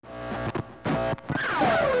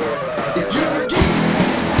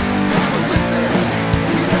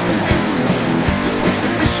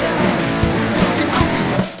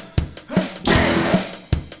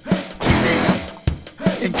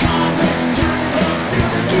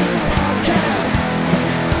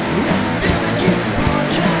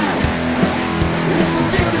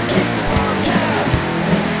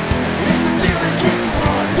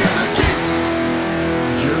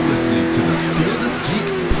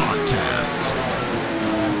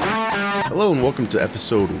Hello and welcome to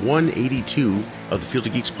episode 182 of the Field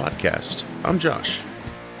of Geeks podcast. I'm Josh.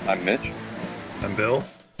 I'm Mitch. I'm Bill.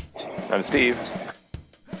 I'm Steve.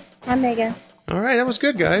 I'm Megan. All right, that was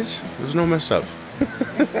good, guys. There's no mess up.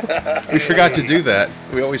 We forgot to do that.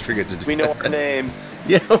 We always forget to do that. We know our names.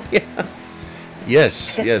 Yeah, yeah.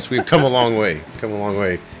 Yes, we've come a long way.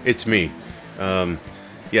 It's me.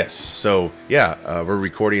 Yes, so yeah, we're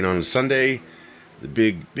recording on Sunday. The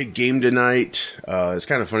big game tonight. It's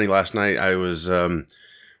kind of funny. Last night I was we're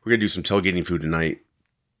gonna do some tailgating food tonight,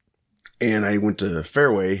 and I went to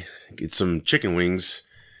Fairway get some chicken wings.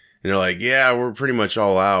 And they're like, yeah, we're pretty much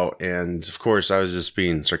all out. And of course, I was just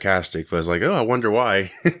being sarcastic, but I was like, oh, I wonder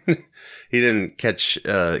why. He didn't catch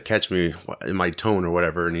me in my tone or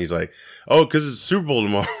whatever. And he's like, oh, because it's Super Bowl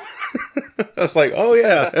tomorrow. I was like, oh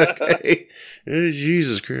yeah, okay.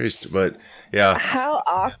 Jesus Christ. But yeah. How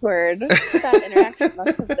awkward that interaction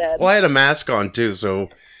must have been. Well, I had a mask on too, so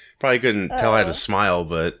probably couldn't tell I had a smile,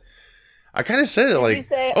 but I kind of said it like,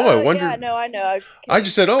 say, I wonder. Yeah, no, I know. I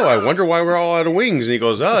just said, I wonder why we're all out of wings. And he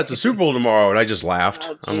goes, oh, it's a Super Bowl tomorrow. And I just laughed.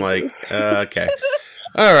 I'm like, okay.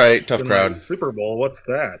 All right, tough crowd. Super Bowl, what's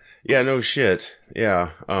that? Yeah, no shit.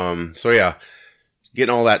 Yeah. So yeah,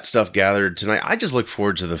 getting all that stuff gathered tonight. I just look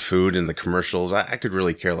forward to the food and the commercials. I could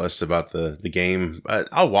really care less about the game.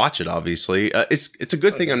 I'll watch it, obviously. It's a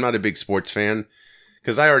good thing I'm not a big sports fan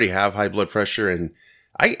because I already have high blood pressure and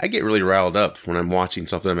I get really riled up when I'm watching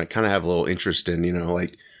something I kind of have a little interest in,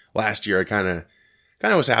 like last year I kind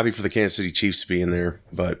of was happy for the Kansas City Chiefs being there,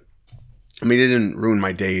 but I mean, it didn't ruin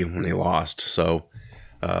my day when they lost. So,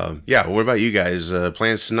 yeah, what about you guys?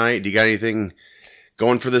 Plans tonight? Do you got anything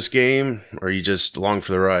going for this game or are you just along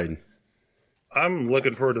for the ride? I'm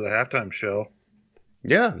looking forward to the halftime show.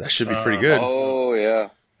 Yeah, that should be pretty good. Oh, yeah.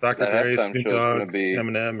 Dr. That Dre, halftime Snoop show's Dogg, gonna be-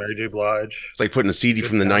 Eminem, Mary J. Blige. It's like putting a CD Good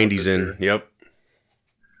from the talent 90s this in. year. Yep.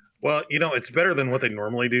 Well, it's better than what they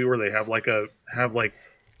normally do, where they have like an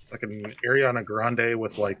Ariana Grande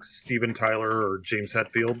with like Steven Tyler or James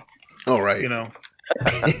Hetfield. Oh, right.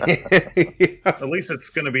 At least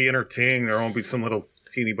it's going to be entertaining. There won't be some little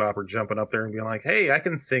teeny bopper jumping up there and being like, "Hey, I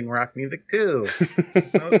can sing rock music too."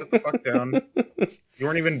 No, sit the fuck down. You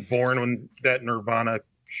weren't even born when that Nirvana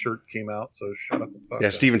shirt came out, so shut up the fuck. Yeah,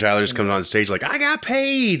 up. Steven Tyler just comes on stage like, I got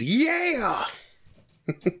paid. Yeah.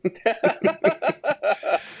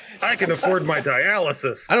 I can afford my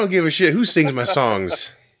dialysis. I don't give a shit who sings my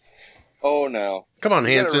songs. Oh, no. Come on, You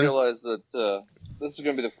gotta Hanson. realize that this is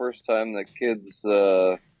going to be the first time that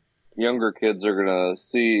younger kids are going to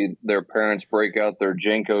see their parents break out their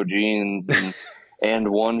Jenko jeans and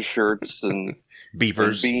one shirts and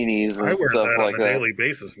Beepers. beanies and I wear stuff that like on a that. daily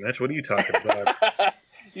basis, Mitch. What are you talking about?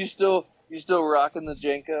 You still rocking the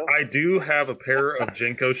Jenko? I do have a pair of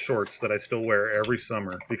Jenko shorts that I still wear every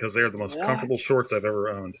summer because they are the most What? comfortable shorts I've ever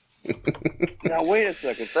owned. Now wait a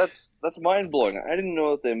second. That's mind blowing. I didn't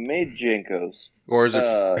know that they made Jenkos. Or is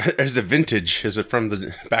it is it vintage? Is it from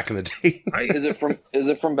the back in the day? Is it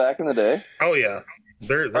from back in the day? Oh yeah,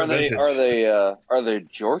 they're vintage. Are they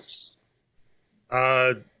jorts?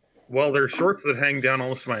 Well, they're shorts that hang down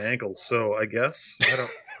almost to my ankles, so I guess I don't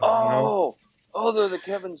know. Oh, they're the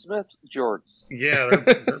Kevin Smith jorts. Yeah,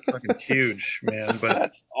 they're fucking huge, man. But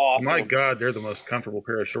That's awesome. my God, they're the most comfortable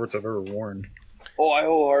pair of shorts I've ever worn. Oh, I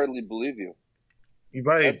wholeheartedly believe you.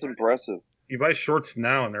 That's impressive, You buy shorts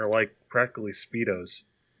now, and they're like practically Speedos.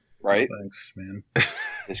 right? Oh, thanks, man.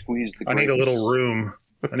 They squeeze the. I need a grease. little room.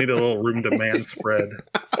 I need a little room to man spread.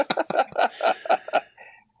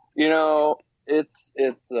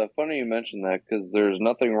 It's funny you mention that because there's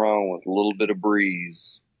nothing wrong with a little bit of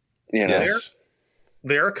breeze. Yes.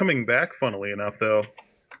 They are coming back, funnily enough, though.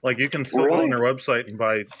 Like, you can still go Really? on their website and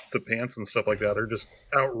buy the pants and stuff like that. They're just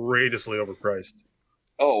outrageously overpriced.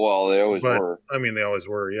 Oh well, they always But, were. I mean, they always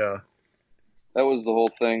were, yeah. That was the whole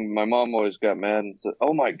thing. My mom always got mad and said,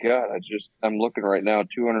 "Oh my God, I'm looking right now,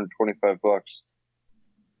 $225 for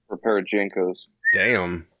a pair of Jenkos."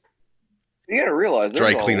 Damn. You got to realize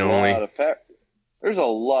Dry there's clean a only. lot of there's a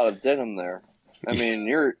lot of denim there. I mean,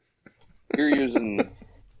 you're using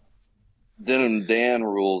Denim Dan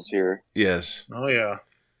rules here. Yes. Oh, yeah.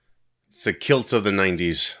 It's the kilts of the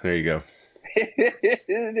 90s. There you go.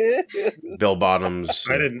 Bell bottoms.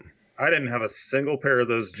 I didn't have a single pair of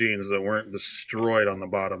those jeans that weren't destroyed on the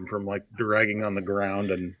bottom from, like, dragging on the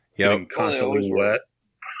ground and getting constantly always were. wet.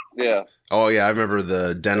 Yeah. Oh, yeah. I remember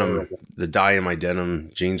the denim, the dye in my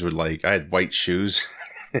denim jeans would I had white shoes.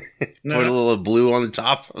 Put a little blue on the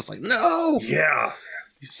top. I was like, no! Yeah.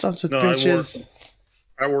 You sons of No, bitches.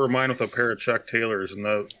 I wore mine with a pair of Chuck Taylors, and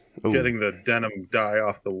Ooh. getting the denim dye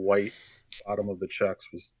off the white bottom of the Chucks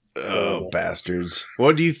was Oh, horrible. bastards.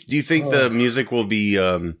 What do you think the music will be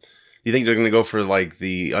You think they're gonna go for like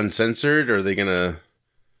the uncensored, or are they gonna?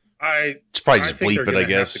 It's probably just think bleep it, I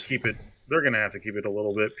guess. They're gonna have to keep it a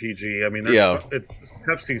little bit PG. I mean,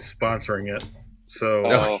 Pepsi's sponsoring it,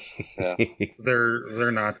 so yeah.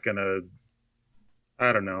 they're not gonna.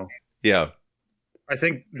 I don't know. Yeah. I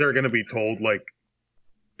think they're gonna be told like,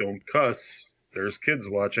 don't cuss. There's kids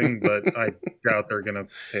watching, but I doubt they're gonna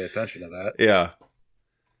pay attention to that. Yeah.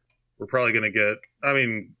 We're probably gonna get. I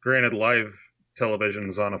mean, granted, live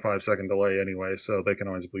television's on a 5-second delay anyway, so they can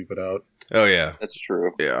always bleep it out. Oh yeah. That's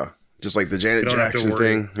true. Yeah. Just like the Janet Jackson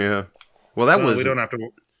thing. Yeah. Well, we don't have to.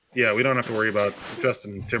 Yeah, we don't have to worry about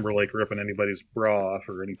Justin Timberlake ripping anybody's bra off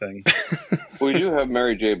or anything. We do have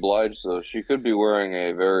Mary J. Blige, though. She could be wearing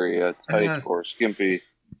a very tight or skimpy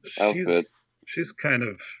outfit. She's kind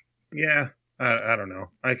of, yeah, I don't know.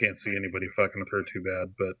 I can't see anybody fucking with her too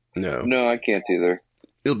bad, but... No, I can't either.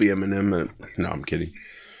 It'll be Eminem. No, I'm kidding.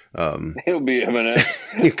 He'll be Eminem.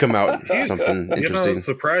 He'll come out with something interesting.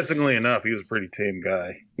 Surprisingly enough, he's a pretty tame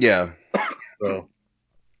guy. Yeah. So...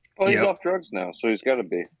 Well, he's off drugs now, so he's got to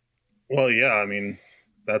be. Well, yeah, I mean,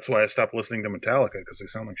 that's why I stopped listening to Metallica, because they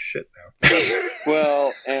sound like shit now.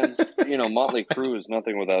 Well, and, Motley Crue is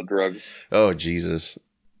nothing without drugs. Oh, Jesus.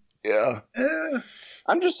 Yeah.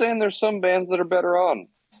 I'm just saying there's some bands that are better on.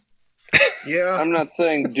 Yeah. I'm not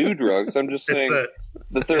saying do drugs. I'm just saying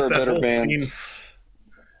that there are better bands.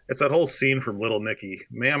 It's that whole scene from Little Nicky.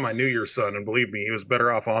 Ma'am, I knew your son, and believe me, he was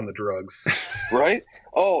better off on the drugs. Right?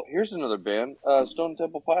 Oh, here's another band. Stone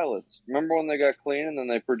Temple Pilots. Remember when they got clean and then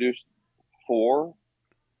they produced 4?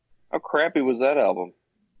 How crappy was that album?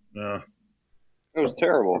 No. It was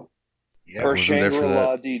terrible. Yeah, or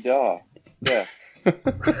Shangri-La Dee Da. Yeah.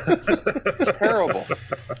 It's terrible.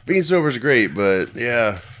 Being sober is great, but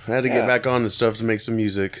yeah, I had to get back on the stuff to make some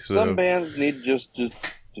music. So. Some bands need just to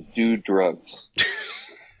do drugs.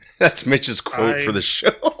 That's Mitch's quote for the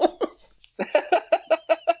show.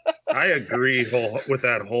 I agree with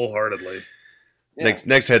that wholeheartedly. Yeah.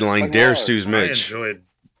 Next headline: like Dare sues Mitch. I enjoyed,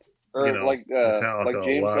 like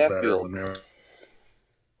James a lot better Hetfield. when they were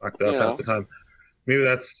locked up half the time. Maybe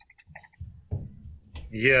that's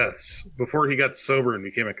before he got sober and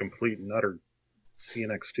became a complete and utter see you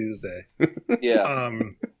next Tuesday. Yeah.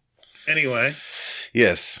 Anyway.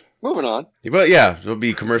 Yes. Moving on. But yeah, there'll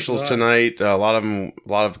be commercials tonight. A lot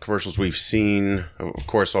of commercials we've seen, of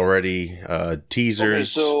course, already.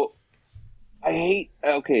 Teasers.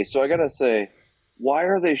 Okay, so I gotta say, why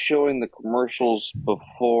are they showing the commercials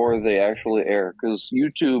before they actually air? Because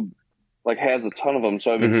YouTube has a ton of them,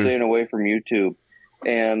 so I've been staying away from YouTube.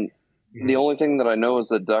 And the only thing that I know is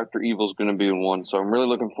that Dr. Evil's going to be in one, so I'm really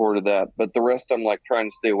looking forward to that. But the rest, I'm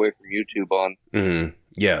trying to stay away from YouTube on. Mm-hmm.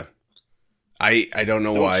 Yeah. I don't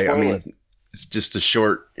know why. I mean, it's just a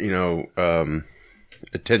short,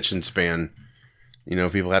 attention span.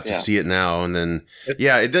 People have to see it now, and then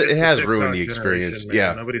it has ruined the experience. Man.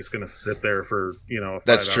 Yeah, nobody's gonna sit there for a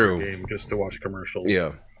that's 5-hour true game just to watch commercials.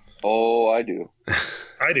 Yeah. Oh, I do.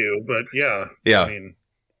 I do, but yeah. Yeah. I mean,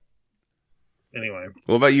 anyway.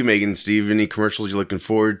 What about you, Megan? Steve, any commercials you're looking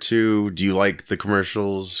forward to? Do you like the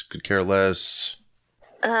commercials? Could care less.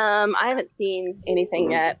 I haven't seen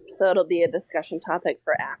anything yet, so it'll be a discussion topic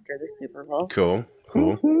for after the Super Bowl. Cool.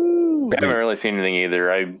 I haven't really seen anything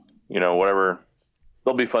either. Whatever.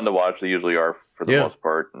 They'll be fun to watch. They usually are for the most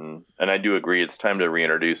part. And I do agree it's time to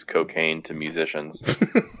reintroduce cocaine to musicians.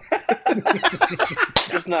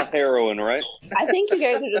 Just not heroin, right? I think you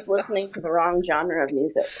guys are just listening to the wrong genre of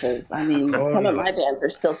music, because, some of my bands are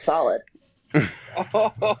still solid.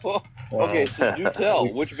 Okay, so do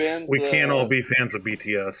tell. Which bands... We can't all be fans of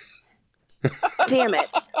BTS. Damn it.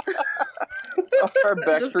 Are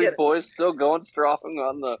Backstreet Boys still going strong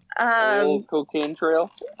on the old cocaine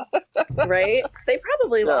trail? Right? They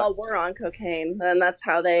probably all were on cocaine, and that's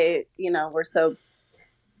how they, were so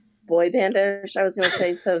boy bandish. I was going to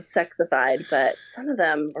say so sexified, but some of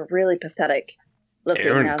them are really pathetic looking.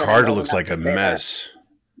 Aaron Carter looks like a mess.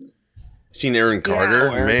 Seen Aaron Carter?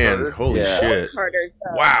 Man, holy shit. Carter,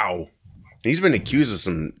 wow. He's been accused of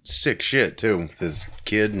some sick shit, too, with his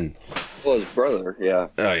kid and... Well, his brother, yeah.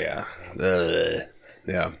 Oh, yeah.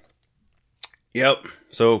 Yeah. Yep.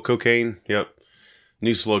 So, cocaine, yep.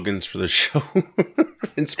 New slogans for the show.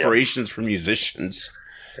 Inspirations for musicians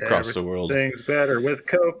across the world. Everything's better with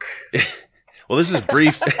Coke. Well, this is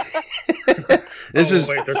brief. Wait,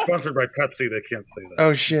 they're sponsored by Pepsi. They can't say that.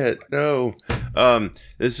 Oh, shit. No.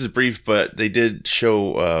 This is brief, but they did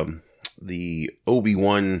show the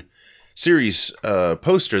Obi-Wan series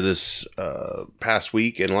poster this past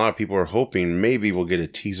week, and a lot of people are hoping maybe we'll get a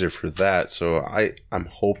teaser for that. So I'm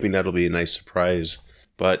hoping that'll be a nice surprise.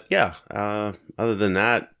 But yeah, other than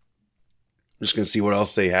that, just gonna see what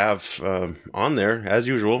else they have on there as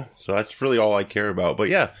usual. So that's really all I care about. But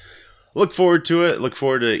yeah, look forward to it. Look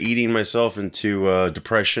forward to eating myself into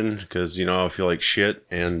depression because I feel like shit,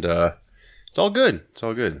 and it's all good. It's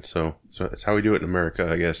all good. So that's how we do it in America,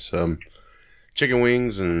 I guess. Chicken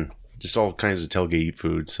wings and just all kinds of tailgate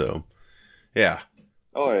food. So yeah.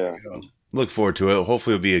 Oh yeah. Look forward to it.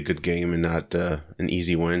 Hopefully it'll be a good game and not an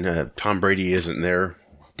easy win. Tom Brady isn't there.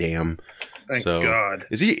 Damn. Thank God.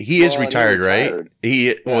 Is he? He is retired, right?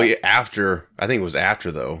 Yeah. After. I think it was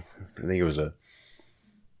after though. I think it was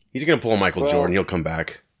He's gonna pull a Michael Jordan. He'll come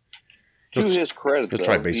back. To his credit, he'll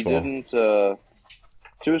try baseball. He didn't.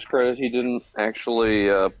 To his credit, he didn't actually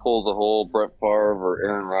pull the whole Brett Favre or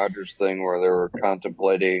Aaron Rodgers thing where they were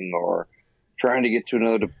contemplating or trying to get to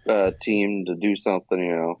another team to do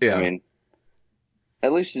something. Yeah. I mean,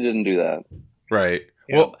 at least he didn't do that. Right.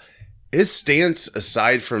 Yeah. Well, his stance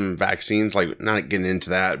aside from vaccines, like not getting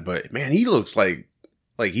into that, but man, he looks like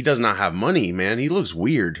he does not have money. Man, he looks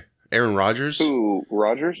weird. Aaron Rodgers. Who,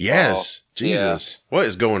 Rodgers? Yes. Oh, Jesus, yeah. What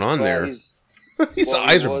is going on there? His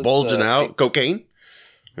eyes are bulging out. Cocaine.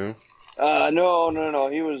 Yeah. No.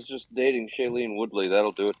 He was just dating Shailene Woodley.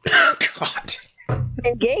 That'll do it. God.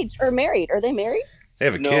 Engaged or married? Are they married? They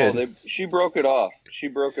have a kid. No, she broke it off. She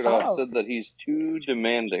broke it off. Said that he's too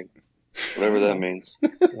demanding. Whatever that means.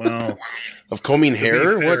 Well, of combing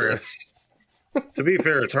hair? To be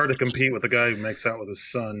fair, it's hard to compete with a guy who makes out with his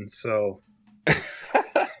son, so.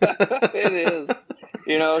 It is.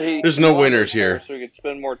 There's no winners here. So he could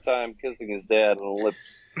spend more time kissing his dad on the lips.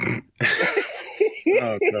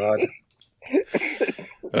 Oh, God.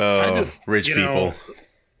 Oh, rich people.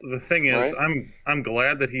 The thing is, right? I'm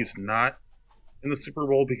glad that he's not in the Super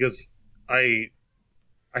Bowl because I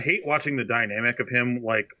hate watching the dynamic of him.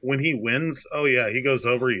 Like, when he wins, oh yeah, he goes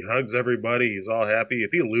over, he hugs everybody, he's all happy.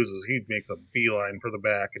 If he loses, he makes a beeline for the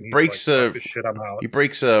back and he's breaks like, shit, I'm out. He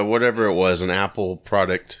breaks whatever it was, an Apple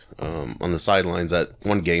product on the sidelines that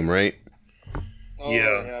one game, right? Oh,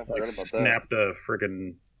 yeah, like snapped a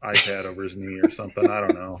friggin' iPad over his knee or something. I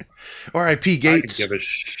don't know. R.I.P. Gates. I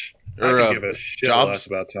could give a shit less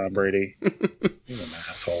about Tom Brady. He's an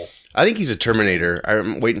asshole. I think he's a Terminator.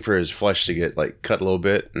 I'm waiting for his flesh to get cut a little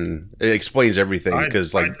bit, and it explains everything.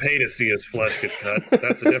 Because I'd pay to see his flesh get cut.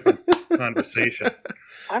 That's a different conversation.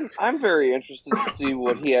 I'm very interested to see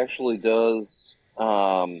what he actually does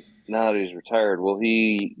now that he's retired. Will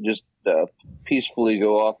he just peacefully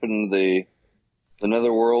go off into the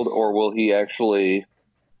netherworld, or will he actually?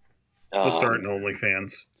 He'll start an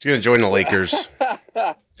OnlyFans. He's gonna join the Lakers.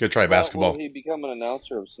 Go try basketball. Will he become an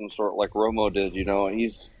announcer of some sort, like Romo did?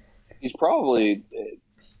 He's probably,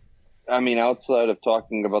 outside of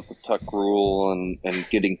talking about the tuck rule and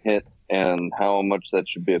getting hit and how much that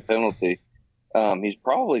should be a penalty, he's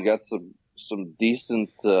probably got some decent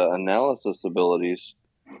analysis abilities.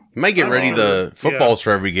 He might get ready the footballs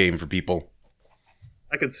for every game for people.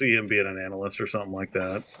 I could see him being an analyst or something like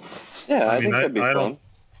that. Yeah, I think that'd be fun.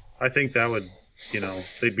 I think that would,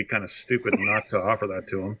 they'd be kind of stupid not to offer that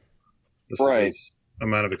to him. Right.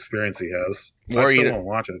 Amount of experience he has. Or I still won't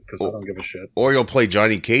watch it because I don't give a shit. Or you'll play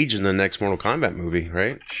Johnny Cage in the next Mortal Kombat movie,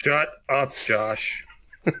 right? Shut up, Josh.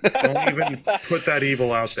 Don't even put that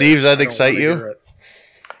evil out Steve, there. Does that excite you?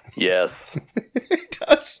 Yes. It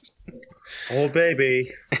does. Oh,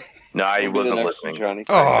 baby. No, I wasn't listening. Johnny.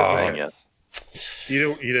 Oh. Yes.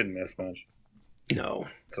 You didn't miss much. No.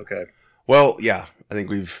 It's okay. Well, yeah. I think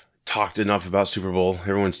we've talked enough about Super Bowl.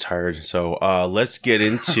 Everyone's tired. So let's get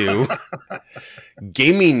into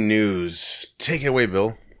gaming news. Take it away,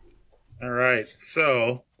 Bill. All right.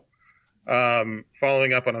 So,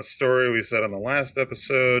 following up on a story we said on the last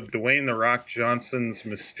episode, Dwayne "The Rock" Johnson's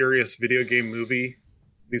mysterious video game movie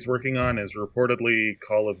he's working on is reportedly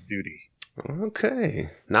Call of Duty.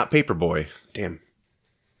 Okay. Not Paperboy. Damn.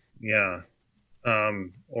 Yeah.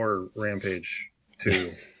 Or Rampage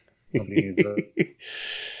 2. Nobody needs that.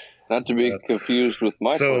 Not to be confused with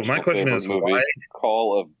my So my question is, movie, why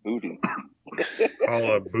Call of Booty?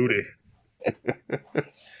 Call of Booty?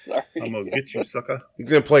 Sorry. I'm gonna get you, sucker. He's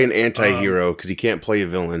going to play an anti-hero because he can't play a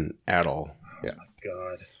villain at all. Yeah.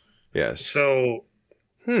 God. Yes. So,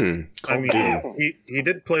 Call of Duty. he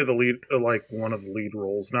did play the lead, like one of the lead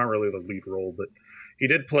roles. Not really the lead role, but he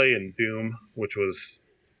did play in Doom, which was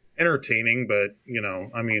entertaining, but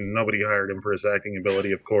nobody hired him for his acting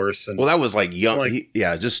ability, of course. And well, that was like young,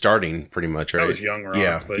 just starting pretty much, right? That was young, Rock,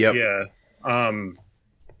 yeah, but yep. yeah.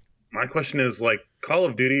 My question is, like, Call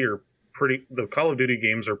of Duty the Call of Duty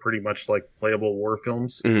games are pretty much like playable war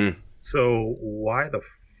films. Mm-hmm. So why the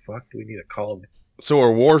fuck do we need a Call of? So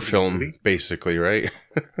a war film, basically, right?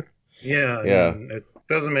 Yeah, yeah.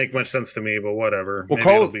 Doesn't make much sense to me, but whatever. Well, Maybe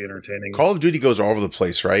it'll be entertaining. Call of Duty goes all over the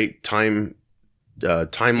place, right? Timeline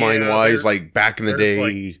wise, like back in the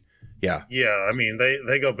day. Yeah. Yeah, I mean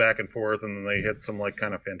they go back and forth, and then they hit some like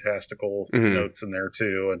kind of fantastical notes in there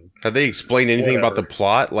too. And have they explained anything about the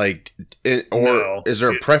plot, like, or is there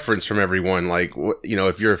a preference from everyone? Like,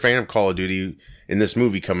 if you're a fan of Call of Duty in this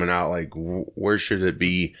movie coming out, like, where should it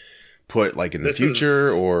be put? Like in the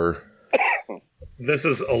future, or this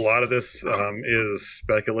is a lot of this is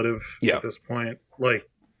speculative at this point. Like,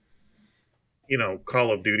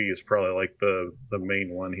 Call of Duty is probably like the main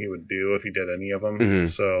one he would do if he did any of them.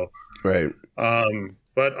 So. Right.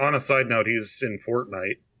 But on a side note, he's in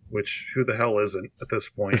Fortnite, which who the hell isn't at this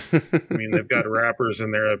point? I mean, they've got rappers in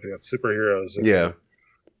there, they've got superheroes. Yeah.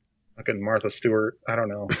 Fucking Martha Stewart. I don't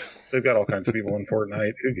know. They've got all kinds of people in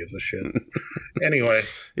Fortnite. Who gives a shit? Anyway.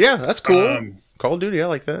 Yeah, that's cool. Call of Duty, I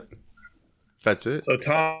like that. That's it. So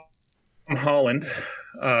Tom Holland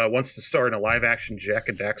wants to star in a live-action Jak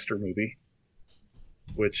and Daxter movie,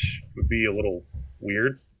 which would be a little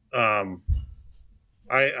weird.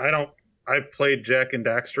 I played Jak and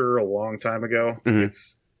Daxter a long time ago.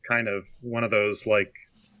 It's kind of one of those like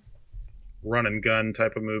run and gun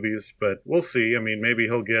type of movies, but we'll see. I mean, maybe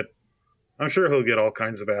I'm sure he'll get all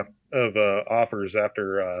kinds of offers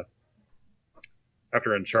after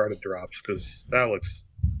Uncharted drops, because that looks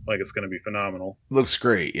like it's going to be phenomenal. Looks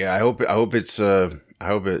great. Yeah, I hope it.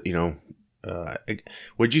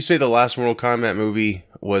 Would you say the last Mortal Kombat movie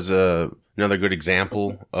was another good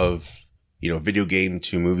example of video game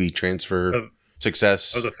to movie transfer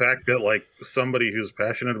success? Of the fact that like somebody who's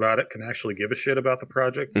passionate about it can actually give a shit about the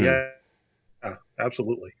project. Yeah,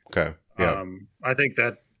 absolutely. Okay. Yeah. I think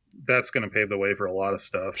that's going to pave the way for a lot of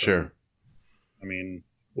stuff. Sure. And, I mean,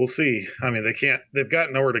 we'll see. I mean, they've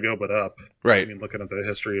got nowhere to go but up. Right. I mean, looking at the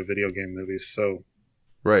history of video game movies. So.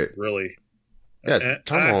 Right. Really. Yeah,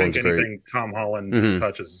 Tom Holland's I think anything great. Tom Holland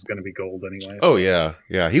touches is going to be gold anyway. Oh, yeah.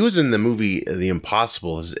 Yeah. He was in the movie The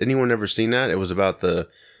Impossible. Has anyone ever seen that? It was about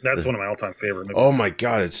That's one of my all-time favorite movies. Oh, my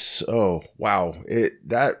God. Wow.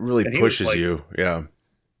 That really pushes you. Yeah.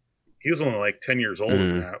 He was only like 10 years old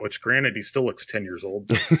in that, which granted, he still looks 10 years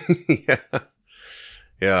old. Yeah.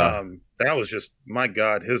 Yeah. That was just, my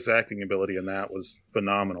God, his acting ability in that was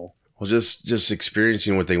phenomenal. Well, just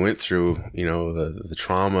experiencing what they went through, the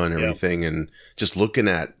trauma and everything, and just looking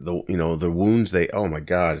at the wounds oh my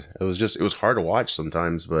God, it was hard to watch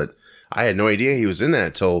sometimes, but I had no idea he was in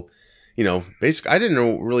that till, basically I didn't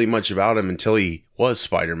know really much about him until he was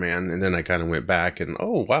Spider-Man. And then I kind of went back and,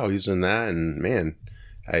 oh wow, he's in that. And man,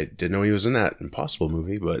 I didn't know he was in that Impossible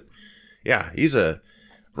movie, but yeah, he's a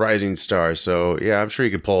rising star. So yeah, I'm sure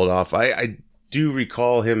he could pull it off. I do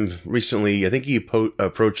recall him recently. I think he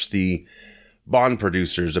approached the Bond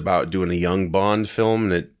producers about doing a young Bond film,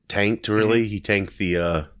 and it tanked. Really, he tanked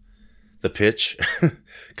the pitch.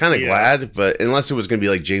 Kind of glad, but unless it was going to be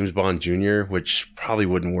like James Bond Jr., which probably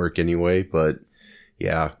wouldn't work anyway. But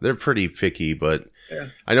yeah, they're pretty picky. But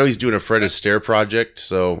I know he's doing a Fred Astaire project,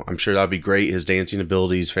 so I'm sure that'll be great. His dancing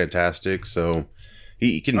ability is fantastic, so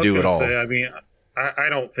he can do it all. I mean, I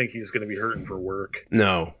don't think he's going to be hurting for work.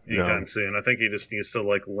 No, anytime soon. I think he just needs to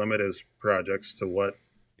like limit his projects to what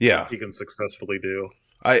he can successfully do.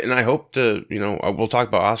 I hope to, we'll talk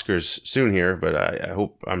about Oscars soon here, but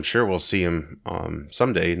I'm sure we'll see him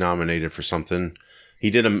someday nominated for something. He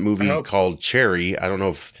did a movie called Cherry. I don't know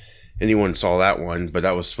if anyone saw that one, but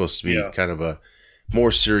that was supposed to be kind of a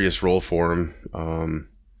more serious role for him.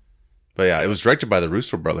 But yeah, it was directed by the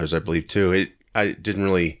Russo brothers, I believe, too. I didn't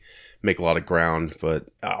really make a lot of ground, but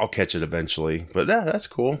I'll catch it eventually. But yeah, that's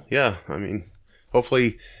cool. Yeah, I mean,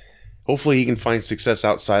 hopefully he can find success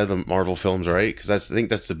outside of the Marvel films, right? Because I think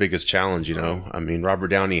that's the biggest challenge, I mean, Robert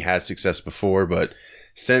Downey had success before, but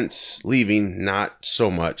since leaving, not so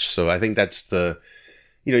much. So I think that's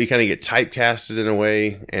you kind of get typecasted in a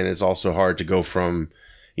way, and it's also hard to go from,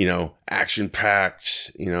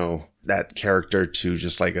 action-packed, that character to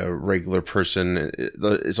just like a regular person.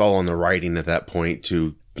 It's all on the writing at that point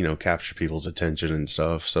to capture people's attention and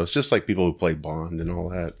stuff. So it's just like people who play Bond and all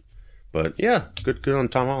that. But yeah, good on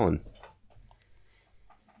Tom Holland.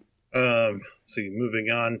 Let's see, moving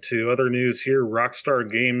on to other news here. Rockstar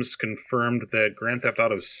Games confirmed that Grand Theft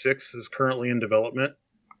Auto 6 is currently in development.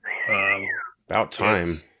 About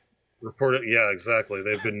time. Reported, yeah, exactly.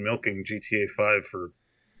 They've been milking GTA 5 for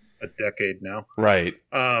a decade now. Right.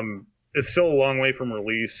 It's still a long way from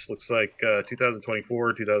release. Looks like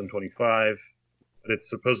 2024, 2025. But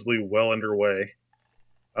it's supposedly well underway.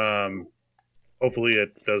 Hopefully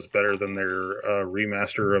it does better than their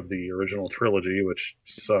remaster of the original trilogy, which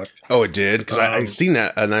sucked. Oh, it did? Because I've seen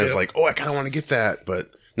that, and I was like, oh, I kind of want to get that,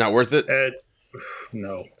 but not worth it?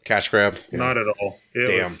 No. Cash grab? Yeah. Not at all.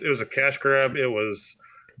 It was a cash grab. It was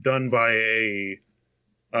done by a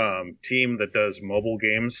team that does mobile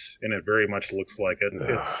games, and it very much looks like it.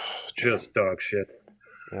 It's just dog shit.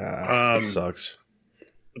 That sucks.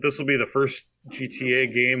 This will be the first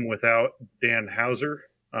GTA game without Dan Houser.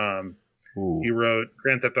 He wrote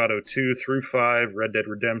Grand Theft Auto 2 through 5, Red Dead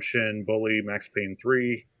Redemption, Bully, Max Payne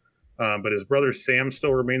 3. But his brother Sam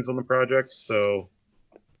still remains on the project, so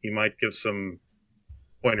he might give some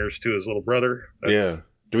pointers to his little brother. Do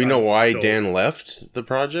we know why Dan left the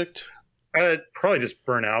project? Probably just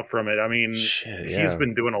burnt out from it. I mean, he's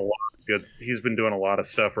been doing a lot of good. He's been doing a lot of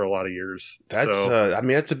stuff for a lot of years. That's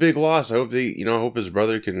that's a big loss. I hope I hope his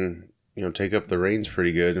brother can take up the reins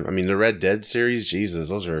pretty good. I mean, the Red Dead series, Jesus,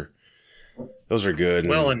 those are good.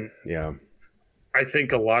 Well, and I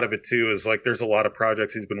think a lot of it too is like there's a lot of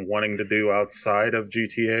projects he's been wanting to do outside of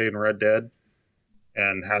GTA and Red Dead,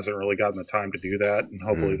 and hasn't really gotten the time to do that. And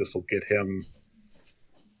hopefully this will get him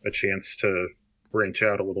a chance to branch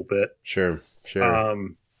out a little bit. Sure.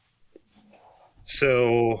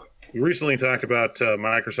 So we recently talked about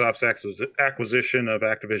Microsoft's acquisition of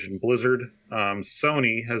Activision Blizzard.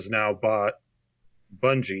 Sony has now bought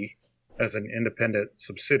Bungie as an independent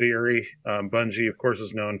subsidiary. Bungie, of course,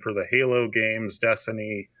 is known for the Halo games,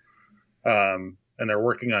 Destiny, and they're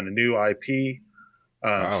working on a new IP.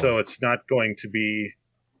 So it's not going to be,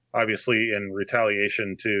 obviously, in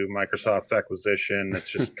retaliation to Microsoft's acquisition. It's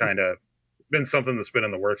just kind of been something that's been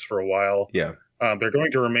in the works for a while. Yeah. They're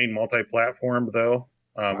going to remain multi-platform, though,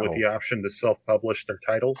 with the option to self-publish their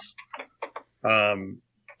titles. And,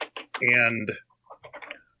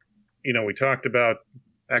 we talked about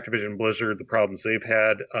Activision Blizzard, the problems they've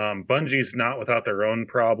had. Bungie's not without their own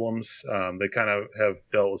problems. They kind of have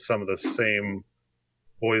dealt with some of the same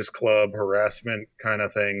boys club harassment kind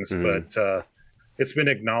of things, but it's been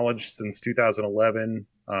acknowledged since 2011.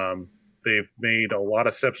 They've made a lot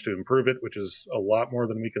of steps to improve it, which is a lot more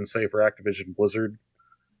than we can say for Activision Blizzard.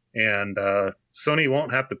 And Sony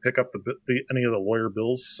won't have to pick up any of the lawyer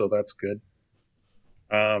bills, so that's good.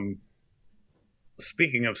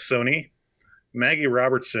 Speaking of Sony, Maggie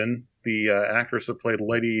Robertson, the actress that played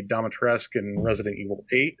Lady Dimitrescu in Resident Evil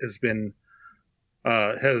 8, has been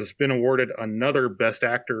awarded another Best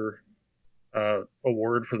Actor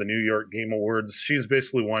award for the New York Game Awards. She's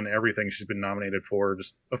basically won everything she's been nominated for.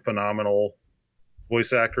 Just a phenomenal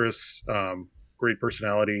voice actress, great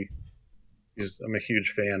personality. I'm a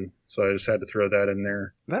huge fan, so I just had to throw that in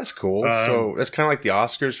there. That's cool. So that's kind of like the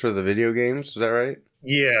Oscars for the video games. Is that right?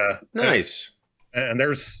 Yeah. Nice. And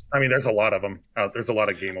there's a lot of them out. There's a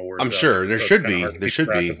lot of game awards. I'm sure there should be. There should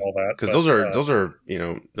be, because those are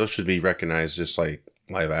those should be recognized just like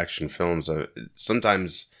live action films.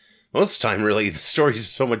 Sometimes, most of the time, really, the story's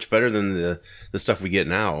so much better than the stuff we get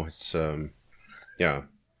now. It's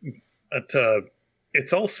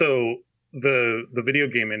it's also the video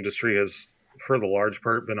game industry has, for the large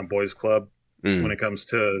part, been a boys' club when it comes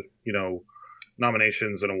to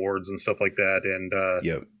nominations and awards and stuff like that. And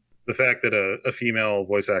the fact that a female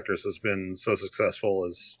voice actress has been so successful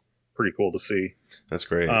is pretty cool to see. That's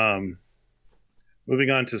great.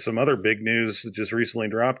 Moving on to some other big news that just recently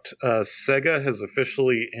dropped. Sega has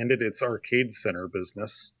officially ended its arcade center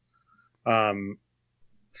business.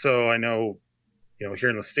 So I know,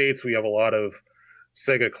 here in the States, we have a lot of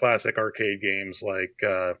Sega classic arcade games like,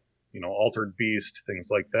 Altered Beast, things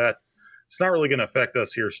like that. It's not really going to affect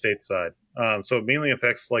us here stateside. So it mainly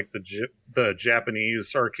affects like the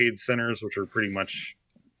Japanese arcade centers, which are pretty much,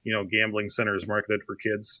 gambling centers marketed for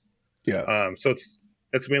kids. Yeah. So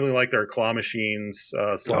it's mainly like their claw machines,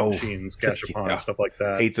 slot machines, Gashapon, stuff like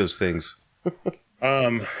that. Hate those things.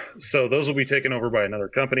 So those will be taken over by another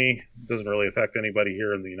company. Doesn't really affect anybody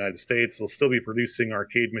here in the United States. They'll still be producing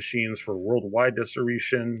arcade machines for worldwide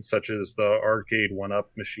distribution, such as the arcade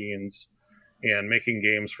 1-up machines, and making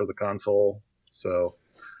games for the console. So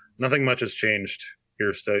nothing much has changed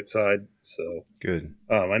here stateside. So good.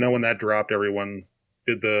 I know when that dropped, everyone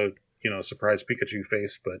did the surprise Pikachu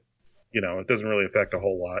face, but it doesn't really affect a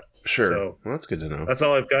whole lot. Sure. So well, that's good to know. That's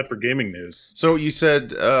all I've got for gaming news. So you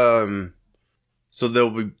said so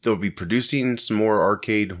they'll be producing some more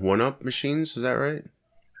arcade 1-up machines, is that right?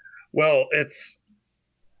 Well,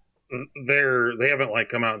 they haven't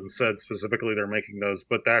come out and said specifically they're making those,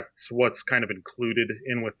 but that's what's kind of included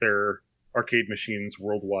in with their arcade machines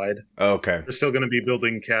worldwide. Oh, okay. They're still going to be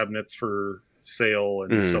building cabinets for sale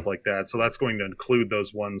and stuff like that. So that's going to include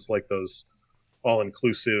those ones, like those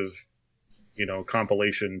all-inclusive,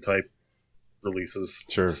 compilation type releases.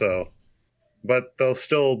 Sure. So, but they'll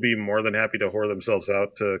still be more than happy to whore themselves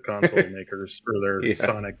out to console makers for their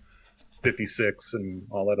Sonic 56 and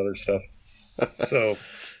all that other stuff. So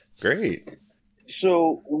Great.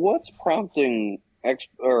 So, what's prompting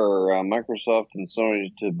Microsoft and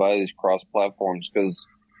Sony to buy these cross platforms? Because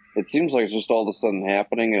it seems like it's just all of a sudden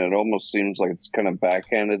happening, and it almost seems like it's kind of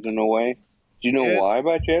backhanded in a way. Do you know why,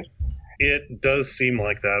 by chance? It does seem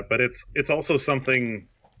like that, but it's also something.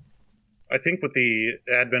 I think with the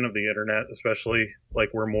advent of the internet, especially, like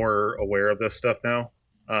we're more aware of this stuff now.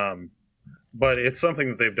 But it's something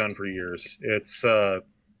that they've done for years. It's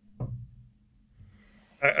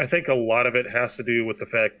I think a lot of it has to do with the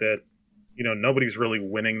fact that, nobody's really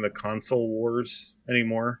winning the console wars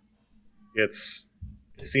anymore. It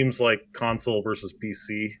seems like console versus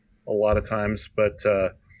PC a lot of times, but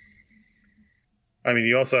I mean,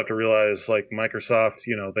 you also have to realize, like Microsoft,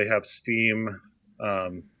 they have Steam,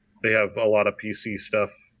 they have a lot of PC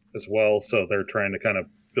stuff as well, so they're trying to kind of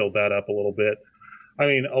build that up a little bit. I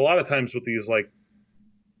mean, a lot of times with these like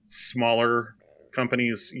smaller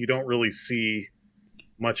companies, you don't really see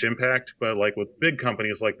much impact, but like with big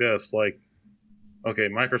companies like this, like, okay,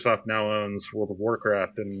 Microsoft now owns World of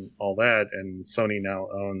Warcraft and all that, and Sony now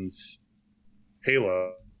owns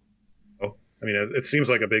Halo. I mean, it seems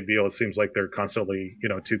like a big deal. It seems like they're constantly,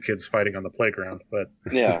 two kids fighting on the playground. But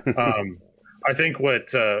yeah, I think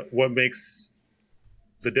what makes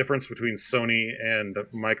the difference between Sony and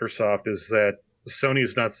Microsoft is that Sony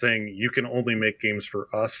is not saying you can only make games for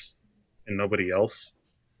us and nobody else.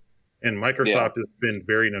 And Microsoft has been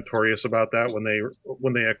very notorious about that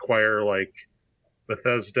when they acquire like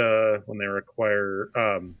Bethesda, when they acquire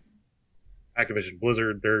Activision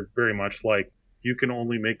Blizzard, they're very much like, you can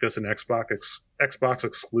only make this an Xbox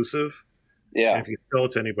exclusive. Yeah. And if you sell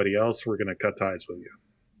it to anybody else, we're going to cut ties with you.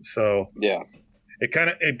 So yeah,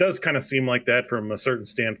 it does kind of seem like that from a certain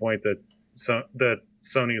standpoint that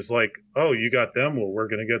Sony is like, oh, you got them, well, we're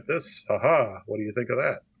going to get this. Haha. What do you think of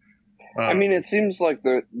that? I mean, it seems like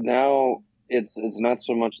now it's not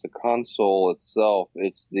so much the console itself;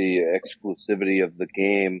 it's the exclusivity of the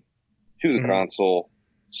game to the console.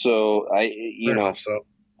 So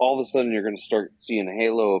all of a sudden you're going to start seeing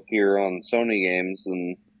Halo appear on Sony games,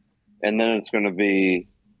 and then it's going to be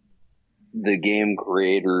the game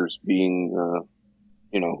creators being,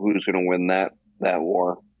 who's going to win that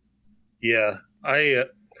war. Yeah, I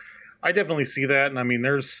definitely see that, and I mean,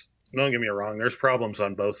 don't get me wrong, there's problems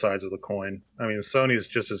on both sides of the coin. I mean, Sony is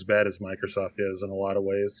just as bad as Microsoft is in a lot of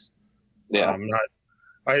ways. Yeah.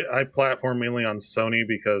 I platform mainly on Sony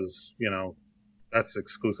because, that's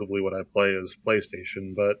exclusively what I play is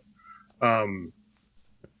PlayStation. But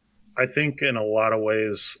I think in a lot of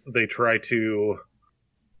ways they're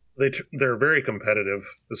very competitive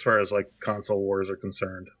as far as like console wars are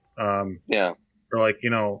concerned. Yeah. They're like,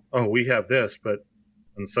 oh, we have this, but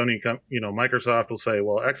when Sony Microsoft will say,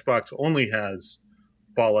 well, Xbox only has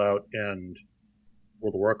Fallout and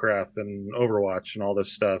World of Warcraft and Overwatch and all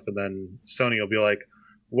this stuff. And then Sony will be like,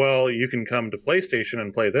 well, you can come to PlayStation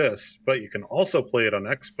and play this, but you can also play it on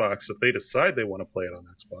Xbox if they decide they want to play it on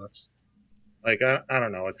Xbox. Like, I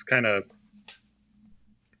don't know. It's kind of,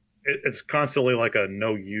 it's constantly like a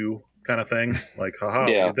no you kind of thing. Like, haha,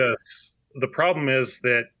 look at this. The problem is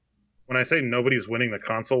that when I say nobody's winning the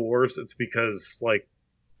console wars, it's because, like,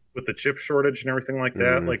 with the chip shortage and everything like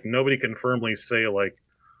that, like, nobody can firmly say, like,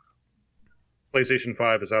 PlayStation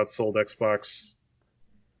 5 has outsold Xbox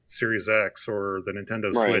Series X or the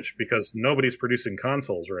Nintendo Switch because nobody's producing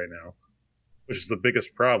consoles right now, which is the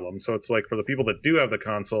biggest problem. So it's like for the people that do have the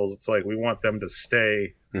consoles, it's like we want them to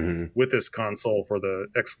stay with this console for the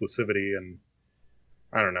exclusivity, and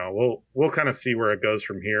I don't know. We'll kind of see where it goes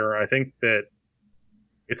from here. I think that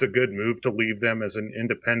it's a good move to leave them as an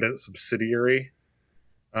independent subsidiary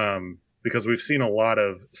because we've seen a lot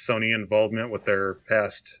of Sony involvement with their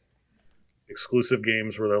past exclusive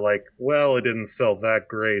games where they're like, well, it didn't sell that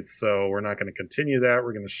great, so we're not going to continue that.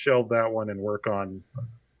 We're going to shelve that one and work on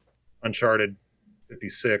Uncharted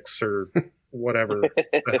 56 or whatever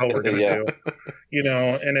the hell we're going to do.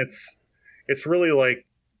 And it's really like,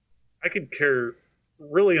 I could care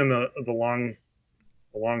really in the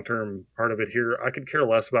long-term part of it here. I could care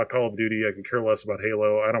less about Call of Duty. I could care less about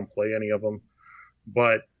Halo. I don't play any of them,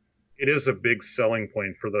 but it is a big selling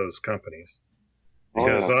point for those companies.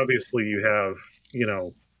 Because obviously you have,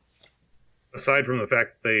 aside from the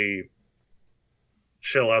fact that they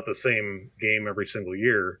shell out the same game every single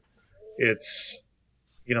year, it's,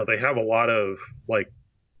 they have a lot of, like,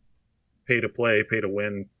 pay-to-play,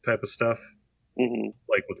 pay-to-win type of stuff,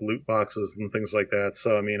 like with loot boxes and things like that.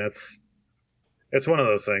 So, I mean, it's one of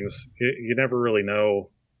those things. You never really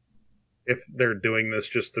know if they're doing this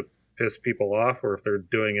just to piss people off or if they're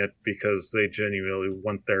doing it because they genuinely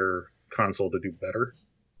want their console to do better.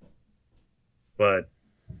 But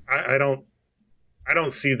I don't I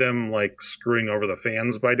don't see them like screwing over the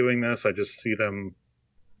fans by doing this. I just see them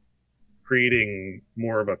creating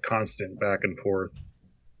more of a constant back and forth.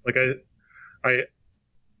 Like I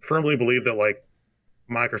firmly believe that like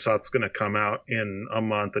Microsoft's going to come out in a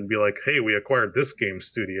month and be like, "Hey, we acquired this game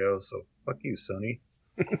studio, so fuck you, Sony."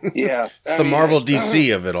 Yeah, it's the Marvel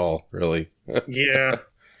DC of it all, really. Yeah,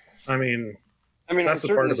 I mean, I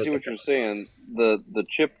certainly see what you're saying. The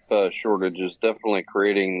chip shortage is definitely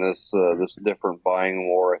creating this different buying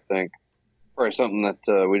war. I think probably something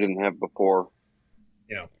that we didn't have before.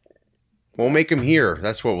 Yeah, we'll make them here.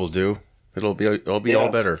 That's what we'll do. It'll be all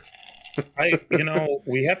better.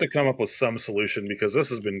 We have to come up with some solution because this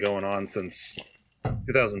has been going on since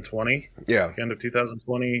 2020. Yeah, end of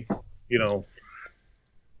 2020.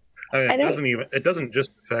 It doesn't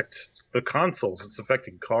just affect the consoles. It's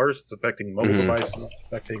affecting cars. It's affecting mobile devices. It's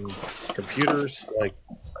affecting computers. Like,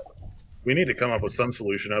 we need to come up with some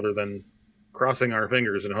solution other than crossing our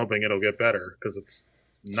fingers and hoping it'll get better, because it's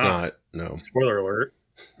not. No. Spoiler alert.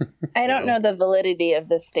 I don't know the validity of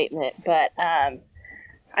this statement, but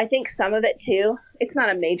I think some of it too. It's not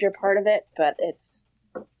a major part of it, but it's.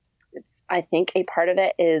 I think a part of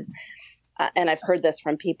it is, and I've heard this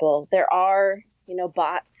from people. There are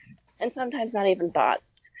bots, and sometimes not even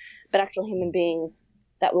bots, but actual human beings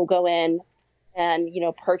that will go in and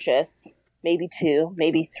purchase maybe 2,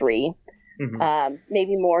 maybe 3,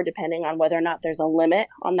 maybe more, depending on whether or not there's a limit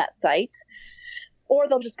on that site. Or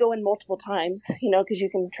they'll just go in multiple times, because you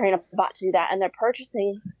can train a bot to do that. And they're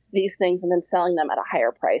purchasing these things and then selling them at a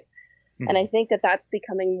higher price. Mm-hmm. And I think that that's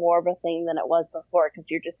becoming more of a thing than it was before, because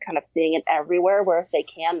you're just kind of seeing it everywhere, where if they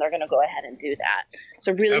can, they're going to go ahead and do that.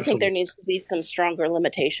 So I really think there needs to be some stronger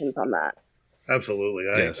limitations on that. Absolutely.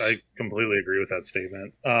 I completely agree with that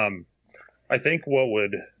statement. I think what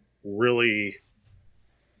would really...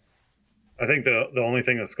 I think the only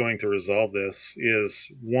thing that's going to resolve this is,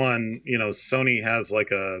 one, Sony has like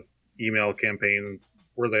a email campaign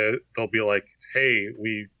where they'll be like, "Hey,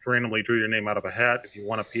 we randomly drew your name out of a hat. If you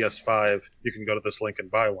want a PS5, you can go to this link and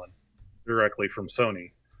buy one directly from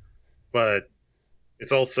Sony." But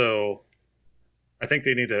it's also, I think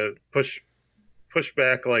they need to push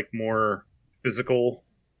back like more physical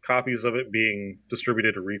copies of it being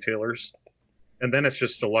distributed to retailers. And then it's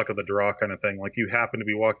just a luck of the draw kind of thing. Like, you happen to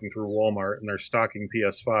be walking through Walmart and they're stocking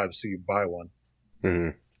PS5, so you buy one.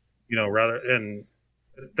 And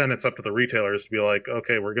then it's up to the retailers to be like,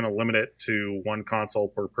 okay, we're going to limit it to 1 console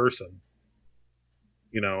per person.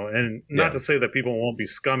 And not to say that people won't be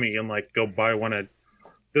scummy and like go buy one at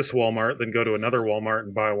this Walmart, then go to another Walmart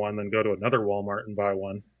and buy one, then go to another Walmart and buy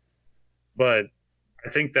one. But I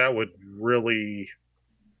think that would really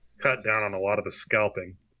cut down on a lot of the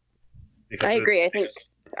scalping. I agree. I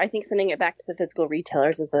think sending it back to the physical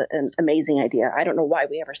retailers is an amazing idea. I don't know why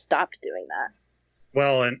we ever stopped doing that.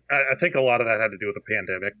 Well, and I think a lot of that had to do with the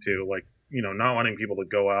pandemic too. Like, not wanting people to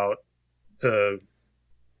go out to,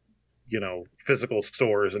 physical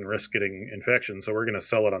stores and risk getting infection. So we're going to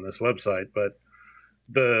sell it on this website. But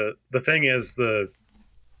the thing is, the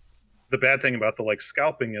bad thing about the like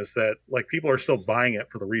scalping is that like people are still buying it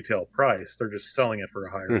for the retail price. They're just selling it for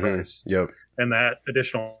a higher price. Yep. And that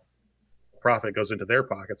additional profit goes into their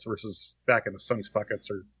pockets versus back into Sony's pockets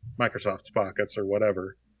or Microsoft's pockets or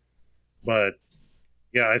whatever. But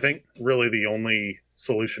yeah, I think really the only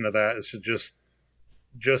solution to that is to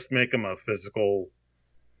just make them a physical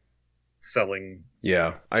selling.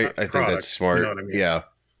 Yeah, I think that's smart. You know what I mean? Yeah,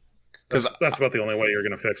 because that's about the only way you're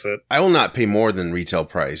going to fix it. I will not pay more than retail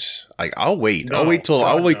price. Like, I'll wait. I'll wait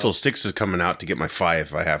till 6 is coming out to get my 5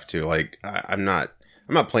 if I have to. Like, I'm not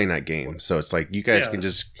playing that game. So it's like, you guys can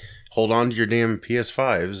just hold on to your damn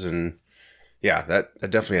PS5s, and that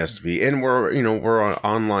definitely has to be. And we're an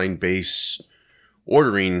online based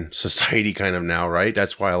ordering society kind of now, right?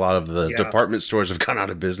 That's why a lot of the department stores have gone out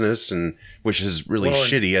of business, and which is really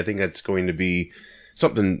shitty. I think that's going to be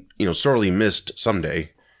something sorely missed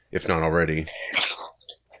someday, if not already.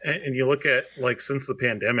 And you look at like since the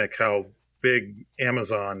pandemic, how big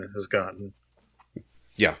Amazon has gotten.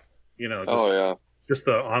 Yeah. Just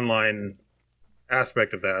the online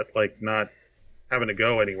aspect of that, like not having to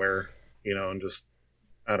go anywhere, and just,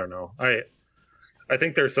 I don't know. I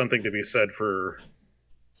think there's something to be said for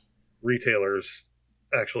retailers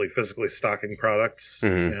actually physically stocking products.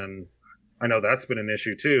 And I know that's been an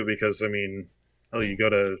issue too, because you go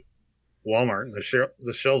to Walmart and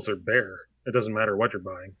the shelves are bare. It doesn't matter what you're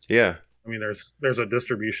buying. Yeah. There's a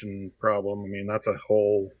distribution problem. That's a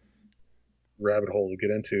whole rabbit hole to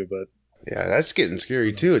get into, but yeah, that's getting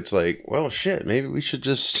scary too. It's like, well, shit, maybe we should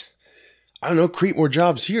just, I don't know, create more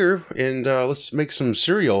jobs here, and let's make some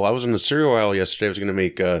cereal. I was in the cereal aisle yesterday. I was going to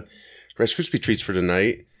make Rice Krispie treats for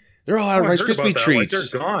tonight. They're all out of Rice Krispie treats.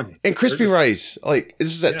 Like, they're gone. And Crispy Rice. Like, this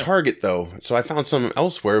is at Target, though. So I found some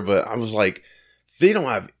elsewhere, but I was like, they don't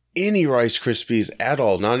have any Rice Krispies at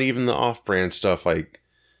all. Not even the off-brand stuff. Like,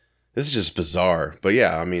 this is just bizarre. But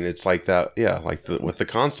yeah, I mean, it's like that. Yeah, like with the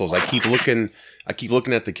consoles. I keep looking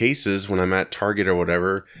at the cases when I'm at Target or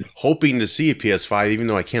whatever, hoping to see a PS5, even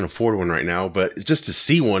though I can't afford one right now. But it's just to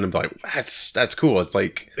see one and be like, that's cool. It's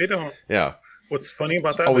like, they don't. Yeah. What's funny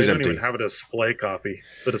about that, they don't even have a display copy.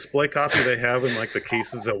 The display copy they have in like the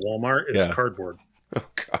cases at Walmart is cardboard. Oh,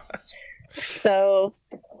 God. So,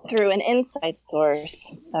 through an inside source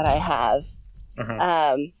that I have,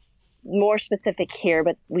 more specific here,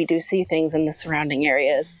 but we do see things in the surrounding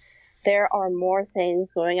areas. There are more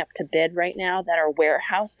things going up to bid right now that are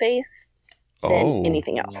warehouse based than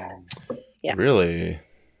anything else. Yeah. Really?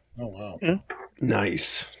 Oh, wow. Mm-hmm.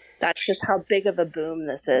 Nice. That's just how big of a boom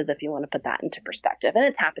this is, if you want to put that into perspective. And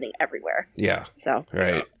it's happening everywhere. Yeah. So.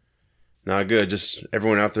 Right. Not good. Just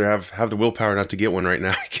everyone out there have the willpower not to get one right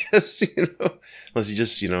now, I guess, unless you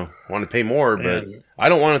just, want to pay more, but I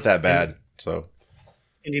don't want it that bad. So.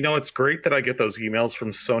 And it's great that I get those emails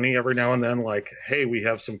from Sony every now and then, like, hey, we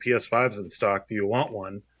have some PS5s in stock. Do you want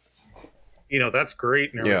one? That's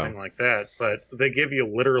great and everything like that. But they give you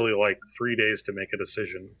literally like 3 days to make a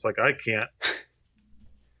decision. It's like, I can't.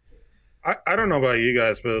 I don't know about you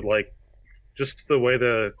guys, but like, just the way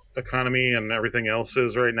the economy and everything else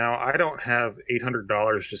is right now, I don't have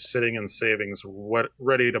 $800 just sitting in savings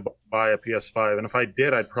ready to buy a PS5. And if I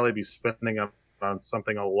did, I'd probably be spending on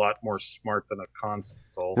something a lot more smart than a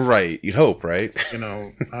console. Right. You'd hope, right? I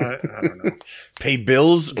don't know. Pay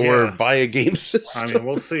bills or buy a game system? I mean,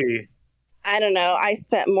 we'll see. I don't know. I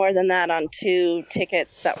spent more than that on 2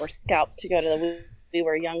 tickets that were scalped to go to the We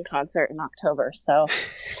Were Young concert in October. So,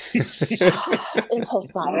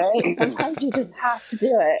 impulse buy, right? Sometimes you just have to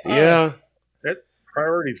do it. Yeah.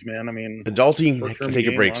 Priorities, man. I mean, adulting can take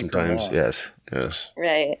a break sometimes. Yes.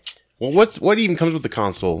 Right. Well, what even comes with the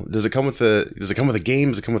console? Does it come with a game?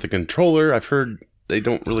 Does it come with a controller? I've heard they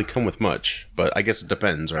don't really come with much, but I guess it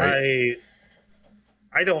depends, right?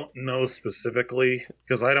 I don't know specifically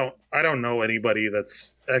because I don't know anybody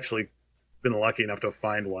that's actually been lucky enough to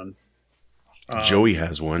find one. Joey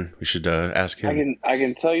has one. We should ask him. I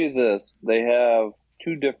can tell you this: they have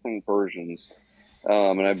 2 different versions,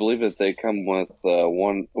 and I believe that they come with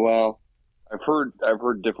one. Well, I've heard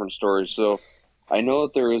different stories. So I know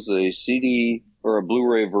that there is a CD or a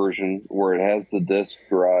Blu-ray version where it has the disc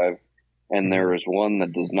drive, and there is one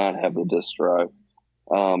that does not have the disc drive.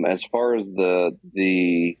 As far as well,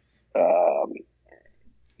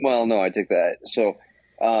 no, I take that. So,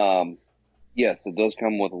 yes, it does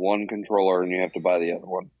come with one controller, and you have to buy the other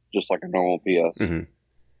one, just like a normal PS. Mm-hmm.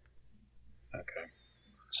 Okay.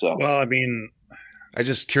 So, well, I mean, I'm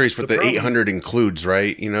just curious what the 800 includes,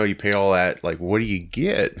 right? You pay all that. Like, what do you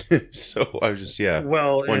get? So I was just,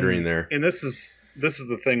 wondering there. And this is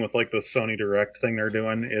the thing with like the Sony Direct thing they're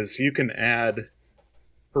doing is you can add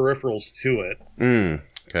peripherals to it.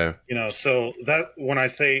 Okay. So that when I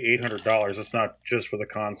say $800, it's not just for the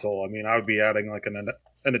console. I mean, I would be adding like an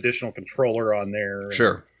additional controller on there. And,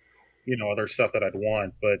 sure. Other stuff that I'd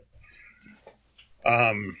want, but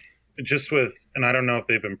just with, and I don't know if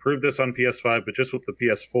they've improved this on PS5, but just with the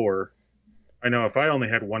PS4, I know if I only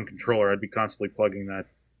had one controller, I'd be constantly plugging that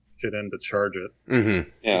shit in to charge it. Mm-hmm.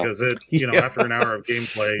 Yeah. Because it, after an hour of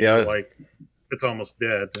gameplay, you're like, it's almost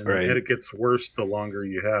dead. And it gets worse the longer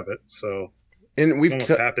you have it. So, and we almost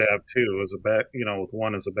have to have 2 as a back, with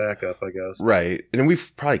one as a backup, I guess. Right. And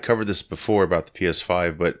we've probably covered this before about the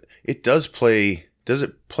PS5, but it does play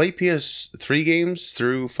PS3 games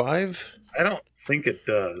through 5? I don't think it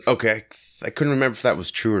does. Okay. I couldn't remember if that was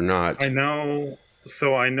true or not. I know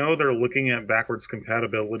they're looking at backwards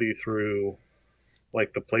compatibility through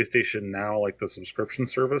like the PlayStation Now, like the subscription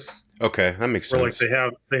service. Okay, that makes sense. Where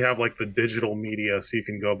like they have like the digital media, so you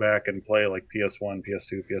can go back and play like PS1,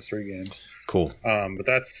 PS2, PS3 games. Cool. But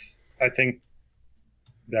I think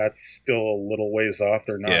that's still a little ways off.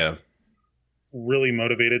 They're not really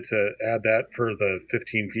motivated to add that for the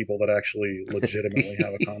 15 people that actually legitimately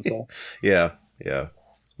have a console. Yeah.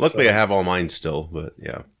 Luckily, I have all mine still, but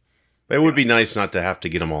yeah. But it would be nice not to have to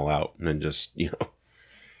get them all out and then just,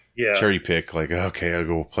 cherry pick. Like, okay, I'll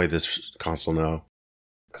go play this console now.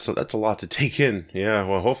 So that's a lot to take in. Yeah,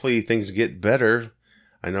 well, hopefully things get better.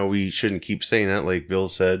 I know we shouldn't keep saying that, like Bill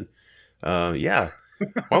said. Why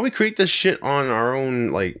don't we create this shit on our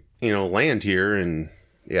own, land here? And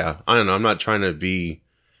I don't know. I'm not trying to be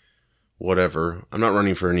whatever. I'm not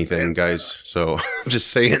running for anything, guys. So I'm just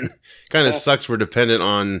saying, kind of sucks we're dependent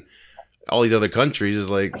on all these other countries.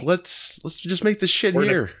 Is like, let's just make this shit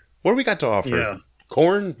here. What do we got to offer? Yeah.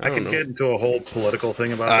 Corn? I don't could know. get into a whole political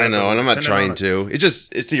thing about that. I know, and I'm not depending trying on- to.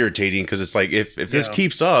 It's irritating because it's like if this Yeah.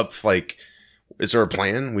 keeps up, like, is there a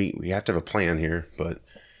plan? We have to have a plan here, but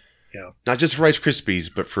Yeah. not just for Rice Krispies,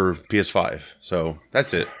 but for PS5. So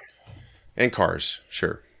that's it, and cars,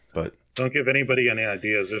 sure, but Don't give anybody any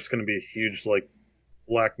ideas. There's going to be a huge like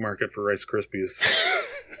black market for Rice Krispies.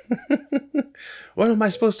 what am I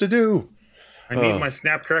supposed to do? I need my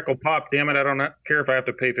Snap Crackle Pop. Damn it! I don't care if I have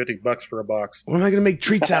to pay $50 for a box. What am I going to make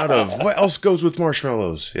treats out of? What else goes with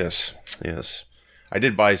marshmallows? Yes. I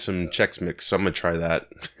did buy some Chex Mix, so I'm going to try that.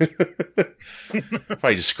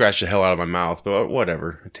 Probably just scratch the hell out of my mouth, but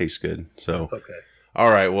whatever. It tastes good. So, It's okay. all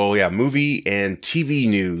right. Well, yeah, movie and TV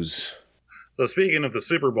news. So speaking of the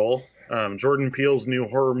Super Bowl, Jordan Peele's new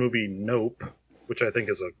horror movie Nope, which I think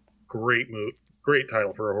is a great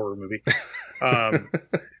title for a horror movie.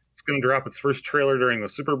 It's going to drop its first trailer during the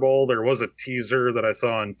Super Bowl. There was a teaser that I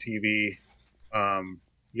saw on TV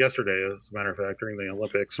yesterday, as a matter of fact, during the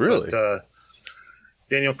Olympics. Really? But,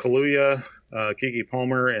 Daniel Kaluuya, Keke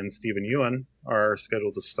Palmer, and Stephen Ewan are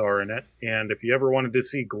scheduled to star in it. And if you ever wanted to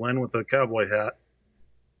see Glenn with a cowboy hat,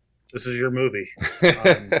 this is your movie.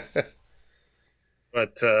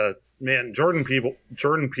 But man, Jordan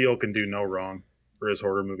Peele can do no wrong for his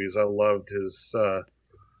horror movies. I loved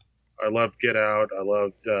Get Out. I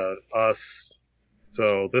loved Us.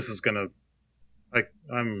 So this is gonna.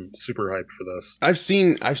 I'm super hyped for this. I've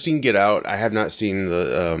seen Get Out. I have not seen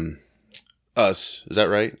the Us. Is that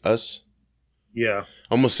right? Us? Yeah.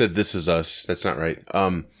 Almost said This Is Us. That's not right.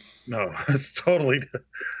 No, it's totally.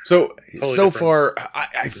 So different. far,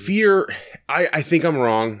 I fear. I think I'm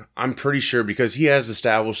wrong. I'm pretty sure because he has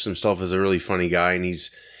established himself as a really funny guy, and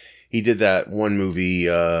he did that one movie.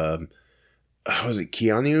 Was it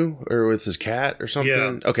Keanu or with his cat or something?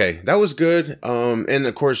 Yeah. Okay, that was good. And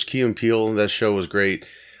of course, Key and Peele. That show was great.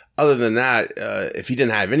 Other than that, if he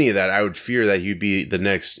didn't have any of that, I would fear that he'd be the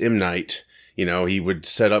next M. Night. You know, he would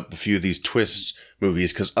set up a few of these twist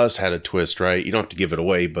movies because Us had a twist, right? You don't have to give it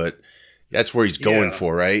away, but that's where he's going Yeah.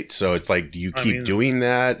 for, right? So it's like, do you keep doing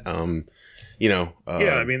that? You know.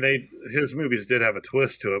 Yeah, I mean, his movies did have a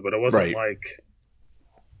twist to it, but it wasn't Right. like,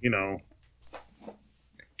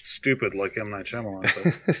 stupid like M. Night Shyamalan.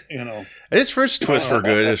 But, His first twists were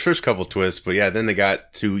good. His first couple twists, but yeah, then they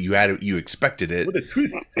got to you expected it, what a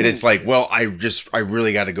twist! and it's like, well, I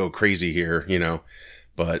really got to go crazy here, you know.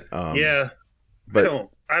 But Yeah, but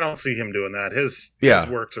I don't see him doing that. His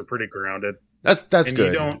works are pretty grounded. that's and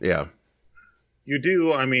good. you don't- Yeah. You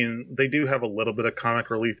do, I mean, they do have a little bit of comic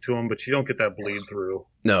relief to them, but you don't get that bleed through.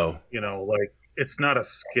 No. Like it's not a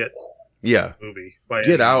skit Yeah. movie. By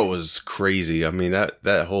Get any Out means. was crazy. I mean,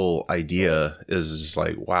 that whole idea is just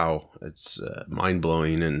like, wow, it's mind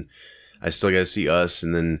blowing. And I still got to see Us.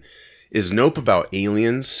 And then is Nope about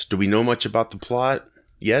aliens? Do we know much about the plot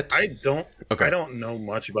yet? I don't know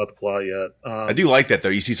much about the plot yet. I do like that though.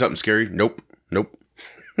 You see something scary? Nope.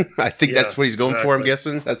 I think Yeah, that's what he's going for. I'm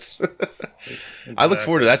exactly. guessing that's. I look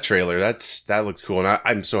forward to that trailer. That looks cool, and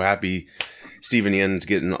I'm so happy. Stephen Yeun's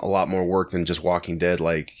getting a lot more work than just Walking Dead.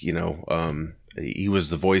 Like, you know, he was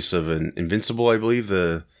the voice of an Invincible, I believe,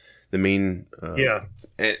 the main.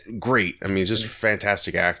 Great. I mean, he's just a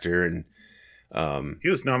fantastic actor, and he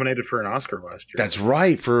was nominated for an Oscar last year. that's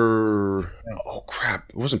right. For oh crap,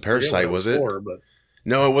 it wasn't Parasite, was it? But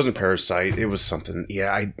No, it wasn't Parasite. It was something.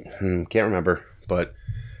 Yeah, I can't remember, but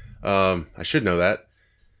I should know that.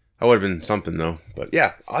 That would have been something though. But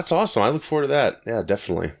yeah, that's awesome. I look forward to that. Yeah,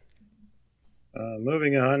 definitely.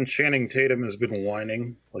 moving on, Channing Tatum has been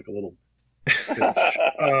whining like a little bitch.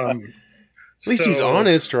 At least he's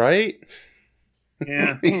honest, right?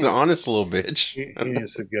 Yeah, He's an honest little bitch. he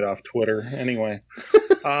needs to get off Twitter anyway.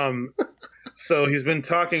 So he's been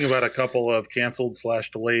talking about a couple of canceled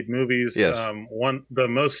 / delayed movies. Yes.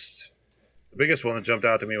 The biggest one that jumped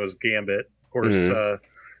out to me was Gambit. Of course,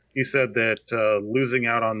 he said that losing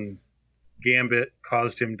out on Gambit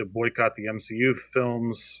caused him to boycott the MCU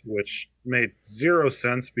films, which made zero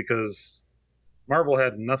sense because Marvel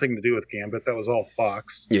had nothing to do with Gambit. That was all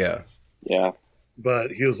Fox. Yeah. Yeah.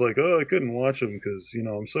 But he was like, "Oh, I couldn't watch them because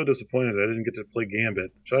I'm so disappointed I didn't get to play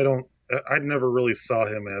Gambit." Which I never really saw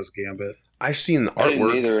him as Gambit. I've seen the I didn't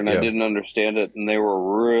artwork. either, and I didn't understand it. And they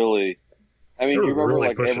were really. I mean, They do you were remember really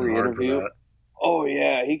like pushing every hard for interview? that. Oh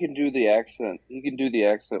yeah, he can do the accent.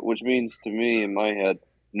 Which means to me in my head,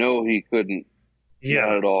 no, he couldn't. Not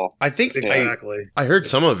Yeah, at all. I think exactly. I heard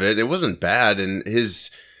some of it. It wasn't bad, and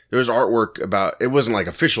there was artwork about. It wasn't like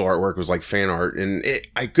official artwork. It was like fan art, and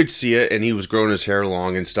I could see it. And he was growing his hair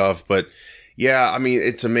long and stuff. But yeah, I mean,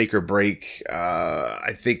 it's a make or break. I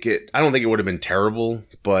don't think it would have been terrible,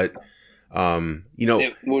 but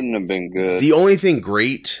It wouldn't have been good. The only thing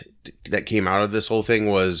great that came out of this whole thing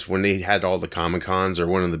was when they had all the Comic-Cons, or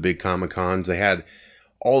one of the big Comic-Cons, they had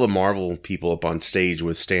all the Marvel people up on stage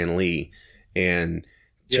with Stan Lee, and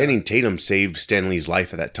Channing Tatum saved Stan Lee's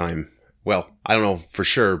life at that time. Well, I don't know for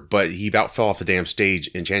sure, but he about fell off the damn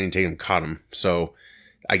stage, and Channing Tatum caught him. So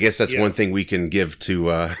I guess that's one thing we can give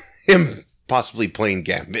to him possibly playing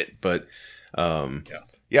Gambit. But well,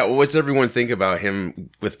 what's everyone think about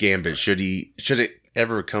him with Gambit? Should it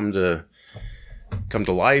ever come to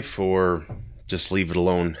life, or just leave it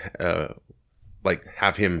alone? Like,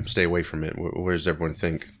 have him stay away from it? Where does everyone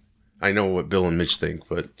think? I know what Bill and Mitch think,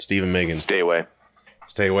 but Steve and Megan. Stay away.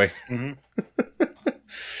 Stay away? Mm-hmm.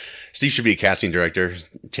 Steve should be a casting director.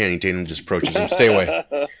 Channing Tatum just approaches him. Stay away.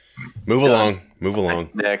 Move along.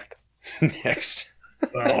 Next. Next.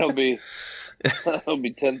 That'll be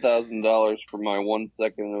 $10,000 for my 1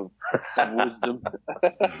 second of wisdom.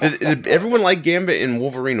 Did everyone like Gambit in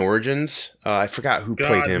Wolverine Origins? I forgot who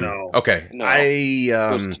played him. No. Okay. No. It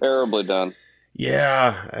was terribly done.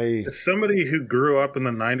 Yeah. As somebody who grew up in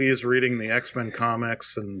the 90s reading the X-Men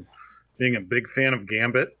comics and being a big fan of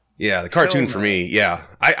Gambit. Yeah, the cartoon for me, yeah.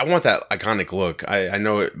 I want that iconic look. I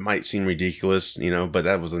know it might seem ridiculous, but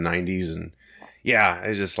that was the 90s. And yeah, I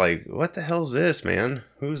was just like, what the hell's this, man?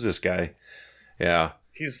 Who's this guy? Yeah.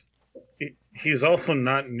 He's also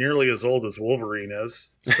not nearly as old as Wolverine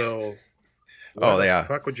is. So why the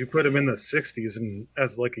fuck would you put him in the 60s and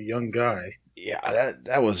as like a young guy? Yeah,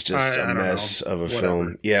 that was just a mess of a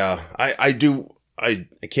film. Yeah, I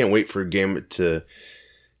can't wait for Gambit to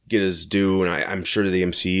get his due, and I'm sure the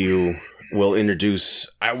MCU will introduce.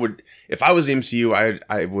 If I was the MCU,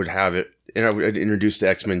 I would have it, and I would introduce the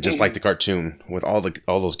X-Men just like the cartoon with all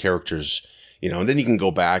those characters, and then you can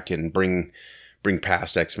go back and bring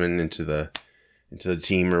past X-Men into the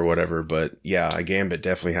team or whatever. But yeah, a Gambit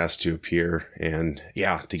definitely has to appear, and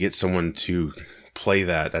to get someone to play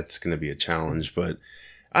that's going to be a challenge. But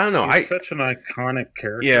I don't know. He's such an iconic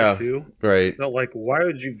character too. Right. That, like, why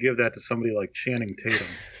would you give that to somebody like Channing Tatum?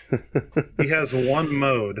 He has one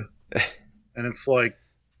mode, and it's like,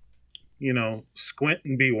 squint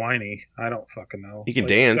and be whiny. I don't fucking know. He can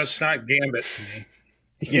dance. That's not Gambit to me.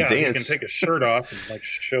 He can dance. He can take his shirt off and like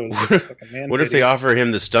show his fucking man. What if they offer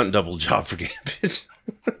him the stunt double job for Gambit?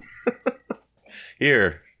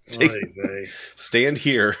 Here, stand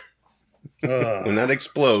here. When that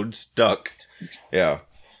explodes, duck. Yeah.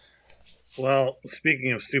 Well,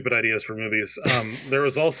 speaking of stupid ideas for movies, there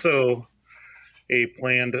was also a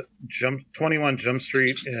planned 21 Jump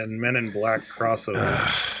Street and Men in Black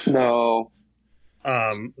crossover. No.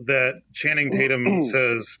 That Channing Tatum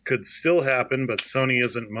says could still happen, but Sony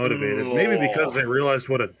isn't motivated. Maybe because they realized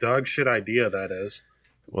what a dog shit idea that is.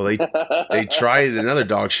 Well, they tried another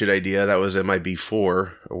dog shit idea that was MIB4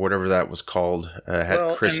 or whatever that was called.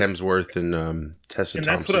 Had Chris Hemsworth and Tessa Thompson. And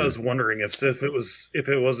that's what I was wondering if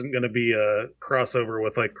it wasn't going to be a crossover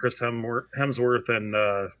with like Chris Hemsworth and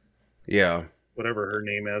whatever her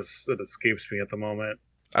name is that escapes me at the moment.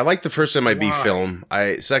 I like the first MIB film.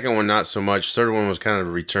 Second one not so much. Third one was kind of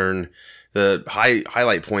a return. The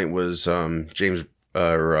highlight point was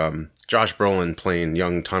Josh Brolin playing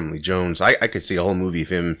young Tommy Lee Jones. I could see a whole movie of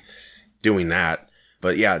him doing that.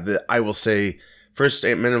 But yeah, I will say first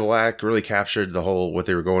Men in Black really captured the whole what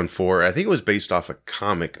they were going for. I think it was based off a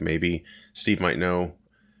comic, maybe Steve might know.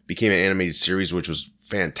 Became an animated series, which was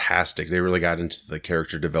fantastic. They really got into the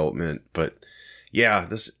character development. But yeah,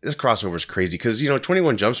 this crossover is crazy because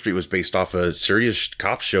 21 Jump Street was based off a serious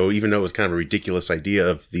cop show, even though it was kind of a ridiculous idea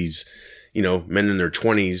of these men in their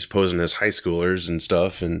 20s posing as high schoolers and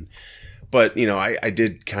stuff. But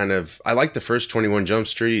I liked the first 21 Jump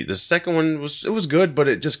Street. The second one was good, but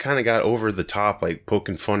it just kind of got over the top, like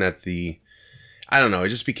poking fun at I don't know, it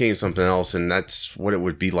just became something else. And that's what it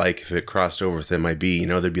would be like if it crossed over with MIB.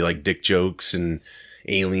 There'd be like dick jokes and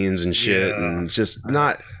aliens and shit. Yeah. And it's just they're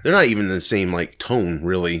not even in the same like tone,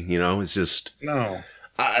 really. It's just. No.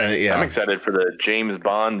 I'm excited for the James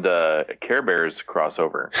Bond Care Bears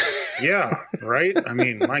crossover. Yeah, right? I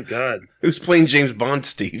mean, my God. Who's playing James Bond,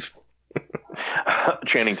 Steve?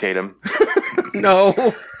 Channing Tatum.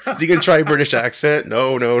 No. Is he going to try a British accent?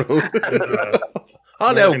 No.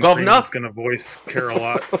 Oh, no, governor. He's going to voice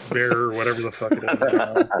Carol Bear or whatever the fuck it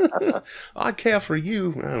is. I care for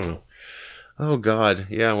you. I don't know. Oh, God.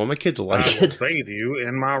 Yeah, well, my kids will like it. I will bathe you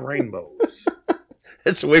in my rainbows.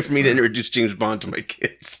 It's a way for me to introduce James Bond to my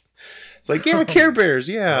kids. It's like, yeah, Care Bears.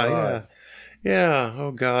 Yeah.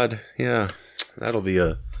 Oh, God. Yeah. That'll be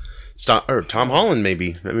a... Or Tom Holland,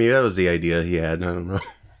 maybe. I mean, that was the idea he had. I don't know.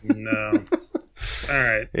 No. All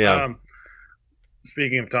right. Yeah.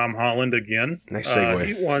 Speaking of Tom Holland again. Nice segue.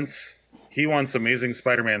 He wants he wants Amazing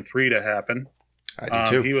Spider-Man 3 to happen. I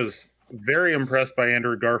do too. He was very impressed by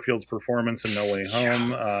Andrew Garfield's performance in No Way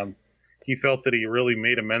Home. He felt that he really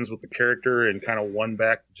made amends with the character and kind of won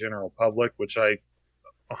back the general public, which I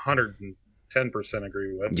 110%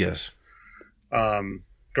 agree with. Yes.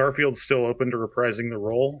 Garfield's still open to reprising the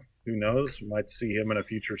role. Who knows? We might see him in a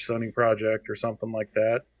future Sony project or something like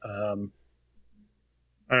that. I don't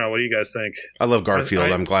know. What do you guys think? I love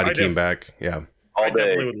Garfield. I'm glad he came back. Yeah. I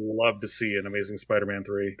definitely would love to see an Amazing Spider-Man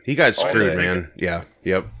 3. He got screwed, man. Yeah.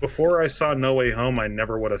 Yep. Before I saw No Way Home, I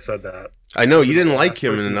never would have said that. I know you didn't like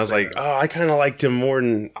him, and I was like, oh, I kind of liked him more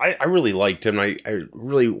than I really liked him. I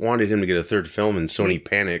really wanted him to get a third film, and Sony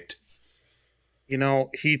panicked. You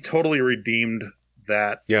know, he totally redeemed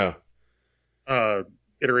that. Yeah.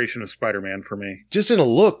 Iteration of Spider-Man for me. Just in a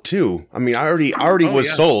look too. I mean, I already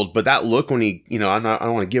was sold, but that look when he, I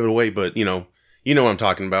don't want to give it away, but you know what I'm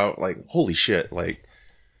talking about. Like, holy shit! Like,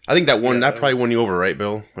 I think that probably won you over, right,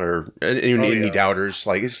 Bill? Or any doubters?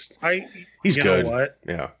 Like, he's good. Know what?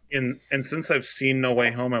 Yeah. And since I've seen No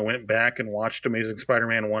Way Home, I went back and watched Amazing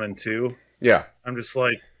Spider-Man 1 and 2. Yeah. I'm just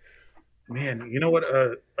like, man, you know what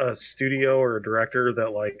a studio or a director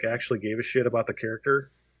that like actually gave a shit about the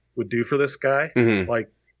character would do for this guy. Mm-hmm.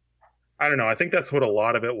 Like, I don't know. I think that's what a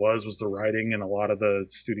lot of it was the writing and a lot of the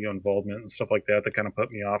studio involvement and stuff like that kind of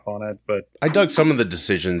put me off on it. But I dug some of the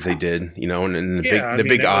decisions they did, and the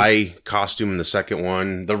big eye costume in the second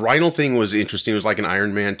one. The Rhino thing was interesting. It was like an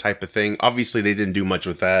Iron Man type of thing. Obviously, they didn't do much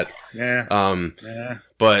with that. Yeah.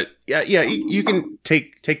 But yeah, you can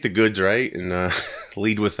take the goods, right, and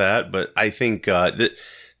lead with that. But I think the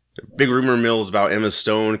big rumor mill is about Emma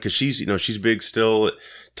Stone because she's big still.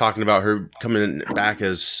 Talking about her coming back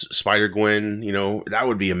as Spider-Gwen, that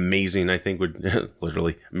would be amazing. I think would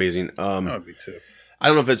literally amazing. That would be too. I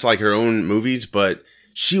don't know if it's like her own movies, but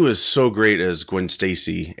she was so great as Gwen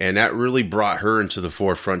Stacy, and that really brought her into the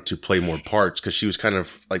forefront to play more parts because she was kind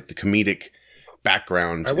of like the comedic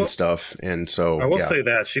background and stuff. And so I will say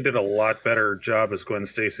that she did a lot better job as Gwen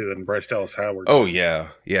Stacy than Bryce Dallas Howard. Oh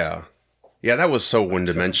yeah. That was so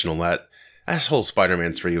one-dimensional. That whole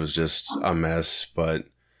Spider-Man 3 was just a mess, but.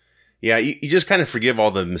 Yeah, you just kind of forgive all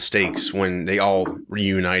the mistakes when they all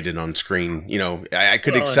reunited on screen. I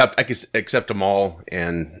could accept them all,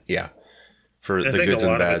 and for the goods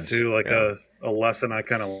and bads too. Like a lesson I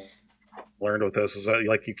kind of learned with this is that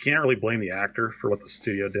like you can't really blame the actor for what the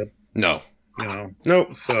studio did. No,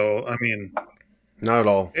 Nope. So I mean, not at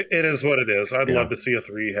all. It is what it is. I'd love to see a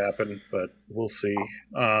 3 happen, but we'll see.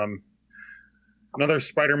 Another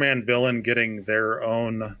Spider-Man villain getting their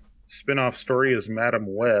own spin-off story is Madam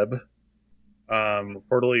Web.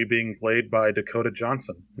 Reportedly being played by Dakota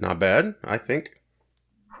Johnson. Not bad, I think.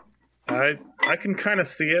 I can kind of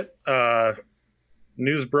see it.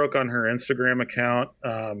 News broke on her Instagram account,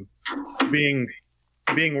 being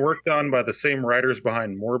worked on by the same writers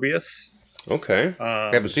behind Morbius. Okay,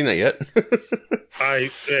 I haven't seen that yet.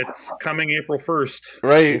 It's coming April 1st.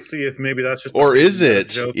 Right. We'll see if maybe that's just or is it?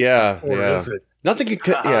 Joke. Yeah, Is it?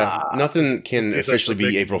 Nothing can officially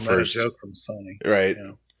be April 1st. Joke from Sony, right?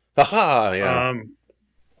 Haha, yeah.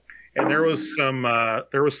 And there was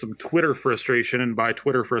some Twitter frustration, and by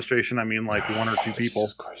Twitter frustration I mean like one or two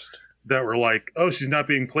people that were like, "Oh, she's not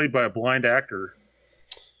being played by a blind actor."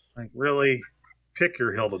 Like, really? Pick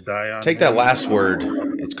your hill to die on. Take that last word.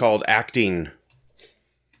 It's called acting.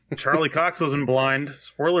 Charlie Cox wasn't blind.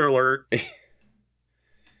 Spoiler alert.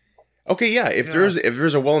 Okay, yeah. If there's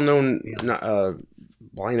a well-known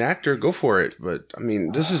blind actor, go for it. But I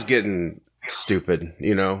mean, this is getting stupid.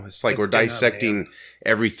 It's like we're dissecting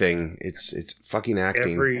everything. It's fucking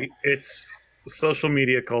acting. It's social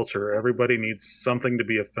media culture. Everybody needs something to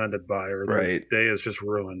be offended by, or their day is just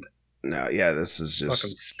ruined. No, yeah, this is just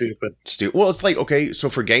fucking stupid. Well, it's like, okay, so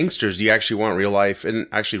for gangsters, do you actually want real life? And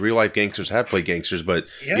actually, real life gangsters have played gangsters, but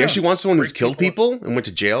do you actually want someone who's killed people and went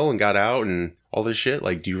to jail and got out and all this shit?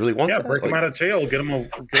 Like, do you really want that? Yeah, break them out of jail, get them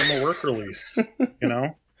a work release.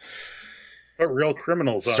 Put real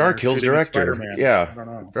criminals on Star kills director. Spider-Man. Yeah, I don't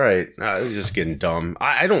know. Right. It's just getting dumb.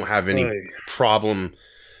 I don't have any problem.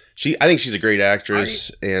 I think she's a great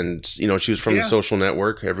actress, and she was from The Social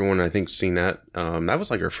Network. Everyone, I think, seen that. That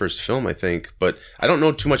was like her first film, I think. But I don't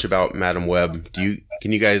know too much about Madam Web. Can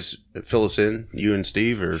you guys fill us in, you and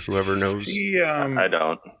Steve, or whoever knows? I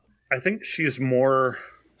don't. I think she's more.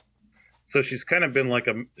 So she's kind of been like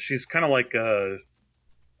a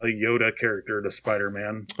Yoda character to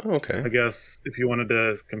Spider-Man. Oh, okay. I guess if you wanted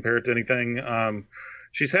to compare it to anything,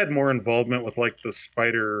 she's had more involvement with like the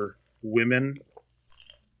Spider Women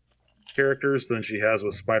characters than she has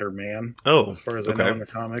with Spider-Man. Oh, as far as I know in the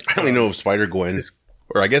comics. I only know of Spider-Gwen,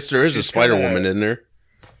 or I guess there is a Spider-Woman in there.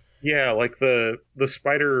 Yeah, like the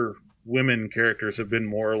Spider women characters have been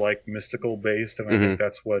more like mystical based, and I think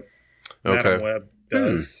that's what Madam Web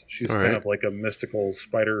does. She's kind of like a mystical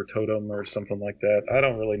spider totem or something like that. I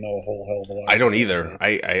don't really know a whole hell of a lot. I don't either.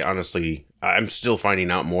 I honestly, I'm still finding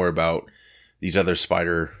out more about these other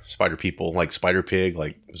spider people, like Spider Pig,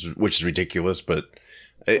 like, which is ridiculous, but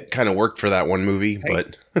it kind of worked for that one movie.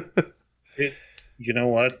 But you know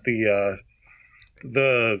what,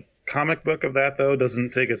 the comic book of that though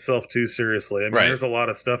doesn't take itself too seriously. I mean, there's a lot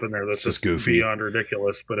of stuff in there that's just goofy, beyond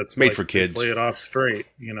ridiculous, but it's made for kids. Play it off straight,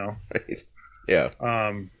 you know. Right. Yeah.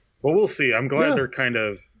 Well, we'll see. I'm glad they're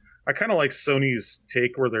I kind of like Sony's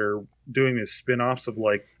take where they're doing these spin-offs of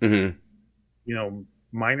like, you know,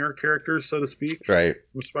 minor characters, so to speak, right,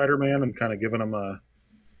 from Spider-Man, and kind of giving them a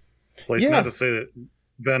place. Not to say that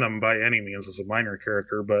Venom by any means was a minor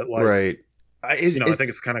character, but like, right. I think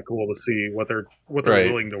it's kind of cool to see what they're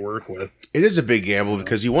willing to work with. It is a big gamble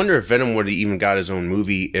because you wonder if Venom would have even got his own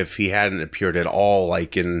movie if he hadn't appeared at all,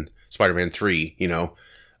 like in Spider-Man 3, you know?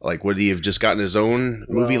 Like, would he have just gotten his own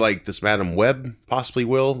movie like this Madam Web possibly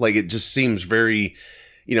will? Like, it just seems very,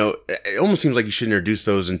 you know, it almost seems like you should introduce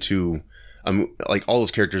those into, like, all those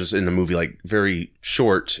characters in the movie, like, very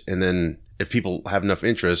short, and then if people have enough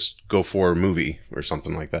interest, go for a movie or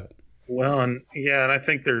something like that. Well, and I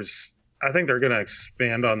think they're going to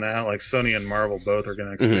expand on that. Like, Sony and Marvel both are going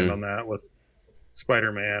to expand on that with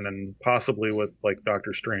Spider-Man and possibly with like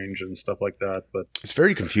Doctor Strange and stuff like that. But it's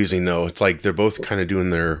very confusing though. It's like they're both kind of doing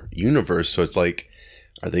their universe, so it's like,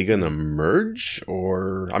 are they gonna merge?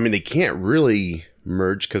 Or I mean, they can't really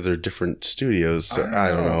merge because they're different studios. So I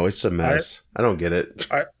don't know. It's a mess. I don't get it.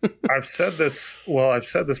 I've said this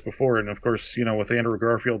before, and of course, you know, with Andrew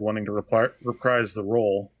Garfield wanting to reprise the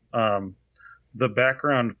role, the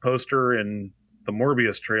background poster in the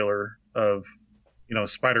Morbius trailer of, you know,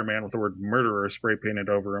 Spider-Man with the word murderer spray painted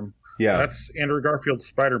over him. Yeah. That's Andrew Garfield's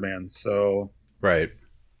Spider-Man, so... Right.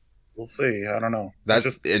 We'll see. I don't know.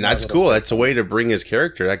 That's cool. That's a way to bring his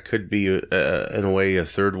character. That could be, in a way, a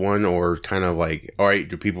third one, or kind of like, all right,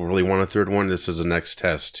 do people really want a third one? This is the next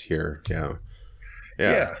test here. Yeah.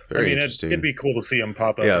 Yeah. Very interesting. It'd be cool to see him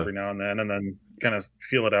pop up every now and then kind of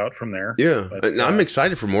feel it out from there. Yeah. But, I'm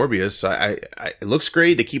excited for Morbius. It looks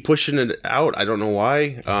great. They keep pushing it out. I don't know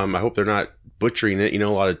why. I hope they're not butchering it. You know,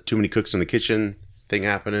 a lot of too many cooks in the kitchen thing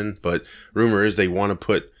happening. But rumor is they want to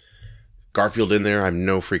put Garfield in there. I have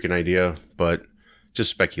no freaking idea, but just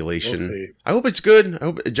speculation. We'll see. I hope it's good. I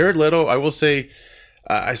hope Jared Leto, I will say,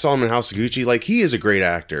 I saw him in House of Gucci. Like, he is a great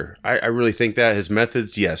actor. I really think that his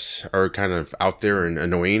methods, yes, are kind of out there and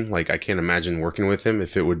annoying. Like, I can't imagine working with him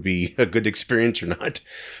if it would be a good experience or not.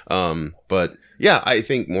 But yeah, I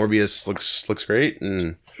think Morbius looks great,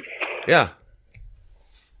 and yeah.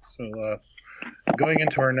 So, going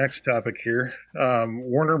into our next topic here,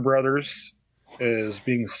 Warner Brothers is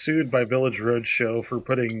being sued by Village Roadshow for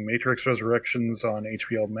putting Matrix Resurrections on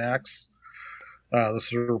HBO Max.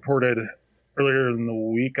 This was reported earlier in the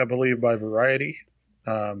week, I believe, by Variety.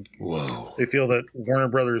 Whoa. They feel that Warner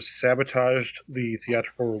Brothers sabotaged the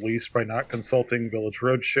theatrical release by not consulting Village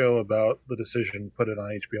Roadshow about the decision to put it on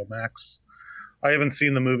HBO Max. I haven't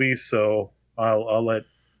seen the movie, so I'll let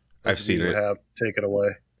I've seen it. Take it away.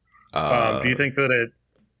 Do you think that it...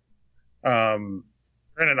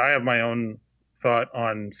 granted, I have my own thought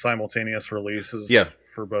on simultaneous releases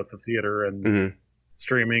for both the theater and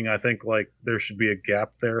streaming. I think like there should be a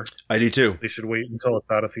gap there. I do too. They should wait until it's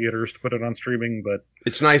out of theaters to put it on streaming. But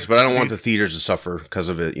it's nice, but I don't want the theaters to suffer because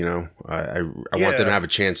of it. You know, I want them to have a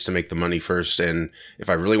chance to make the money first. And if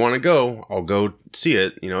I really want to go, I'll go see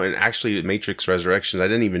it. You know, and actually, Matrix Resurrections, I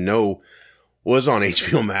didn't even know was on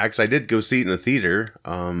HBO Max. I did go see it in the theater.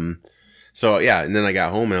 So yeah, and then I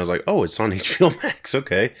got home and I was like, oh, it's on HBO Max.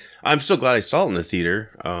 Okay. I'm still glad I saw it in the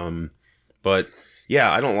theater. But yeah,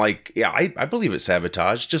 I don't like, I believe it's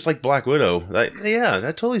sabotage, just like Black Widow.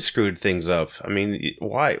 That totally screwed things up. I mean,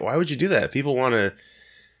 why would you do that? People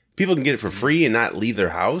can get it for free and not leave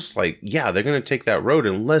their house. Like, yeah, they're going to take that road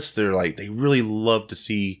unless they're like, they really love to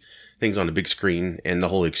see things on the big screen and the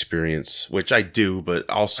whole experience, which I do, but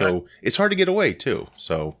also it's hard to get away too.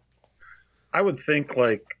 So I would think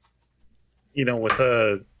like, you know, with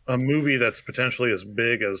a movie that's potentially as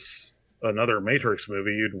big as another Matrix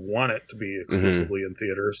movie, you'd want it to be exclusively in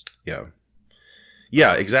theaters.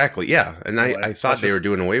 Yeah, exactly. Yeah. And I thought they were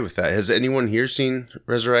doing away with that. Has anyone here seen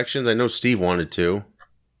Resurrections? I know Steve wanted to.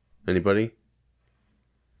 Anybody?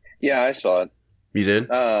 Yeah, I saw it. You did?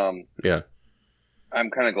 Yeah. I'm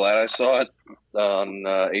kind of glad I saw it on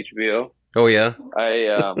HBO. Oh, yeah?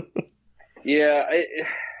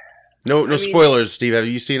 No spoilers, Steve. Have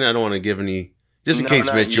you seen it? I don't want to give any Just in case,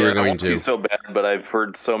 not Mitch, you were yet. I going won't to. be so bad, but I've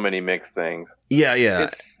heard so many mixed things. Yeah.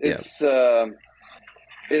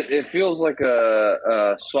 It feels like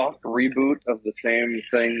a soft reboot of the same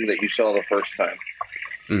thing that you saw the first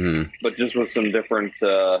time, but just with some different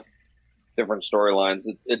storylines.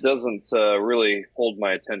 It doesn't really hold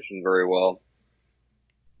my attention very well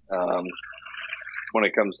when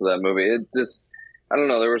it comes to that movie. It just, I don't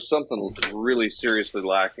know, there was something really seriously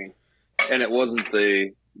lacking, and it wasn't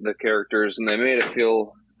the characters, and they made it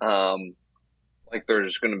feel like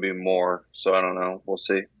there's going to be more. So I don't know. We'll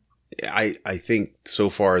see. I think so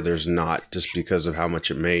far there's not, just because of how much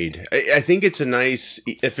it made. I think it's a nice,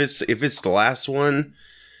 if it's the last one,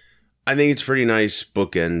 I think it's a pretty nice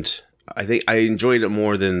bookend. I think I enjoyed it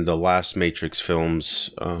more than the last Matrix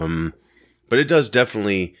films, but it does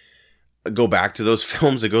definitely go back to those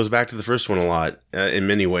films. It goes back to the first one a lot in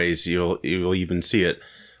many ways. You'll even see it.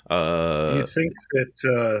 Do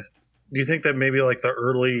you think that maybe like the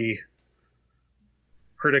early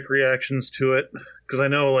critic reactions to it, because I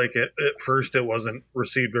know like at first it wasn't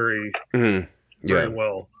received very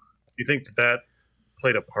well. Do you think that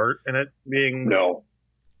played a part in it being?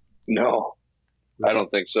 No, I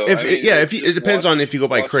don't think so. It depends on if you go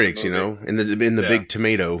by critics, you know, in the Big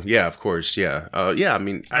Tomato. Yeah, of course. Yeah. I've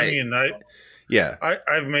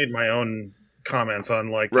made my own comments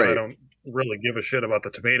on like, I don't really give a shit about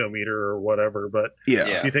the tomato meter or whatever, but do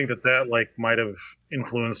you think that like might have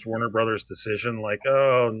influenced Warner Brothers' decision, like,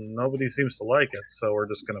 oh, nobody seems to like it, so we're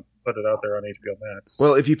just going to put it out there on HBO Max?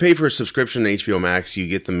 Well, if you pay for a subscription to HBO Max, you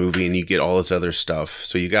get the movie and you get all this other stuff,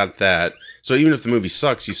 so you got that. So even if the movie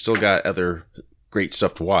sucks, you still got other great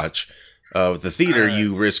stuff to watch. The theater,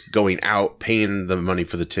 you risk going out, paying the money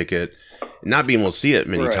for the ticket, not being able to see it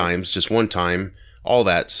many times, just one time, all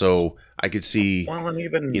that. So I could see,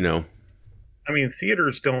 I mean,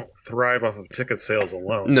 theaters don't thrive off of ticket sales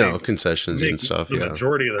alone. No, concessions and stuff. The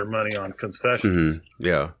majority of their money on concessions.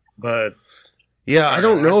 But I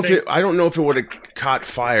don't know if it would have caught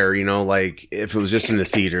fire. Like if it was just in the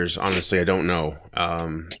theaters. Honestly, I don't know.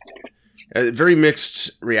 Very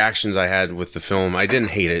mixed reactions I had with the film. I didn't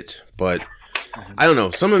hate it, but I don't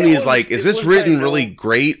know. Some of me is like, is this written really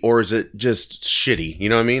great, or is it just shitty? You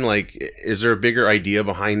know what I mean? Like, is there a bigger idea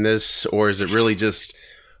behind this, or is it really just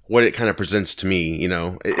what it kind of presents to me?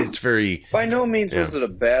 It's very. By no means was it a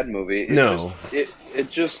bad movie. It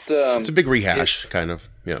just it's a big rehash, kind of.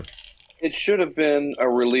 Yeah. It should have been a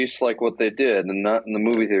release like what they did, and not in the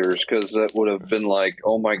movie theaters, because that would have been like,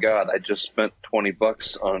 oh my god, I just spent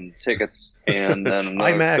 $20 on tickets and then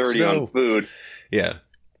another $30 on food. Yeah.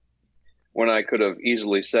 When I could have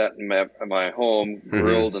easily sat in my home,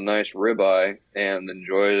 grilled a nice ribeye, and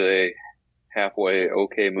enjoyed a halfway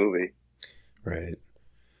okay movie. Right.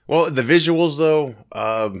 Well, the visuals though,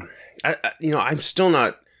 I'm still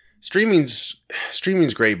not. Streaming's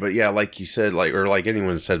great, but yeah, like you said, like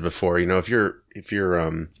anyone said before, if your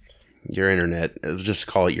internet, let's just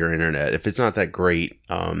call it your internet, if it's not that great,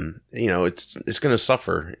 it's going to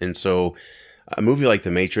suffer. And so a movie like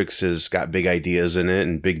The Matrix has got big ideas in it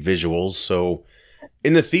and big visuals. So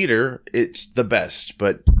in the theater, it's the best.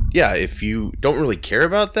 But yeah, if you don't really care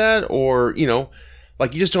about that, or,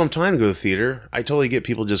 like you just don't have time to go to the theater, I totally get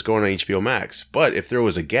people just going on HBO Max. But if there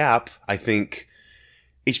was a gap, I think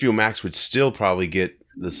HBO Max would still probably get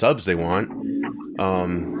the subs they want.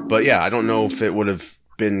 But yeah, I don't know if it would have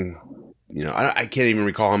been, I can't even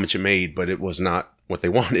recall how much it made, but it was not what they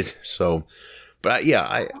wanted. So, but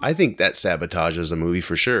yeah, I think that sabotages the movie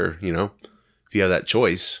for sure, if you have that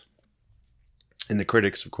choice. And the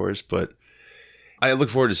critics, of course. But I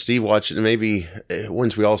look forward to Steve watching it. Maybe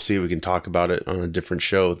once we all see it, we can talk about it on a different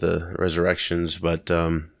show, the Resurrections. But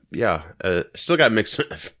still got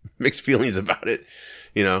mixed feelings about it.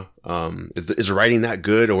 Is writing that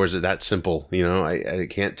good, or is it that simple? I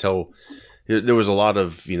can't tell. There was a lot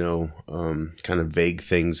of, kind of vague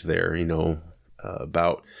things there,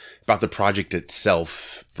 about the project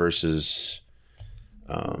itself versus,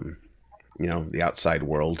 the outside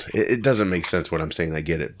world. It doesn't make sense what I'm saying. I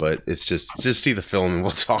get it, but it's just see the film and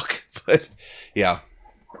we'll talk. But yeah,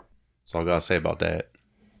 that's all I gotta say about that.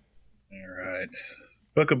 All right.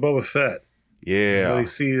 Book of Boba Fett. Yeah. Really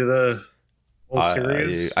see the whole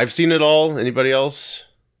series? I've seen it all. Anybody else?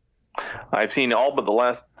 I've seen all but the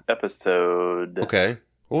last episode. Okay.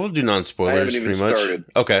 Well, we'll do non-spoilers pretty much. Started.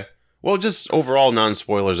 Okay. Well, just overall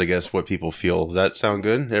non-spoilers, I guess, what people feel. Does that sound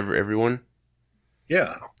good? Everyone?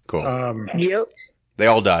 Yeah. Cool. Yep. They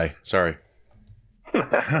all die. Sorry.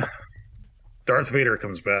 Darth Vader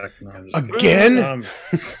comes back. No, again?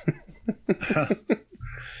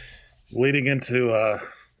 Leading into,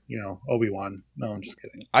 Obi-Wan. No, I'm just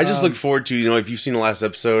kidding. I just look forward to, if you've seen the last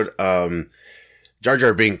episode, Jar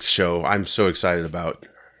Jar Binks show I'm so excited about.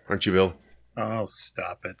 Aren't you, Bill? Oh,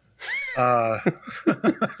 stop it.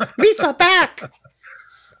 Misa back!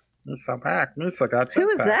 Misa back. Misa got Who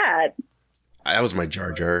was back. that? That was my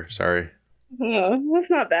Jar Jar. Sorry. Oh,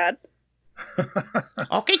 that's not bad.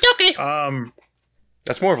 Okay, dokie.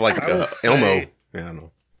 That's more of like Elmo. Yeah, I don't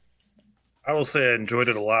know. I will say I enjoyed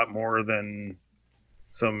it a lot more than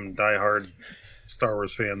some diehard Star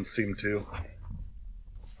Wars fans seem to.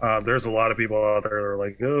 There's a lot of people out there that are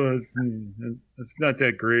like, oh, it's not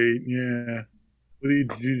that great. Yeah. What do you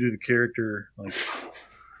do to the character? Like,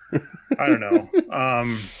 I don't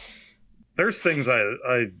know. There's things I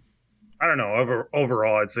don't know.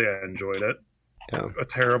 Overall, I'd say I enjoyed it. Yeah. A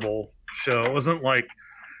terrible show. It wasn't like,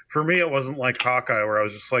 for me, it wasn't like Hawkeye where I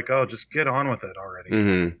was just like, oh, just get on with it already.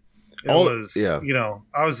 Mm-hmm. I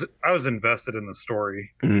was invested in the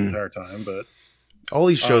story the entire time, but all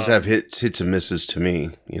these shows have hits and misses to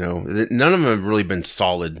me. None of them have really been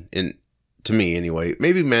solid to me anyway.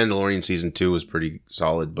 Maybe Mandalorian season 2 was pretty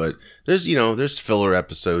solid, but there's filler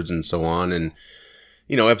episodes and so on, and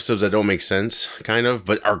episodes that don't make sense, kind of,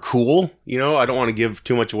 but are cool. I don't want to give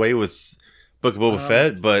too much away with Book of Boba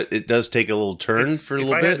Fett, but it does take a little turn for a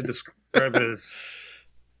little bit. If I had to describe it as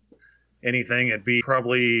anything, it'd be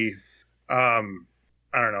probably, I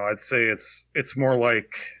don't know. I'd say it's more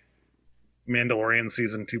like Mandalorian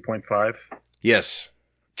season 2.5. Yes.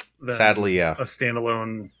 Sadly, yeah. A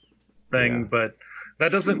standalone thing, but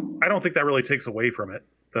that doesn't. I don't think that really takes away from it,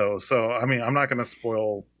 though. So I mean, I'm not going to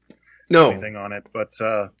spoil anything on it, but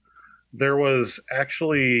there was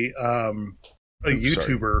actually a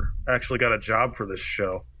YouTuber actually got a job for this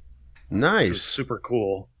show. Nice, super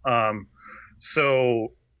cool.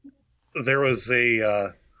 So there was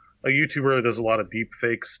a YouTuber that does a lot of deep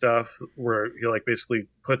fake stuff where he like basically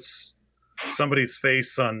puts somebody's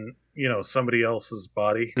face on somebody else's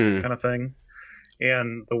body kind of thing.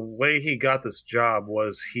 And the way he got this job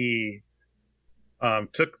was he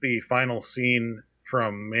took the final scene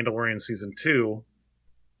from Mandalorian season 2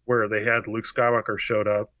 where they had Luke Skywalker showed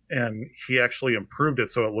up, and he actually improved it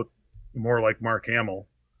so it looked more like Mark Hamill.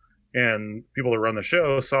 And people that run the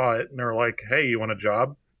show saw it and they're like, "Hey, you want a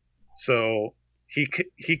job?" So he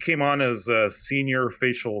came on as a senior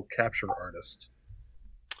facial capture artist.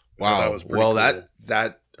 Wow. That was cool.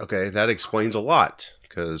 That explains a lot,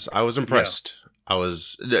 because I was impressed. Yeah.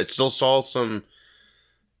 It still saw some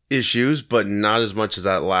issues, but not as much as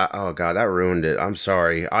that. Oh god, that ruined it. I'm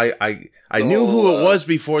sorry. I knew who it was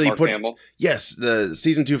before they put. Hamill? Yes, the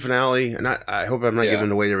season 2 finale, and I hope I'm not giving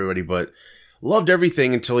it away to everybody, but loved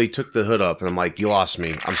everything until he took the hood up, and I'm like, you lost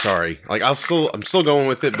me. I'm sorry. Like I'm still going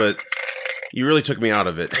with it, but you really took me out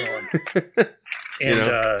of it.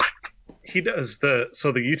 And he does the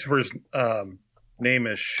YouTuber's name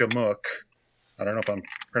is Shamuk. I don't know if I'm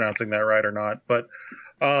pronouncing that right or not, but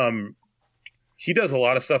he does a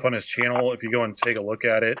lot of stuff on his channel. If you go and take a look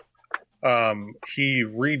at it, he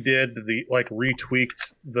retweaked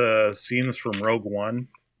the scenes from Rogue One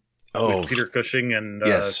with Peter Cushing and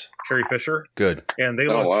Carrie Fisher. Good. And they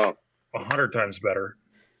look 100 times better.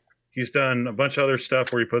 He's done a bunch of other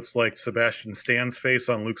stuff where he puts like Sebastian Stan's face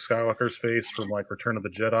on Luke Skywalker's face from like Return of the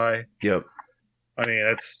Jedi. Yep. I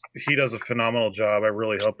mean, he does a phenomenal job. I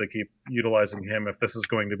really hope they keep utilizing him if this is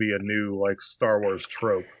going to be a new like Star Wars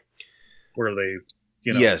trope where they,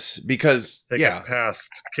 yes, because take a past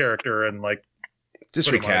character and like just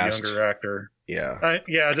put recast him on a younger actor.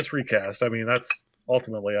 Yeah, just recast. I mean, that's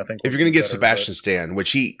ultimately I think if you're gonna get Sebastian Stan,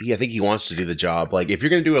 which he I think he wants to do the job. Like if you're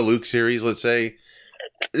gonna do a Luke series, let's say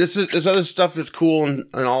this other stuff is cool and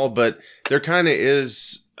all, but there kind of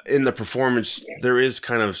is in the performance. There is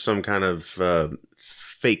kind of some kind of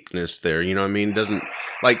fakeness there. You know what I mean? It doesn't,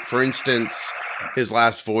 like for instance, his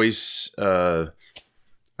last voice.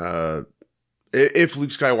 If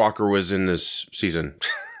Luke Skywalker was in this season,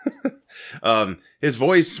 his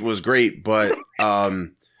voice was great, but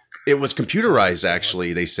it was computerized.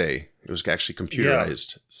 Actually, they say it was actually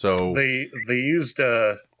computerized. Yeah. So they used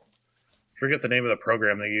forget the name of the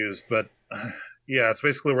program they used, but it's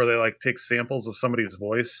basically where they like take samples of somebody's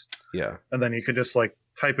voice. Yeah, and then you can just like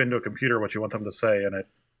type into a computer what you want them to say, and it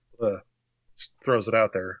just throws it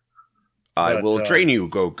out there. I will train you,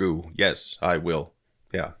 Goku. Yes, I will.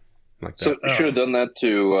 Yeah. Like that. So you should have done that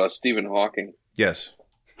to Stephen Hawking. Yes.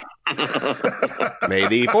 May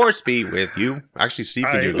the force be with you. Actually, Steve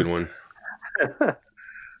can do a good one.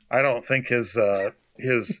 I don't think his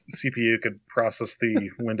CPU could process the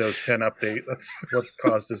Windows 10 update. That's what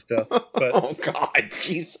caused his death. But, oh God,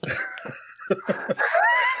 Jesus!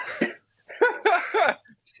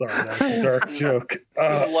 Sorry, that's a dark joke.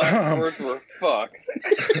 His last words were "fuck."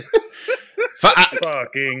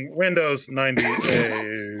 Fucking Windows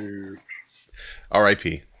 98.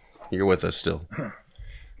 R.I.P. You're with us still.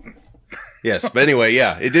 Yes, but anyway,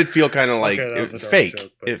 yeah, it did feel kind of like fake.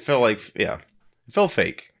 Joke, it felt like, yeah, it felt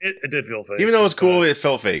fake. It did feel fake. Even though it was cool, it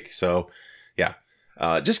felt fake. So, yeah.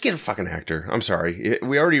 Just get a fucking actor. I'm sorry.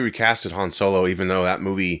 We already recasted Han Solo, even though that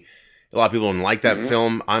movie, a lot of people didn't like that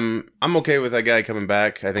film. I'm okay with that guy coming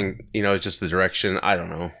back. I think, it's just the direction. I don't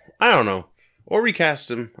know. Or recast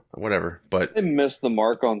him, whatever. But they missed the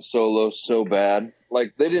mark on Solo so bad.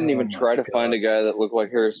 Like, they didn't even try to find a guy that looked like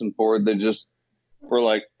Harrison Ford. They just were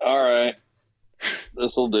like, all right,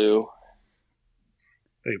 this'll do.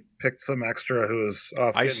 They picked some extra who was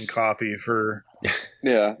off getting coffee for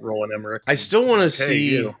Roland Emmerich. I still want to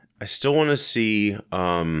see. I still want to see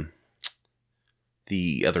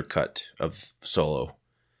the other cut of Solo.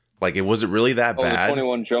 Like, it wasn't really that bad. The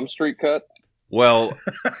 21 Jump Street cut. Well,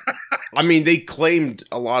 I mean, they claimed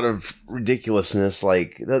a lot of ridiculousness.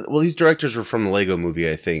 Like, these directors were from the Lego Movie,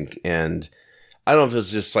 I think, and I don't know if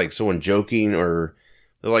it's just like someone joking or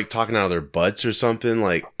they're like talking out of their butts or something.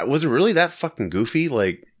 Like, was it really that fucking goofy?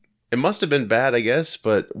 Like, it must have been bad, I guess,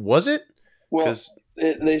 but was it? Well,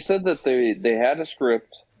 they said that they had a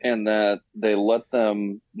script and that they let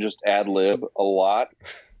them just ad lib a lot.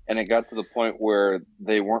 And it got to the point where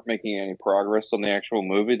they weren't making any progress on the actual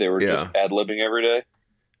movie. They were just ad-libbing every day.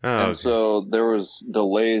 And so there was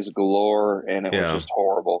delays galore, and it was just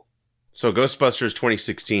horrible. So Ghostbusters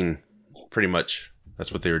 2016, pretty much,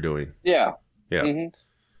 that's what they were doing. Yeah. Yeah. Mm-hmm.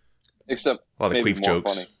 Except a lot of maybe queef more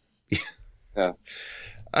jokes. Funny. Yeah.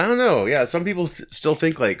 I don't know. Yeah, some people still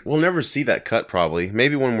think, like, we'll never see that cut, probably.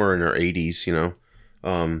 Maybe when we're in our 80s, it'd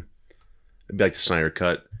be like the Snyder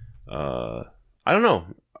cut. I don't know.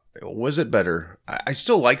 Was it better? I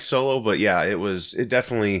still like Solo, but yeah, it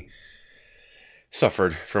definitely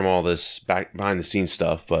suffered from all this behind the scenes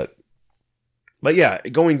stuff. But yeah,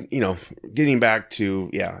 getting back to,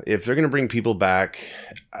 if they're going to bring people back,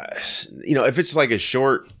 if it's like a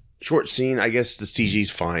short scene, I guess the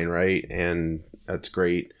CG's fine, right? And that's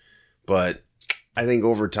great. But I think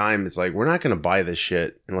over time, it's like, we're not going to buy this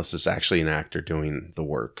shit unless it's actually an actor doing the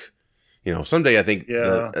work. Someday I think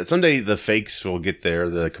someday the fakes will get there,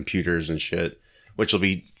 the computers and shit, which will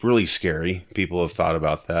be really scary. People have thought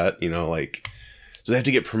about that, like, do they have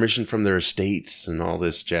to get permission from their estates and all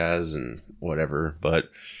this jazz and whatever?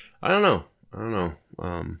 But I don't know.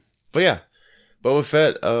 But yeah, Boba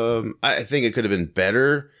Fett, I think it could have been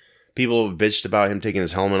better. People bitched about him taking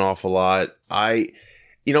his helmet off a lot.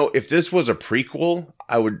 If this was a prequel,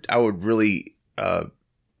 I would really,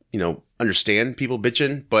 understand people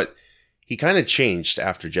bitching, but he kind of changed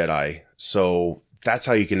after Jedi, so that's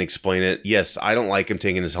how you can explain it. Yes, I don't like him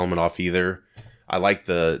taking his helmet off either. I like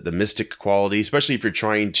the mystic quality, especially if you're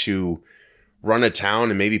trying to run a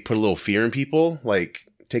town and maybe put a little fear in people, like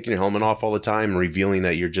taking your helmet off all the time and revealing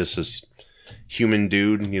that you're just this human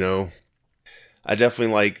dude, I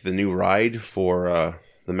definitely like the new ride for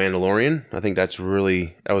The Mandalorian. I think that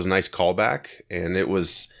was a nice callback, and it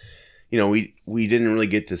was, we didn't really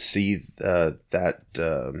get to see that...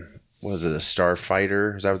 was it a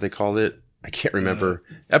Starfighter? Is that what they called it? I can't remember.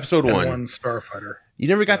 Episode 1. One Starfighter. You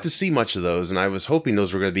never got to see much of those, and I was hoping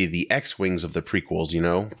those were going to be the X-Wings of the prequels,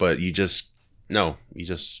 but you just didn't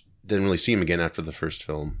really see them again after the first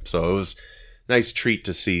film. So it was a nice treat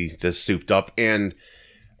to see this souped up, and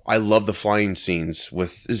I love the flying scenes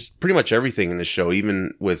with pretty much everything in the show,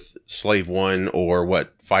 even with Slave One or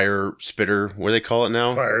Fire Spitter, what do they call it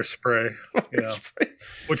now? Fire Spray. Yeah.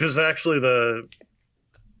 Which is actually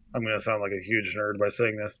I'm going to sound like a huge nerd by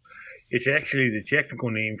saying this. It's actually the technical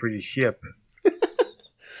name for the ship.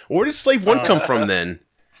 Where did Slave One come from then?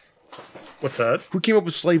 What's that? Who came up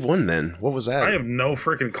with Slave One then? What was that? I have no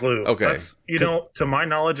freaking clue. Okay. To my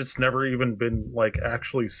knowledge, it's never even been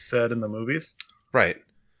actually said in the movies. Right.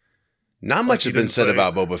 Not much has been said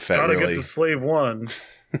about Boba Fett, gotta really. Get to Slave One,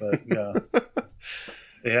 but yeah.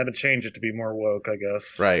 They had to change it to be more woke, I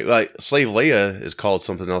guess. Right. Like, Slave Leia is called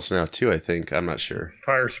something else now, too, I think. I'm not sure.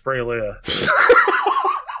 Fire Spray Leia.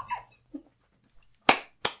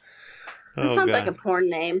 That sounds like a porn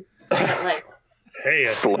name. Like, hey,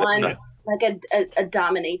 a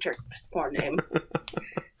dominatrix porn name.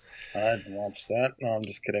 I'd watch that. No, I'm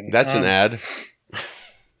just kidding. That's an ad.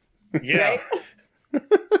 Yeah.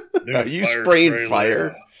 Are you spraying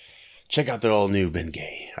fire? Check out the all new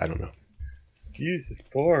Bengay. I don't know. Use the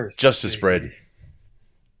force. Justice Bread.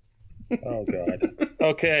 Oh, God.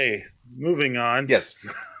 Okay, moving on. Yes.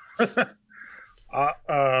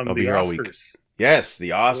 I'll be here all week. Yes, the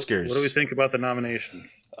Oscars. What do we think about the nominations?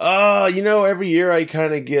 Every year I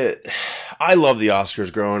kind of get... I love the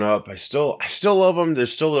Oscars growing up. I still love them. They're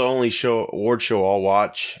still the only award show I'll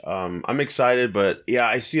watch. I'm excited, but yeah,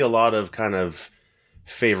 I see a lot of kind of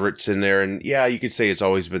favorites in there, and yeah, you could say it's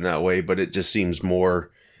always been that way, but it just seems more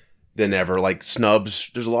than ever. Like snubs,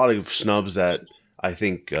 there's a lot of snubs that I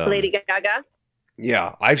think Lady Gaga.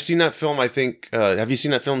 Yeah, I've seen that film. I think. Have you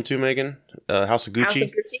seen that film too, Megan? House of Gucci. House of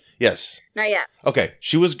Gucci? Yes. Not yet. Okay,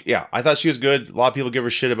 she was. Yeah, I thought she was good. A lot of people give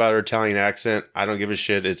her shit about her Italian accent. I don't give a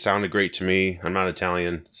shit. It sounded great to me. I'm not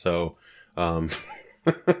Italian, so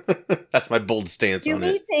that's my bold stance on it.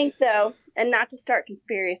 Do we think though, and not to start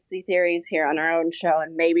conspiracy theories here on our own show,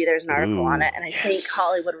 and maybe there's an article on it, and I think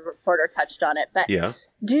Hollywood Reporter touched on it, but yeah.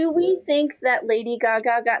 Do we think that Lady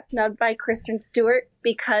Gaga got snubbed by Kristen Stewart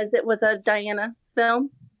because it was a Diana's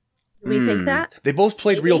film? Do we think that? They both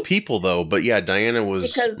played real people, though. But yeah, Diana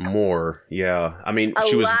was more. Yeah, I mean,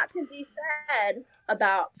 she was. A lot can be said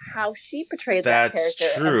about how she portrayed that character.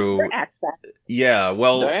 That's true. Yeah,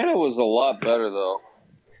 well, Diana was a lot better, though.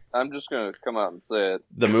 I'm just gonna come out and say it.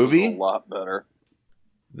 The movie was a lot better.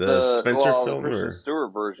 The Spencer film, the Kristen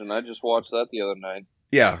Stewart version. I just watched that the other night.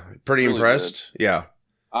 Yeah, pretty really impressed. Good. Yeah.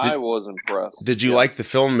 I was impressed. Did you like the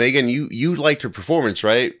film, Megan? You liked her performance,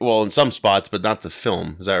 right? Well, in some spots, but not the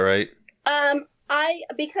film. Is that right?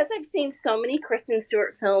 Because I've seen so many Kristen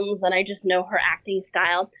Stewart films and I just know her acting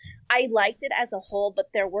style, I liked it as a whole, but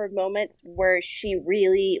there were moments where she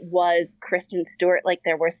really was Kristen Stewart. Like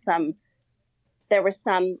there were some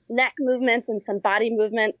neck movements and some body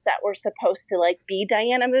movements that were supposed to like be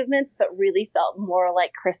Diana movements, but really felt more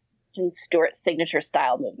like Kristen Stewart's signature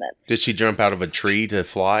style movements. Did she jump out of a tree to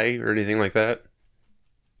fly or anything like that?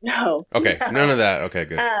 No. Okay, no. None of that. Okay,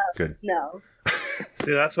 good. Good. No.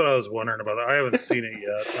 See, that's what I was wondering about. I haven't seen it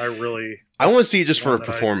yet. I want to see it just for a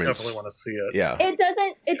performance. I definitely want to see it. Yeah.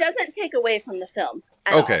 It doesn't take away from the film.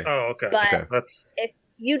 Okay. Oh, okay. But that's if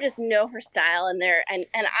you just know her style and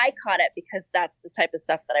I caught it because that's the type of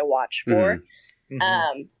stuff that I watch for.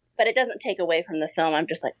 Mm-hmm. But it doesn't take away from the film. I'm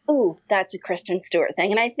just like, ooh, that's a Kristen Stewart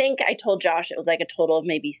thing. And I think I told Josh it was like a total of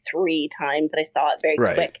maybe 3 times that I saw it very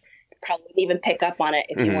quick. Probably didn't even pick up on it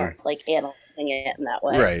if you weren't like analyzing it in that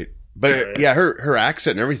way. Right. But yeah, her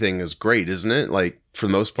accent and everything is great, isn't it? Like for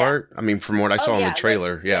the most part. I mean, from what I saw in the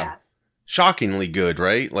trailer, shockingly good,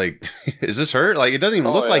 right? Like, is this her? Like, it doesn't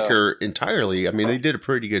even look like her entirely. I mean, they did a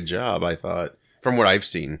pretty good job, I thought, from what I've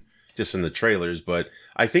seen just in the trailers. But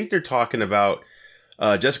I think they're talking about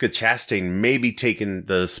Jessica Chastain maybe taking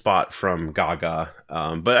the spot from Gaga.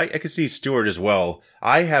 But I could see Stewart as well.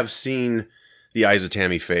 I have seen The Eyes of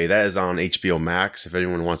Tammy Faye. That is on HBO Max if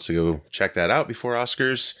anyone wants to go check that out before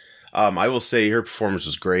Oscars. I will say her performance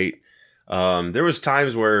was great. There was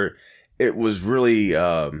times where it was really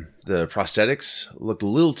the prosthetics looked a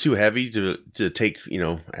little too heavy to take,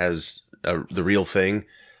 as the real thing.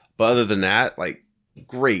 But other than that, like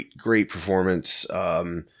great performance.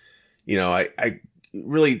 I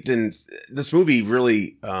really didn't. This movie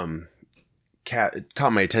really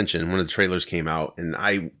caught my attention when the trailers came out, and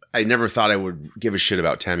I never thought I would give a shit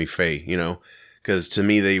about Tammy Faye, because to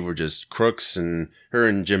me they were just crooks, and her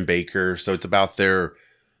and Jim Baker. So it's about their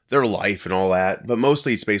life and all that, but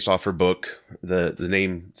mostly it's based off her book. The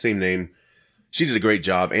same name. She did a great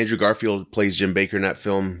job. Andrew Garfield plays Jim Baker in that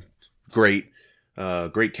film. Great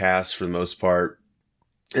cast for the most part.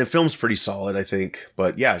 And the film's pretty solid, I think.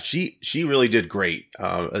 But yeah, she really did great.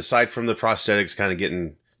 Aside from the prosthetics kind of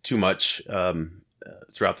getting too much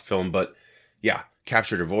throughout the film, but yeah,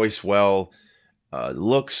 captured her voice well.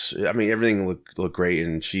 Looks, I mean, everything looked great,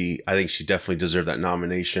 and I think she definitely deserved that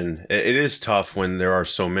nomination. It is tough when there are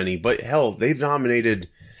so many, but hell, they've nominated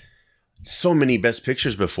so many Best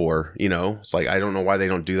Pictures before. It's like I don't know why they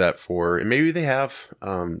don't do that and maybe they have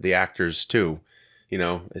the actors too.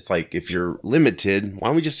 It's like if you're limited, why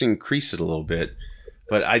don't we just increase it a little bit?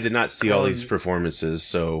 But I did not see all these performances,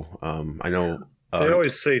 so I know they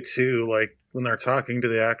always say too, like when they're talking to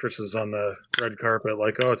the actresses on the red carpet,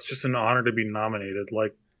 like, oh, it's just an honor to be nominated.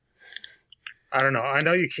 Like, I don't know. I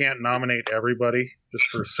know you can't nominate everybody just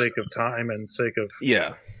for sake of time and sake of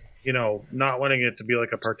not wanting it to be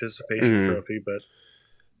like a participation trophy, but.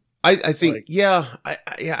 I think,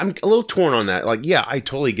 I'm a little torn on that. Like, yeah, I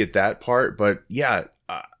totally get that part, but yeah,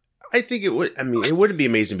 I think it wouldn't be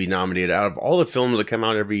amazing to be nominated out of all the films that come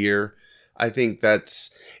out every year. I think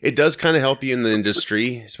it does kind of help you in the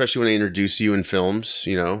industry, especially when they introduce you in films,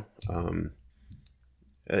 in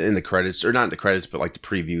the credits, or not in the credits, but like the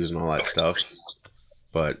previews and all that stuff.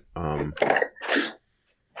 But,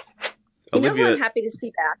 Olivia, who I'm happy to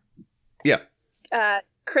see back. Yeah.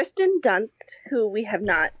 Kristen Dunst, who we have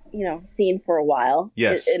not, seen for a while.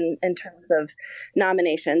 Yes. In terms of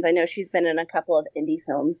nominations. I know she's been in a couple of indie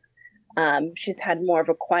films. She's had more of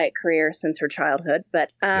a quiet career since her childhood,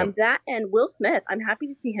 but that and Will Smith, I'm happy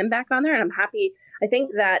to see him back on there, and I'm happy. I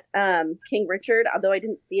think that King Richard, although I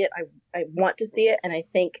didn't see it, I want to see it, and I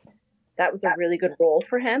think that was a really good role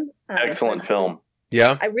for him. Excellent film.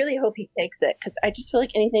 Yeah. I really hope he takes it, because I just feel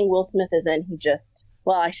like anything Will Smith is in, he just,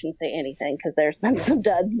 well, I shouldn't say anything, because there's been some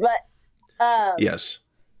duds, but yes.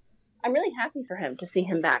 I'm really happy for him to see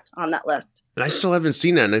him back on that list. And I still haven't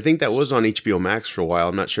seen that, and I think that was on HBO Max for a while.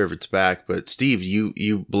 I'm not sure if it's back, but Steve,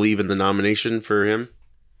 you believe in the nomination for him?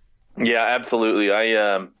 Yeah, absolutely.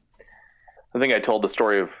 I think I told the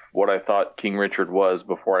story of what I thought King Richard was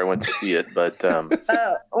before I went to see it, but oh,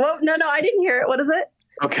 well, no, I didn't hear it. What is it?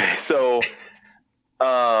 Okay, so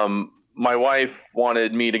my wife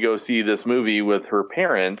wanted me to go see this movie with her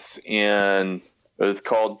parents, and it was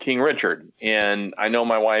called King Richard. And I know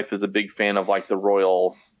my wife is a big fan of like the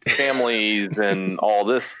royal families and all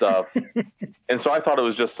this stuff. And so I thought it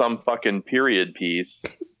was just some fucking period piece.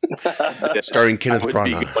 Starring Kenneth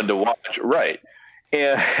Branagh. I would be going to watch, right.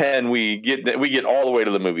 And we get all the way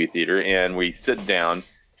to the movie theater, and we sit down,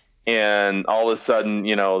 and all of a sudden,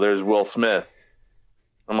 there's Will Smith.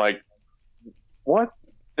 I'm like, what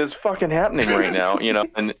is fucking happening right now?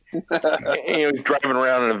 And he was driving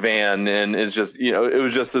around in a van, and it's just, it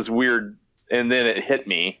was just this weird, and then it hit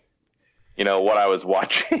me, what I was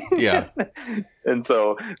watching. Yeah. And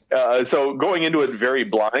so going into it very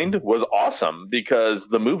blind was awesome, because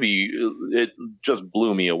the movie, it just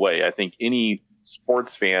blew me away. I think any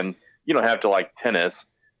sports fan, you don't have to like tennis,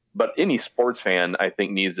 but any sports fan, I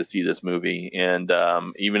think, needs to see this movie. And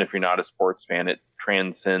even if you're not a sports fan, it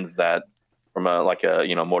transcends that from a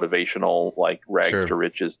motivational, like rags to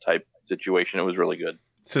riches type situation. It was really good.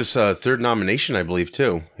 It's his third nomination, I believe,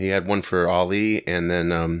 too. He had one for Ali and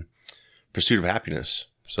then Pursuit of Happiness.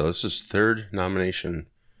 So this is third nomination.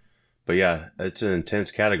 But yeah, it's an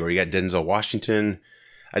intense category. You got Denzel Washington.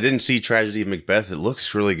 I didn't see Tragedy of Macbeth. It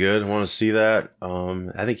looks really good. I want to see that.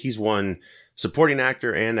 I think he's won supporting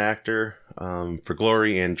actor and actor for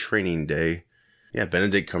Glory and Training Day. Yeah,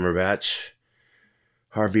 Benedict Cumberbatch.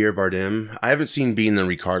 Javier Bardem. I haven't seen Being the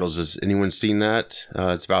Ricardos. Has anyone seen that?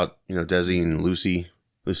 It's about, Desi and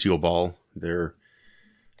Lucille Ball.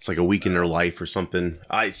 It's like a week in their life or something.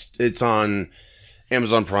 It's on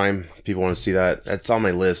Amazon Prime. People want to see that. That's on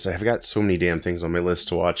my list. I've got so many damn things on my list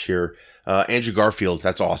to watch here. Andrew Garfield.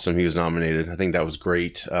 That's awesome. He was nominated. I think that was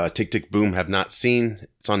great. Tick, Tick, Boom. Have not seen.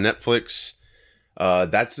 It's on Netflix.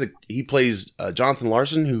 He plays Jonathan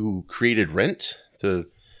Larson, who created Rent, the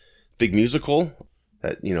big musical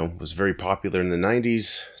that, was very popular in the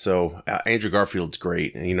 90s. So Andrew Garfield's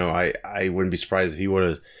great. And, I wouldn't be surprised if he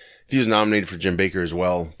was nominated for Jim Baker as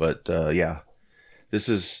well. But yeah, this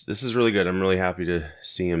is really good. I'm really happy to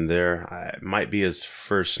see him there. It might be his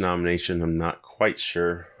first nomination. I'm not quite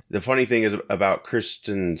sure. The funny thing is about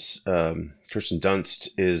Kirsten Dunst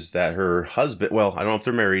is that her husband, well, I don't know if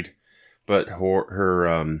they're married, but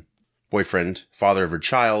her boyfriend, father of her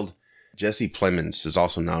child, Jesse Plemons, is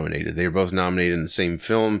also nominated. They were both nominated in the same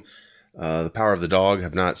film, The Power of the Dog.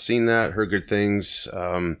 Have not seen that. Heard good things.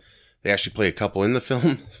 They actually play a couple in the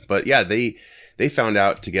film. But yeah, they found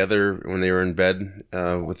out together when they were in bed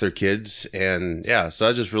with their kids. And yeah, so I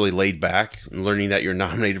was just really laid back, learning that you're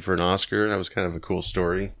nominated for an Oscar. That was kind of a cool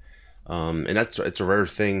story. And it's a rare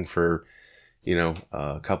thing for,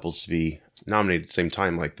 couples to be nominated at the same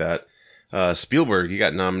time like that. Spielberg, he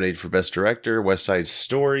got nominated for Best Director. West Side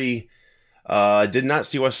Story. Did not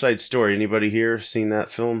see West Side Story. Anybody here seen that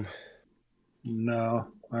film? No,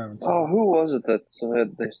 I haven't seen it. Who was it that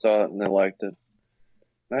said they saw it and they liked it?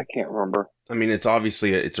 I can't remember. I mean, it's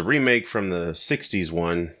obviously it's a remake from the 60s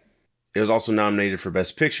one. It was also nominated for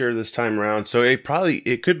Best Picture this time around. So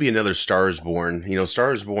it could be another Stars Born.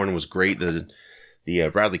 Stars Born was great, the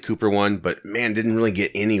Bradley Cooper one, but man, didn't really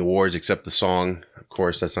get any awards except the song. Of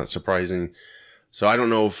course, that's not surprising. So I don't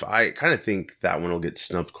know if I kind of think that one will get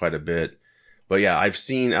snubbed quite a bit. But yeah, I've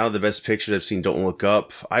seen out of the Best Pictures, I've seen Don't Look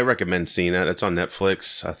Up. I recommend seeing that. It's on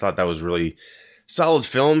Netflix. I thought that was really solid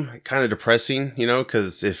film, kind of depressing,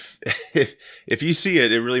 because if you see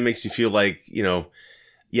it, it really makes you feel like,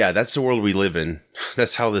 yeah, that's the world we live in.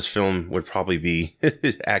 That's how this film would probably be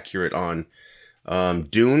accurate on.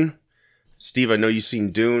 Dune. Steve, I know you've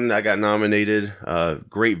seen Dune. I got nominated.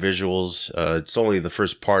 Great visuals. It's only the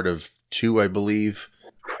first part of 2, I believe.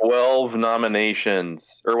 12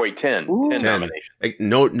 nominations. Or wait, 10. Ooh. 10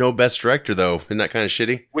 nominations. No Best Director, though. Isn't that kind of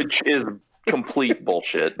shitty? Which is complete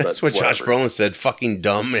bullshit. But that's what whatever. Josh Brolin said. Fucking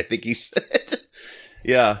dumb, I think he said.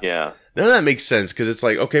 Yeah. Yeah. None of that makes sense, because it's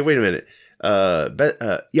like, okay, wait a minute.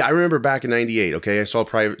 Yeah, I remember back in 98, okay, I saw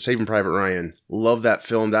Saving Private Ryan. Love that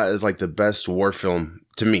film. That is like the best war film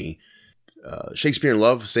to me. Shakespeare in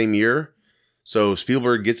Love, same year. So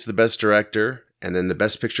Spielberg gets the best director, and then the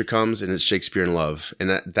best picture comes, and it's Shakespeare in Love. And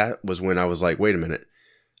that was when I was like, wait a minute.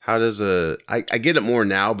 How does I get it more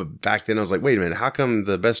now, but back then I was like, wait a minute, how come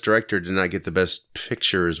the best director did not get the best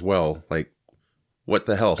picture as well? Like, what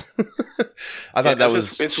the hell? I thought that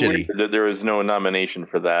was it's shitty. Weird that there was no nomination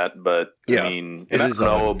for that, but Yeah, I mean, it I is don't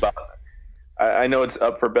know about. I know it's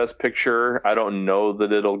up for best picture. I don't know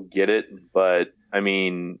that it'll get it, but I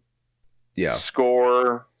mean, Yeah,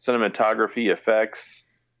 score, cinematography, effects.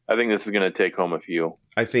 I think this is going to take home a few.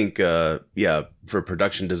 I think, for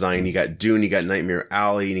production design, you got Dune, you got Nightmare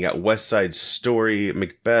Alley, and you got West Side Story,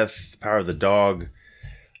 Macbeth, Power of the Dog.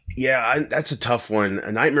 Yeah, that's a tough one.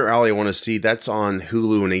 A Nightmare Alley I want to see. That's on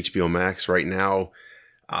Hulu and HBO Max right now.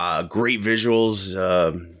 Great visuals.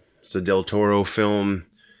 It's a Del Toro film.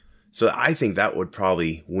 So I think that would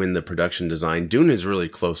probably win the production design. Dune is really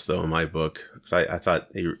close, though, in my book. So I thought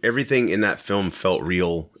everything in that film felt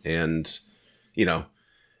real and,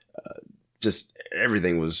 just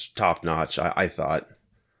everything was top notch. I thought.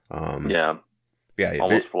 Yeah,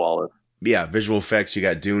 almost flawless. Yeah, visual effects. You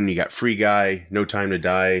got Dune. You got Free Guy. No Time to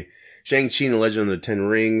Die. Shang-Chi and the Legend of the Ten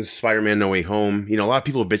Rings. Spider-Man: No Way Home. A lot of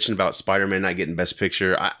people are bitching about Spider-Man not getting Best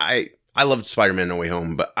Picture. I loved Spider-Man: No Way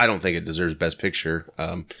Home, but I don't think it deserves Best Picture.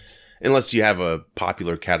 Unless you have a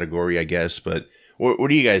popular category, I guess. But what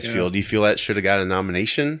do you guys feel? Do you feel that should have got a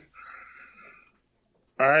nomination?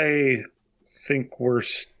 I think we're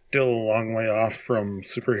still a long way off from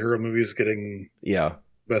superhero movies getting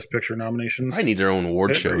Best Picture nominations. I need their own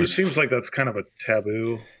award shows. It seems like that's kind of a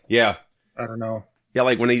taboo. Yeah. I don't know. Yeah,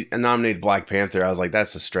 like when they nominated Black Panther, I was like,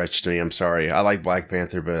 that's a stretch to me. I'm sorry. I like Black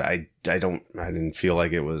Panther, but I didn't feel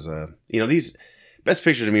like it was, these Best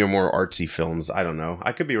Picture to me are more artsy films. I don't know.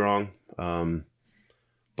 I could be wrong.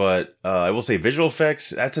 But I will say visual effects,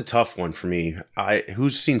 that's a tough one for me.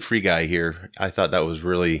 Who's seen Free Guy here? I thought that was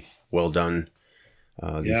really well done.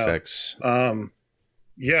 The effects.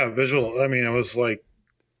 Visual. I mean, it was like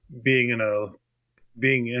being in a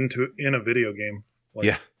video game. Like,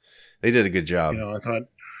 yeah, they did a good job. I thought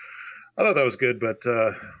that was good, but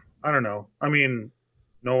I don't know. I mean,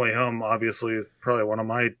 No Way Home obviously is probably one of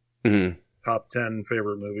my top 10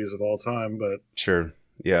 favorite movies of all time. But sure,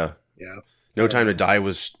 yeah. No Time to Die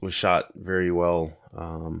was shot very well.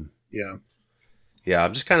 Yeah.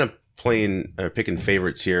 I'm just kind of picking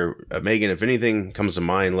favorites here. Megan, if anything comes to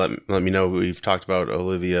mind, let me know. We've talked about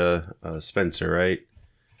Olivia Spencer, right?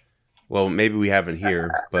 Well, maybe we haven't here,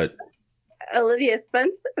 but Olivia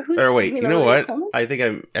Spencer. Wait, you know what? Colman? I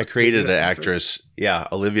think I created the actress. Yeah,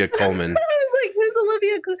 Olivia Colman. I was like, who's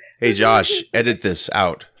Olivia? Hey, Josh, edit this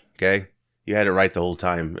out, okay? You had it right the whole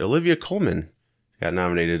time. Olivia Colman got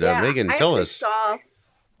nominated. Megan, tell us.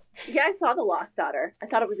 I saw The Lost Daughter. I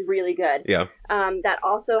thought it was really good. Yeah. That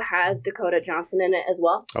also has Dakota Johnson in it as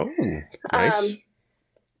well. Oh, nice.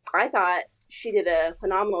 I thought she did a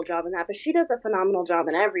phenomenal job in that, but she does a phenomenal job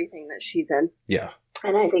in everything that she's in. Yeah.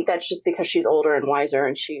 And I think that's just because she's older and wiser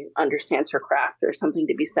and she understands her craft. There's something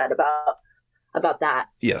to be said about that.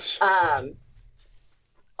 Yes. Also,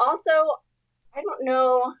 I don't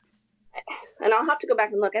know, and I'll have to go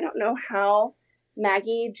back and look. I don't know how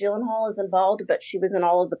Maggie Gyllenhaal is involved, but she was in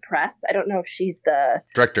all of the press. I don't know if she's the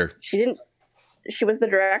director. She was the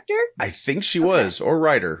director? I think she was, or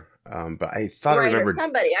writer. But I thought I remembered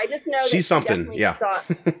somebody. I just know she's something. Yeah.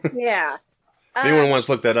 Yeah. Anyone wants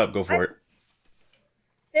to look that up, go for it.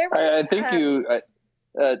 I think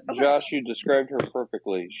Josh, you described her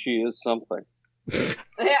perfectly. She is something.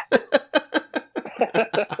 Yeah.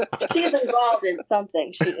 She is involved in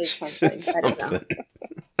something. She is something. I don't know.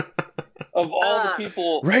 Of all the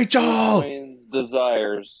people, Rachel Wayne's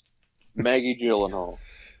desires, Maggie Gyllenhaal.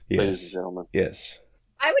 Yes. Ladies and gentlemen. Yes.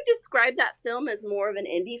 I would describe that film as more of an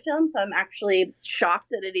indie film, so I'm actually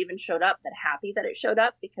shocked that it even showed up, but happy that it showed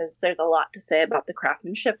up because there's a lot to say about the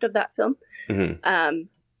craftsmanship of that film. Mm-hmm.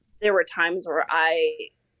 There were times where I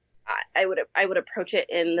would approach it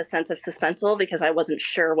in the sense of suspenseful because I wasn't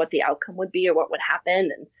sure what the outcome would be or what would happen,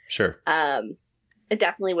 and sure, it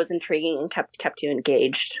definitely was intriguing and kept you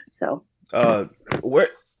engaged. So, where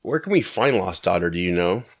can we find Lost Daughter? Do you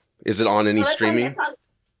know? Is it on any streaming?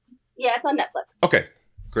 It's on Netflix. Okay,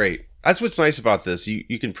 great. That's what's nice about this.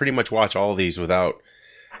 You can pretty much watch all of these without,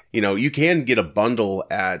 you can get a bundle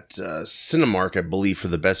at Cinemark, I believe, for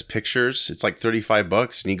the best pictures. It's like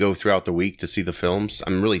 $35 and you go throughout the week to see the films.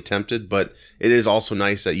 I'm really tempted, but it is also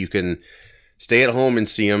nice that you can stay at home and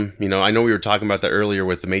see them. I know we were talking about that earlier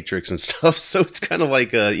with The Matrix and stuff, so it's kind of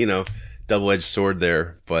like a, double-edged sword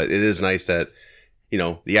there, but it is nice that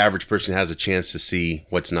the average person has a chance to see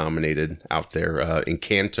what's nominated out there.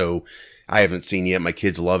 Encanto, I haven't seen yet. My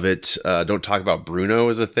kids love it. Don't Talk About Bruno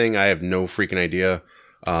is a thing. I have no freaking idea.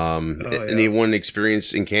 Anyone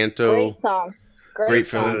experienced Encanto? Great song. Great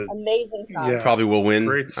song. film. Amazing song. Yeah. Probably will win.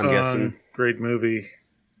 Great song, I'm guessing. great movie.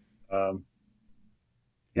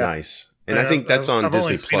 Nice. And I think that's on I've Disney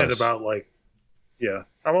only seen Plus. it about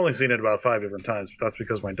I've only seen it about 5 different times. But that's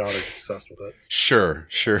because my daughter's obsessed with it. Sure.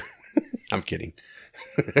 I'm kidding.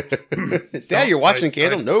 Dad, you're watching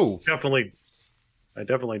Encanto? No. I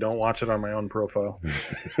definitely don't watch it on my own profile.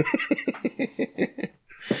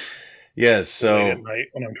 Yes, so Late at night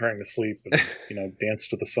when I'm trying to sleep and dance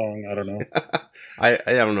to the song. I don't know. I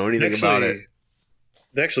don't know anything about it.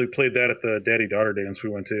 They actually played that at the daddy daughter dance we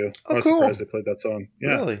went to. Oh, I was cool. surprised they played that song.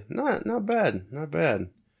 Yeah. Really? Not bad.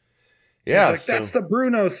 Yeah, He's like, that's the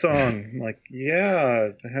Bruno song. I'm like, yeah,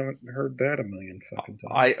 I haven't heard that a million fucking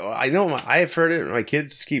times. I know I've heard it. My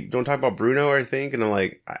kids don't talk about Bruno, I think, and I'm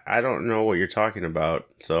like, I don't know what you're talking about.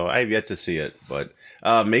 So I have yet to see it. But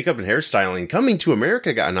makeup and hairstyling, Coming to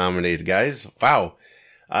America got nominated, guys. Wow.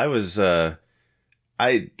 I was I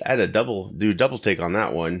had a double take on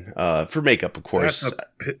that one. For makeup, of course.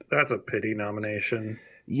 That's a pity nomination.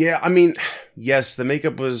 Yeah, I mean, yes, the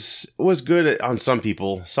makeup was good on some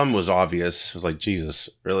people. Some was obvious. It was like, Jesus,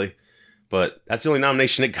 really? But that's the only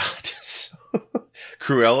nomination it got. So,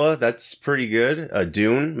 Cruella, that's pretty good.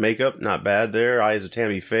 Dune, makeup, not bad there. Eyes of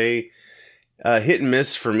Tammy Faye. Hit and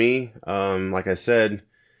miss for me. Like I said,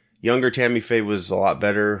 younger Tammy Faye was a lot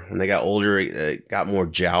better. When they got older, it got more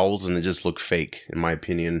jowls, and it just looked fake, in my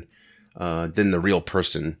opinion, than the real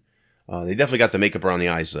person. They definitely got the makeup around the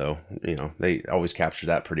eyes, though. They always capture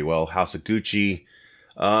that pretty well. House of Gucci.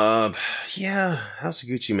 House of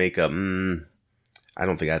Gucci makeup. I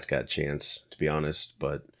don't think that's got a chance, to be honest.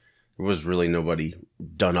 But there was really nobody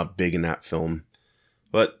done up big in that film.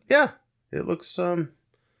 But, yeah, it looks...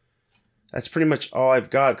 that's pretty much all I've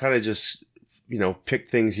got. Kind of just, pick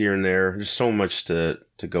things here and there. There's so much to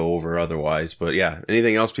go over otherwise. But, yeah,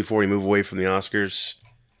 anything else before we move away from the Oscars?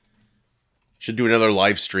 Should do another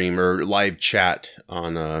live stream or live chat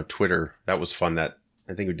on Twitter. That was fun. I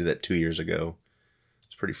think we did that 2 years ago.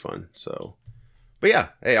 It's pretty fun. So, but yeah,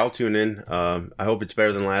 hey, I'll tune in. I hope it's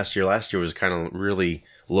better than last year. Last year was kind of really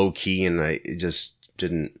low key, and I just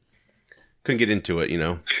couldn't get into it.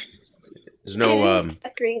 There's no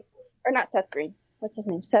Seth Green, or not Seth Green. What's his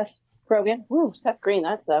name? Seth Rogen. Woo, Seth Green.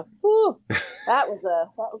 That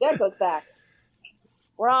goes back.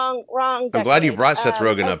 Wrong. I'm glad you brought Seth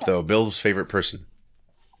Rogen up, though. Bill's favorite person.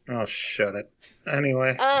 Oh, shut it.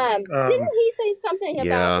 Anyway. Didn't he say something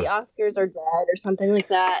about the Oscars are dead or something like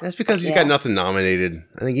that? That's because he's got nothing nominated.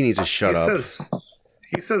 I think he needs to shut up.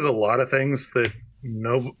 He says a lot of things that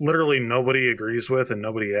literally nobody agrees with and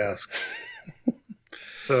nobody asks.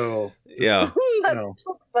 So yeah,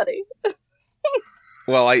 that's funny.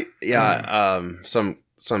 Well,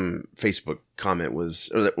 some Facebook comment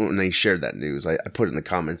was, or when they shared that news, I put in the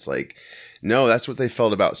comments like, no, that's what they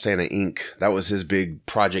felt about Santa Inc. That was his big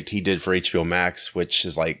project he did for HBO Max, which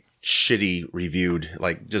is like shitty reviewed,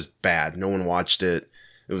 like just bad. No one watched it.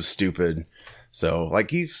 It was stupid. So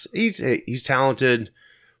like he's talented,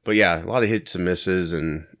 but yeah, a lot of hits and misses,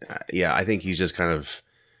 and I think he's just kind of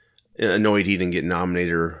annoyed he didn't get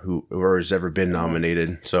nominated or has ever been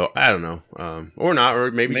nominated. So I don't know, or not,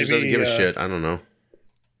 or maybe he just doesn't give a shit. I don't know.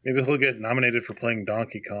 Maybe he'll get nominated for playing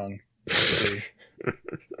Donkey Kong.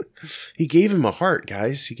 He gave him a heart,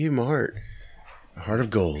 guys. He gave him a heart. A heart of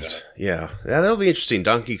gold. Yeah, that'll be interesting.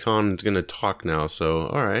 Donkey Kong's going to talk now, so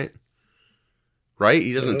all right. Right?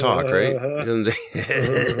 He doesn't talk, right? He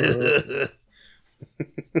doesn't...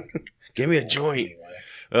 Give me a joint.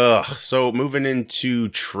 So moving into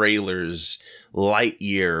trailers.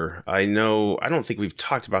 Lightyear. I don't think we've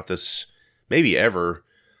talked about this maybe ever,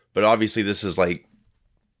 but obviously this is like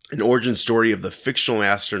an origin story of the fictional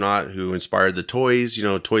astronaut who inspired the toys,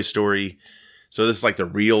 Toy Story. So this is like the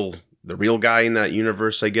real guy in that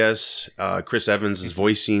universe, I guess. Chris Evans is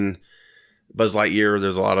voicing Buzz Lightyear.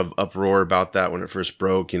 There's a lot of uproar about that when it first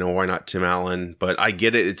broke. Why not Tim Allen? But I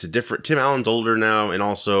get it. It's a different... Tim Allen's older now, and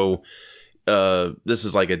also this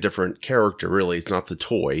is like a different character, really. It's not the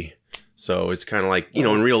toy. So it's kind of like,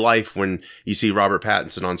 in real life, when you see Robert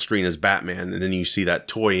Pattinson on screen as Batman, and then you see that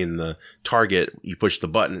toy in the Target, you push the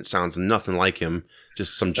button, it sounds nothing like him.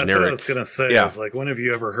 Just some generic... That's what I was going to say. Yeah. Is like, when have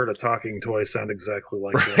you ever heard a talking toy sound exactly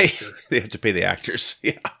like that? They have to pay the actors.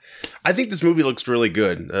 Yeah. I think this movie looks really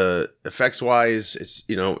good. Effects-wise, it's,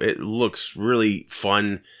 it looks really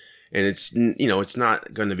fun. And it's, it's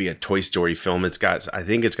not going to be a Toy Story film. I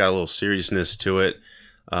think it's got a little seriousness to it.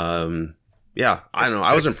 Yeah, I don't know.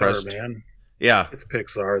 I was impressed. Man. Yeah. It's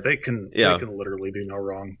Pixar. They can literally do no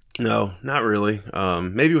wrong. No, not really.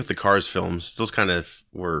 Maybe with the Cars films, those kind of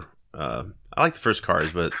were. I like the first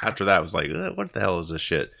Cars, but after that, I was like, what the hell is this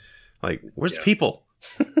shit? Like, where's the people?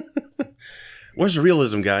 Where's the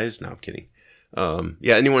realism, guys? No, I'm kidding.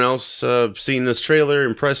 Anyone else seen this trailer,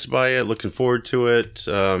 impressed by it, looking forward to it?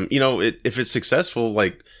 If it's successful,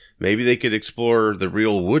 like maybe they could explore the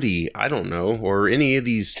real Woody. I don't know, or any of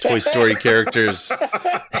these Toy Story characters.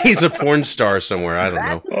 He's a porn star somewhere. I don't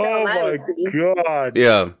know. Oh my god!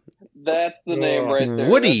 Yeah, that's the name right there.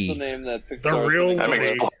 Woody. That's the name that Pixar. The real Woody. I'm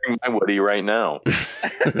exploring my Woody right now.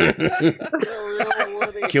 The real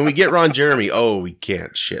Woody. Can we get Ron Jeremy? Oh, we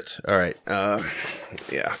can't. Shit. All right.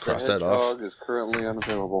 Cross that off. Dog is currently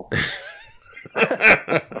unavailable.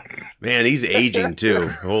 Man, he's aging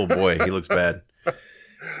too. Oh boy, he looks bad.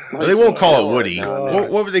 Well, they won't call it Woody.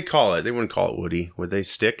 What would they call it? They wouldn't call it Woody. Would they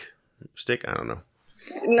stick? I don't know.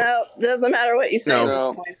 No, doesn't matter what you say.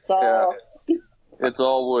 No. It's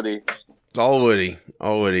all Woody. It's all Woody.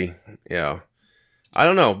 All Woody. Yeah. I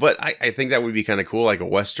don't know, but I think that would be kind of cool, like a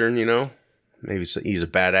Western, Maybe he's a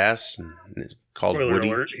badass called Spoiler Woody.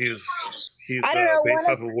 alert, he's based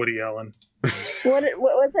off of Woody Allen. What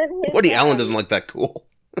was it? Woody Allen doesn't look that cool.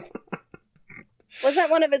 Was that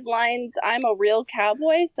one of his lines? I'm a real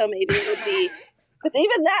cowboy, so maybe it would be. But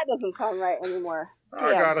even that doesn't sound right anymore.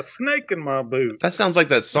 I got a snake in my boot. That sounds like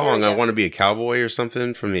that song, I Want to Be a Cowboy or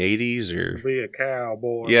something from the 80s. Or Be a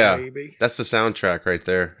cowboy, yeah, baby. That's the soundtrack right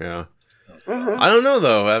there, yeah. Mm-hmm. I don't know,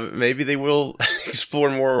 though. Maybe they will explore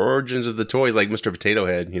more origins of the toys, like Mr. Potato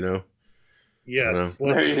Head, Yes.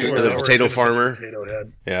 The potato farmer. Potato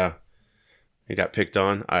Head. Yeah. He got picked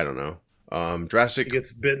on. I don't know. Jurassic. He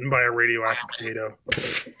gets bitten by a radioactive potato.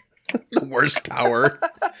 Worst power.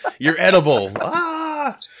 You're edible.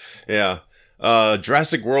 Ah! Yeah.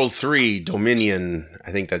 Jurassic World 3 Dominion.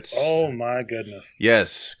 I think that's... Oh, my goodness.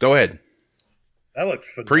 Yes. Go ahead. That looked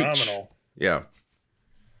phenomenal. Preach. Yeah.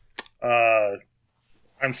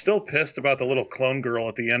 I'm still pissed about the little clone girl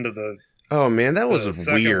at the end of the... Oh, man. That was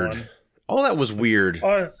weird. One. Oh, that was weird.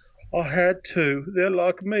 I had to. They're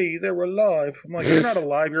like me. They were alive. I'm like, you're not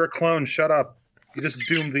alive. You're a clone. Shut up. You just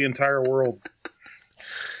doomed the entire world.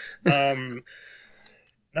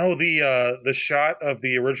 No, the shot of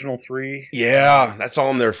the original 3. Yeah, that's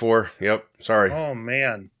all I'm there for. Yep. Sorry. Oh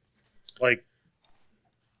man, like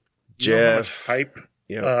Jeff hype.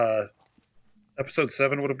 Yeah. Episode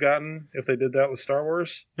 7 would have gotten if they did that with Star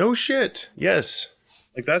Wars. No shit. Yes.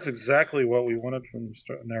 Like that's exactly what we wanted from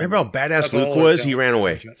Star Wars. Remember how badass Luke was? He ran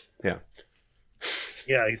away. Yeah.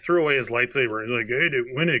 Yeah, he threw away his lightsaber. He's like, "Hey,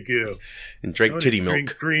 didn't win it, go." And drank titty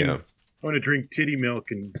milk. I want to drink titty milk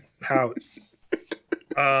and pout.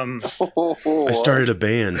 I started a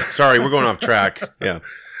band. Sorry, we're going off track. Yeah.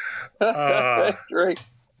 Right.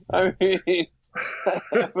 I mean,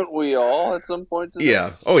 haven't we all at some point today?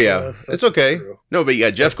 Yeah. Oh, yeah. Yes, it's okay. True. No, but you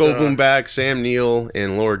got Jeff Goldblum back, Sam Neill,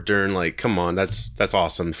 and Laura Dern. Like, come on. That's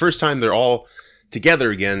awesome. First time they're all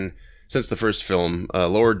together again since the first film.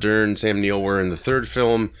 Laura Dern, Sam Neill were in the third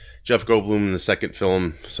film. Jeff Goldblum in the second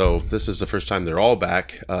film. So this is the first time they're all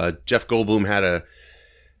back. Jeff Goldblum had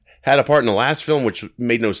a part in the last film, which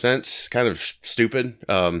made no sense. Kind of stupid.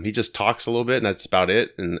 He just talks a little bit, and that's about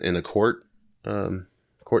it. In a court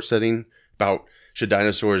setting about should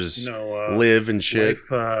dinosaurs live and shit.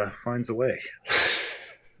 Life finds a way.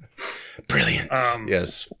 Brilliant.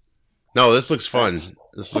 Yes. No, this looks fun.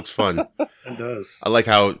 This looks fun. It does. I like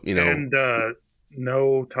how And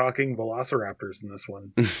no talking velociraptors in this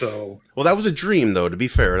one. So. Well, that was a dream, though. To be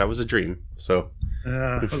fair, that was a dream. So.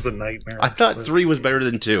 It was a nightmare. I thought 3 was better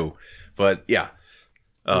than 2, but yeah.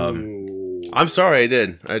 I'm sorry, I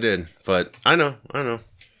did, but I know.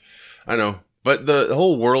 But the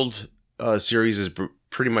whole World series is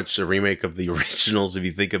pretty much a remake of the originals, if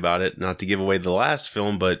you think about it. Not to give away the last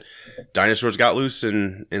film, but dinosaurs got loose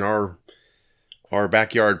in our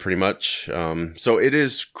backyard, pretty much. So it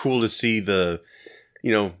is cool to see the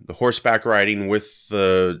horseback riding with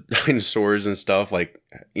the dinosaurs and stuff. Like,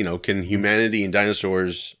 can humanity and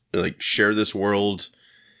dinosaurs like share this world?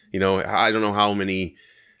 I don't know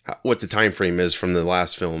what the time frame is from the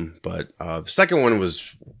last film, but the second one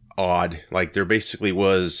was odd. Like there basically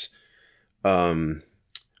was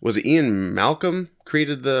it Ian Malcolm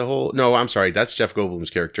created the whole? No, I'm sorry, that's Jeff Goldblum's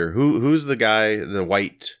character. Who's the guy, the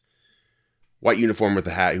white uniform with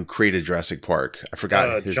the hat, who created Jurassic Park? I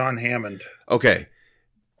forgot. John Hammond. Okay.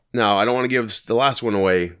 Now, I don't want to give the last one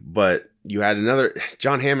away, but you had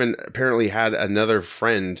John Hammond apparently had another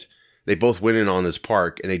friend. They both went in on this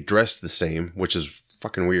park and they dressed the same, which is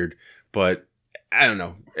fucking weird. But I don't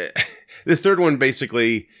know. The third one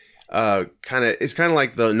basically, it's kind of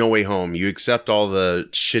like the No Way Home. You accept all the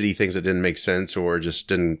shitty things that didn't make sense or just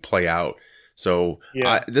didn't play out. So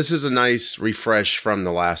this is a nice refresh from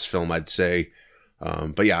the last film, I'd say.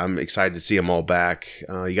 But yeah, I'm excited to see them all back.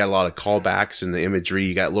 You got a lot of callbacks in the imagery.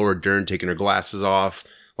 You got Laura Dern taking her glasses off,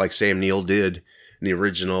 like Sam Neill did in the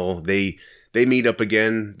original. They meet up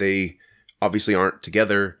again. They obviously aren't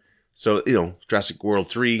together. So, Jurassic World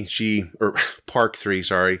 3, Park 3,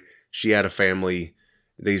 sorry, she had a family.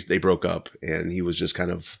 They broke up, and he was just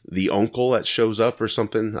kind of the uncle that shows up or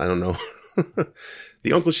something. I don't know.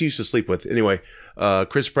 The uncle she used to sleep with. Anyway,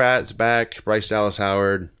 Chris Pratt's back. Bryce Dallas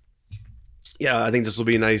Howard. Yeah, I think this will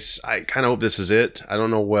be nice. I kind of hope this is it. I don't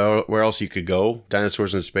know where else you could go.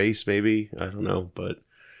 Dinosaurs in space, maybe. I don't know, but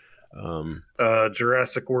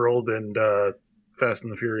Jurassic World and Fast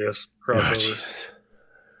and the Furious crossover.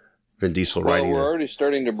 Vin Diesel well, riding. We're already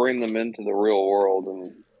starting to bring them into the real world,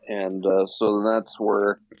 and so that's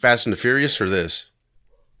where. Fast and the Furious or this?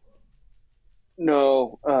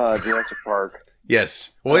 No, Jurassic Park. Yes.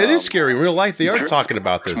 Well, it is scary in real life. They are talking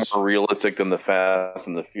about this. More realistic than the Fast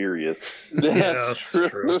and the Furious. That's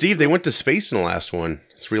true. Steve, they went to space in the last one.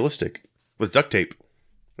 It's realistic with duct tape.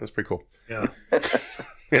 That's pretty cool. Yeah.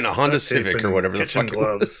 In a Honda Civic or whatever the fuck it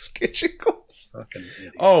was. Kitchen gloves.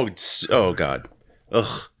 Oh God.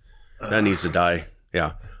 Ugh. That needs to die.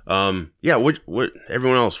 Yeah. Yeah. What?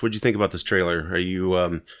 Everyone else? What'd you think about this trailer? Are you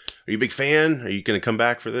a big fan? Are you going to come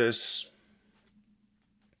back for this?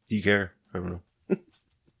 Do you care? I don't know.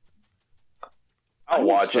 I'll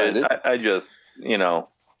watch it. I just,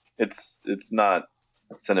 it's not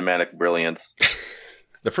cinematic brilliance.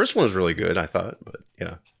 The first one was really good, I thought, but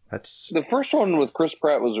yeah, that's the first one with Chris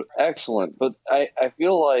Pratt was excellent, but I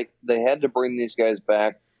feel like they had to bring these guys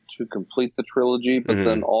back to complete the trilogy, but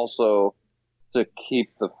then also to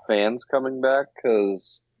keep the fans coming back,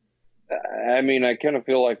 because I kind of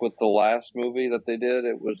feel like with the last movie that they did,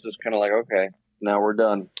 it was just kind of like, okay, now we're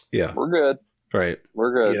done. Yeah, we're good. Right,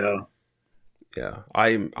 we're good. Yeah.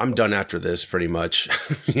 I'm done after this, pretty much.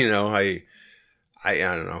 I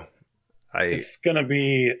don't know. It's gonna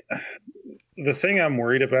be the thing I'm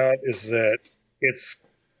worried about is that it's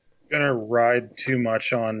gonna ride too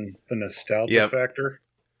much on the nostalgia factor,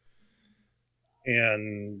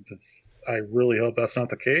 and I really hope that's not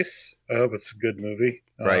the case. I hope it's a good movie.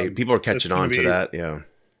 Right, people are catching on to that. Yeah,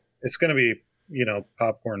 it's gonna be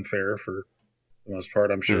popcorn fare for the most part,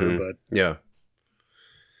 I'm sure. But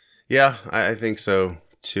yeah, I think so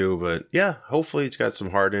too. But yeah, hopefully it's got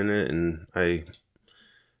some heart in it, and I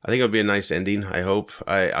think it'll be a nice ending. I hope.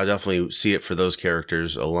 I'll definitely see it for those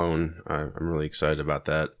characters alone. I'm really excited about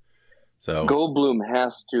that. So Goldblum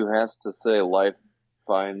has to say life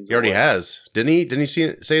finds. He already has, didn't he? Didn't he say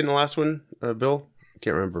it in the last one, Bill? I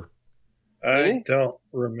can't remember. I don't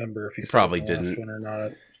remember if he probably said it in the didn't last one or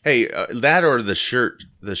not. Hey, that or the shirt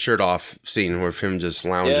off scene with him just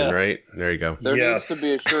lounging, right? There you go. There needs to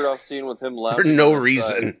be a shirt off scene with him lounging. For no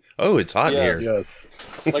reason. Oh, it's hot in here. Yes.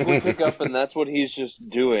 Like we pick up and that's what he's just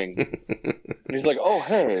doing. And he's like, oh,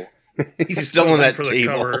 hey. He's still on that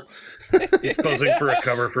table. He's posing for a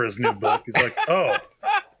cover for his new book. He's like, oh,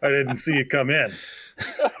 I didn't see you come in.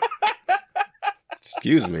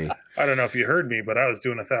 Excuse me. I don't know if you heard me, but I was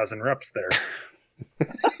doing 1,000 reps there.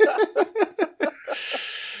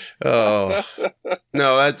 Oh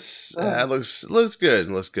no, that looks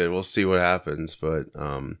good. Looks good. We'll see what happens, but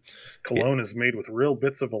cologne is made with real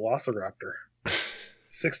bits of Velociraptor.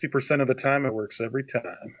 60% of the time, it works every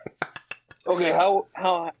time. Okay,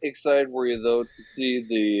 how excited were you though to see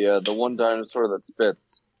the one dinosaur that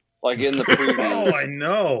spits, like in the preview? Oh, I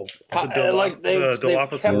know.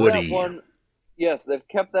 They've kept Woody. that one. Yes, they've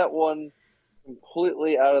kept that one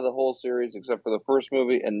completely out of the whole series except for the first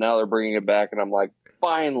movie, and now they're bringing it back, and I'm like,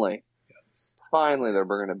 finally they're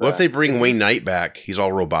bringing it back. What if they bring Wayne Knight back? He's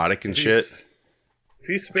all robotic and shit. If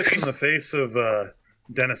he spits in the face of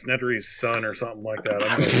Dennis Nedry's son or something like that,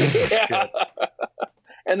 I'm gonna shit.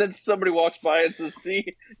 And then somebody walks by and says,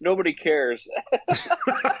 see, nobody cares.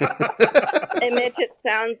 Hey, Mitch, it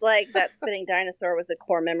sounds like that spitting dinosaur was a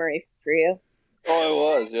core memory for you. Oh, it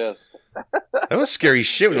was, yes. That was scary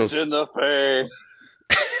shit. It's in the face.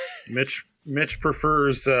 Mitch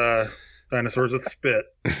prefers dinosaurs that spit.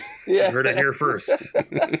 Yeah. You heard it here first.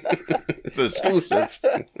 It's exclusive.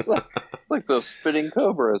 It's like those spitting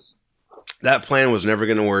cobras. That plan was never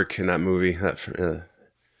going to work in that movie.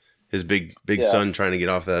 His big son trying to get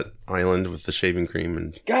off that island with the shaving cream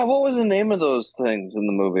and. God, what was the name of those things in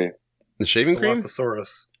the movie? The shaving cream?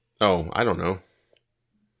 Dilophosaurus. Oh, I don't know.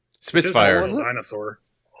 Spitfire. It was a dinosaur.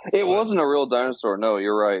 It wasn't a real dinosaur. No,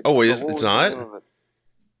 you're right. Oh, it's not?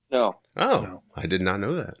 No. Oh, no. I did not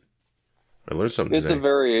know that. I learned something It's today. a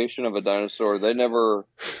variation of a dinosaur. They never,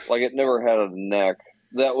 it never had a neck.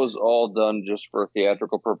 That was all done just for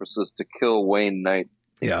theatrical purposes to kill Wayne Knight.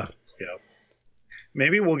 Yeah.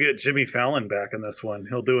 Maybe we'll get Jimmy Fallon back in this one.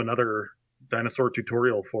 He'll do another dinosaur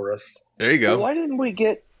tutorial for us. There you go. Why didn't we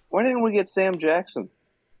get Sam Jackson?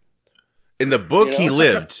 In the book, he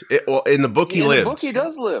lived. In the book, he lived. In the book, he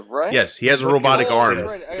does live, right? Yes, he has a robotic Oh, arm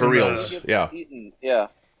right. for reals. Yeah, Yeah.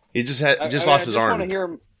 he just lost his arm. Want to hear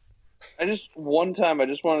him. I just wanted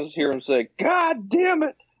to hear him say, "God damn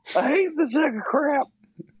it, I hate this sack of crap."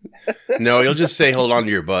 No, he'll just say, "Hold on to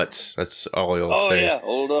your butts." That's all he'll Oh say. yeah,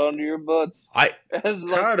 hold on to your butts.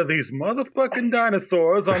 Tired of these motherfucking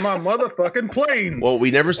dinosaurs on my motherfucking planes. Well, we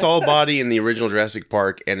never saw a body in the original Jurassic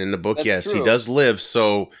Park, and in the book, That's yes, he true. does live.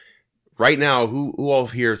 So, right now, who all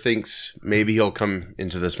here thinks maybe he'll come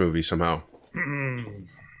into this movie somehow?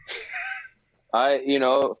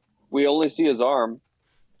 We only see his arm.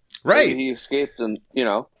 Right. Maybe he escaped, and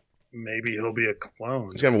Maybe he'll be a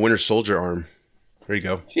clone. He's got a Winter Soldier arm. There you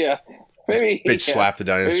go. yeah, maybe Bitch slap the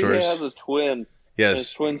Maybe dinosaurs. he has a twin. And his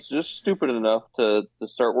Yes. twin's just stupid enough to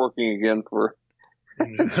start working again for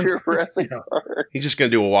Jurassic Park. He's just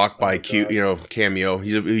gonna do a walk by God. cameo.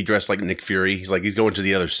 He dressed like Nick Fury. He's going to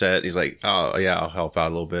the other set. He's like, oh yeah, I'll help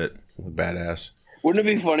out a little bit. Badass. Wouldn't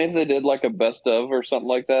it be funny if they did like a best of or something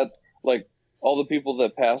like that? Like all the people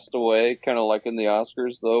that passed away, kind of like in the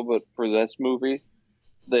Oscars though, but for this movie,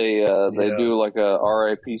 they do like a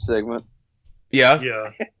RIP segment. Yeah,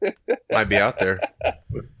 Yeah, might be out there.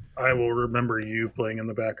 I will remember you playing in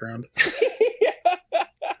the background.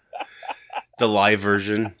 The live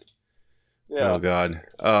version. Yeah. Oh god.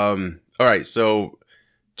 All right, so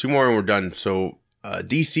 2 more and we're done. So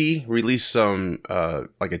DC released some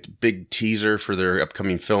like a big teaser for their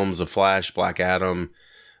upcoming films: The Flash, Black Adam.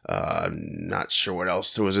 I'm not sure what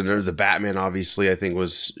else there was in there. The Batman, obviously, I think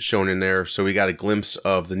was shown in there. So we got a glimpse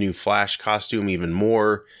of the new Flash costume, even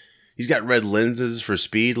more. He's got red lenses for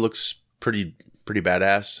speed. Looks pretty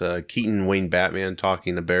badass. Keaton Wayne Batman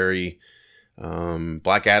talking to Barry.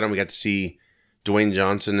 Black Adam, we got to see Dwayne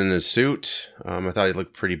Johnson in his suit. I thought he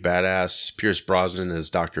looked pretty badass. Pierce Brosnan as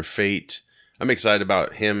Dr. Fate. I'm excited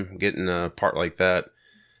about him getting a part like that.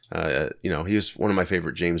 He was one of my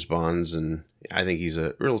favorite James Bonds, and I think he's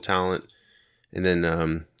a real talent. And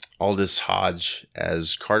then Aldous Hodge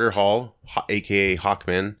as Carter Hall, aka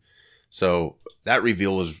Hawkman. So that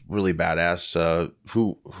reveal was really badass.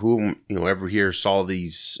 Who ever here saw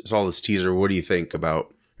this teaser? What do you think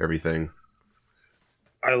about everything?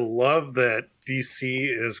 I love that DC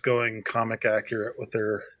is going comic accurate with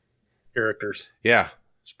their characters. Yeah,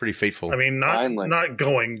 it's pretty faithful. I mean, Finally. not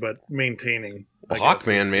going, but maintaining. I guess.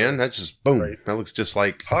 Hawkman, man, that's just boom. Right. That looks just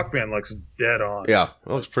like Hawkman looks dead on. yeah,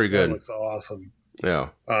 that looks pretty That good. looks awesome. Yeah,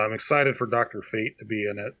 I'm excited for Dr. Fate to be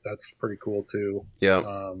in it. That's pretty cool too.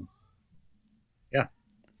 yeah.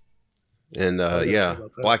 And I'm excited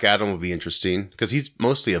about that. Black Adam will be interesting because he's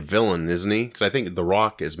mostly a villain, isn't he? Because I think The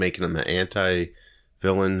Rock is making him an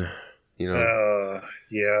anti-villain. Yeah.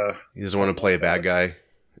 He doesn't want to play a bad guy.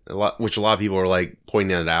 Which a lot of people are like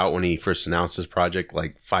pointing that out when he first announced his project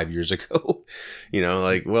like 5 years ago.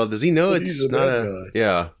 Well, does he know But it's he's a not bad a guy.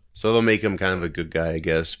 yeah? So they'll make him kind of a good guy, I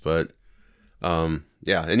guess. But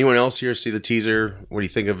yeah. Anyone else here see the teaser? What do you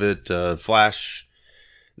think of it? Flash.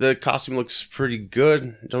 The costume looks pretty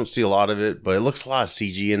good. Don't see a lot of it, but it looks a lot of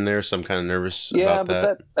CG in there, so I'm kind of nervous Yeah, about but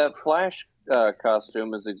that. that Flash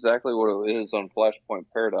costume is exactly what it is on Flashpoint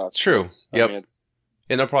Paradox. It's true. Yep. It's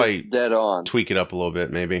And they'll probably dead on. tweak it up a little bit,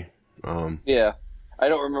 maybe. Yeah, I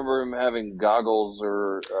don't remember him having goggles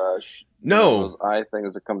or No. those eye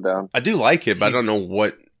things that come down. I do like it, but I don't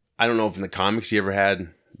know if in the comics he ever had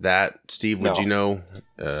that. Steve, would No. you know?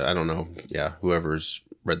 I don't know. Yeah, whoever's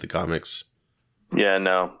read the comics. Yeah,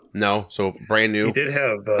 no. No, so brand He new did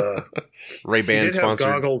have Ray-Ban sponsored.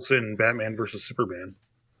 goggles in Batman versus Superman.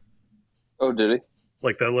 Oh, did he?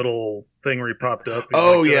 Like that little thing where he popped up. He's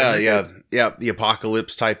Oh like, yeah. The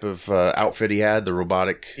apocalypse type of outfit he had, the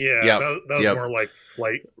robotic. Yeah, Yep, that was yep. more like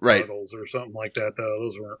flight Right. goggles or something like that, though.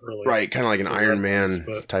 Those weren't really Right, kind of like an the Iron red ones, Man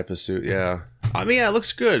but- type of suit. Yeah, I mean, yeah, it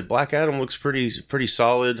looks good. Black Adam looks pretty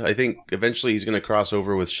solid. I think eventually he's going to cross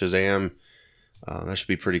over with Shazam. That should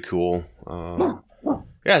be pretty cool.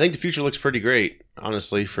 Yeah, I think the future looks pretty great,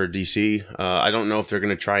 honestly, for DC. I don't know if they're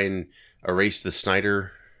going to try and erase the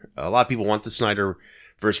Snyder. A lot of people want the Snyder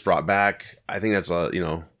verse brought back. I think that's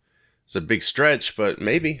it's a big stretch, but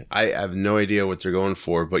maybe. I have no idea what they're going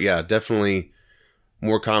for. But yeah, definitely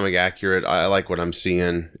more comic accurate. I like what I'm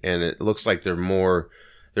seeing, and it looks like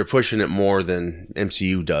they're pushing it more than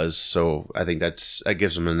MCU does. So I think that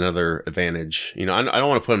gives them another advantage. I don't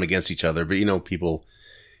want to put them against each other, but people,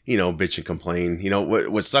 bitch and complain.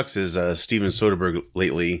 What sucks is Steven Soderbergh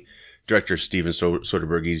lately, director Steven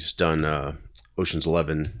Soderbergh, he's done Ocean's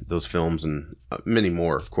 11, those films, and many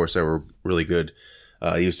more, of course, that were really good.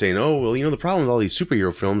 He was saying, oh, well, the problem with all these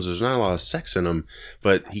superhero films, there's not a lot of sex in them.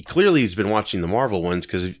 But he clearly has been watching the Marvel ones,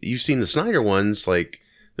 because if you've seen the Snyder ones, like,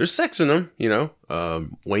 there's sex in them,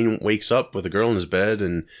 Wayne wakes up with a girl in his bed,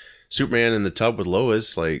 and Superman in the tub with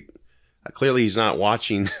Lois, like, clearly he's not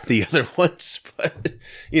watching the other ones. But,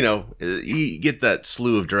 you get that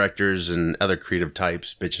slew of directors and other creative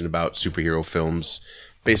types bitching about superhero films,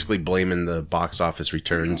 basically blaming the box office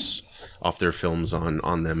returns off their films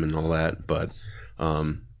on them and all that. But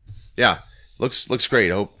yeah, looks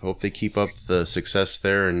great. Hope they keep up the success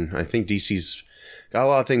there. And I think DC's got a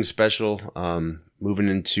lot of things special. Moving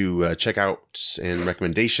into checkouts and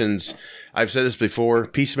recommendations. I've said this before.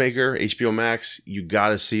 Peacemaker, HBO Max. You got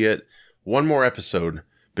to see it. One more episode,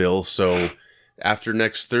 Bill. So after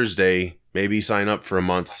next Thursday, maybe sign up for a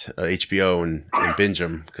month HBO and binge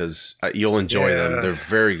them, because you'll enjoy them. They're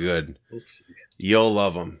very good. You'll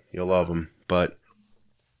love them. But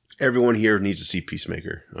everyone here needs to see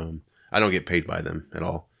Peacemaker. I don't get paid by them at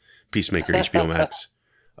all. Peacemaker, HBO Max.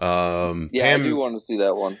 Pam, I do want to see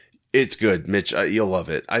that one. It's good, Mitch. You'll love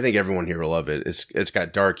it. I think everyone here will love it. It's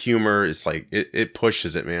got dark humor. It's like it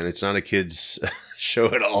pushes it, man. It's not a kid's show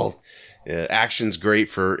at all. Action's great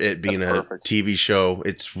for it being a TV show.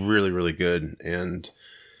 It's really, really good. And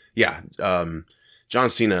yeah, John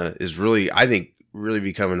Cena is I think, really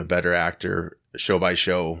becoming a better actor show by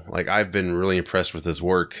show. Like, I've been really impressed with his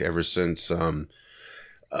work ever since. I'm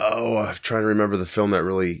trying to remember the film that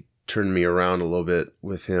really turned me around a little bit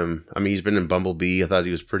with him. I mean, he's been in Bumblebee. I thought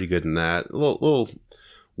he was pretty good in that. A little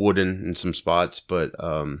wooden in some spots, but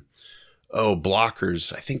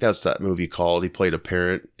Blockers. I think that's that movie called. He played a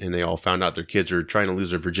parent, and they all found out their kids were trying to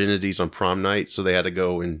lose their virginities on prom night, so they had to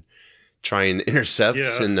go and try and intercept.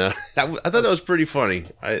 Yeah. And I thought that was pretty funny.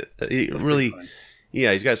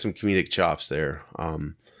 He's got some comedic chops there.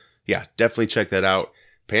 Yeah, definitely check that out.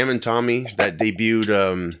 Pam and Tommy, that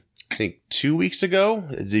debuted, I think 2 weeks ago.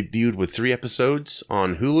 It debuted with 3 episodes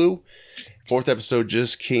on Hulu. 4th episode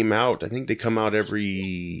just came out. I think they come out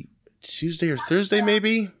every Tuesday or Thursday,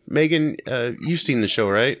 maybe. Megan, you've seen the show,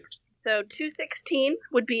 right? So 216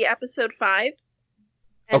 would be episode 5.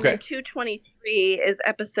 And then 223 is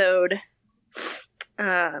episode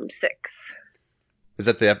 6. Is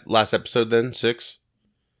that the last episode then? 6?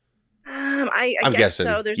 I'm guessing.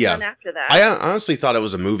 So there's one after that. I honestly thought it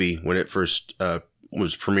was a movie when it first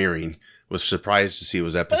was premiering. Was surprised to see it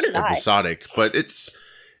was episodic, but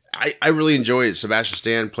I really enjoy it. Sebastian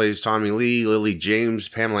Stan plays Tommy Lee. Lily James,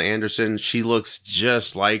 Pamela Anderson. She looks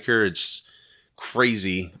just like her. It's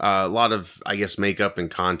crazy. A lot of, I guess, makeup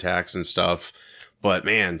and contacts and stuff. But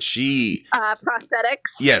man, she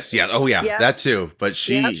prosthetics. Yes, yeah. Oh yeah, that too. But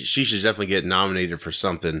she should definitely get nominated for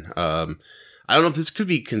something. I don't know if this could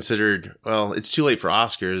be considered. Well, it's too late for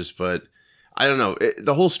Oscars, but I don't know.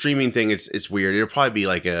 The whole streaming thing, it's weird. It'll probably be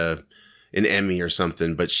like an Emmy or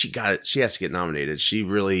something. But she has to get nominated. She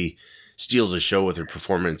really steals the show with her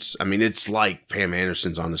performance. I mean, it's like Pam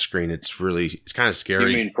Anderson's on the screen. It's kind of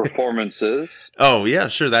scary. You mean performances? Oh yeah,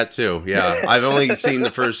 sure, that too. Yeah, I've only seen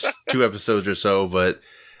the first 2 episodes or so, but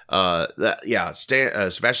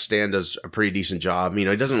Sebastian Stan does a pretty decent job. You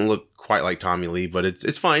know, he doesn't look quite like Tommy Lee, but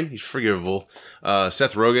it's fine. He's forgivable.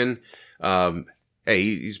 Seth Rogen, hey,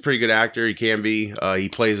 he's a pretty good actor. He can be. He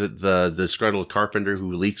plays the disgruntled carpenter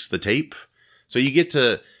who leaks the tape. So you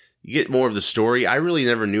get more of the story. I really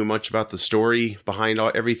never knew much about the story behind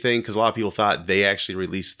everything, because a lot of people thought they actually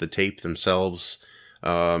released the tape themselves.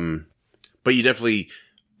 But you definitely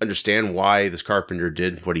understand why this carpenter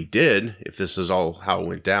did what he did, if this is all how it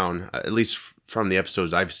went down. At least from the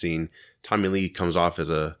episodes I've seen, Tommy Lee comes off as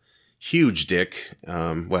a huge dick.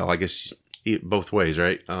 Well, I guess both ways,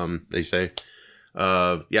 right? They say.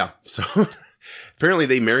 Yeah, so apparently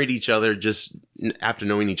they married each other just after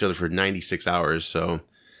knowing each other for 96 hours. So,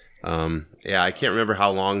 yeah, I can't remember how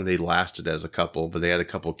long they lasted as a couple, but they had a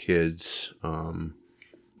couple kids.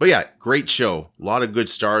 But yeah, great show. A lot of good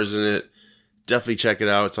stars in it. Definitely check it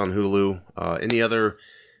out. It's on Hulu. Any other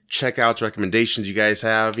checkouts, recommendations you guys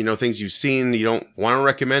have? You know, things you've seen you don't want to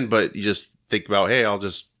recommend, but you just think about, hey, I'll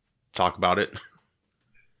just talk about it.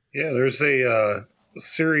 Yeah, there's a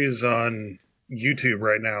series on YouTube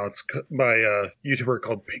right now. It's by a YouTuber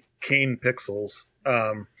called Kane Pixels.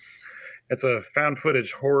 It's a found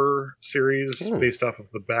footage horror series based off of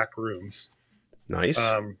The Back Rooms. Nice.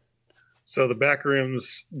 So The Back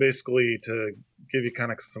Rooms, basically, to give you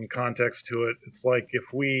kind of some context to it, it's like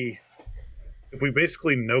if we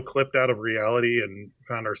basically no-clipped out of reality and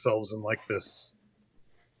found ourselves in like this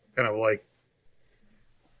kind of like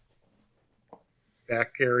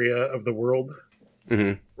back area of the world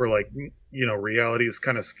where like, you know, reality is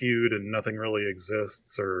kind of skewed and nothing really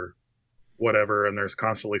exists or whatever, and there's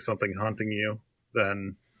constantly something haunting you,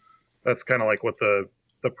 then that's kind of like what the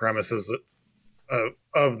premise is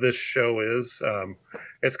of this show is.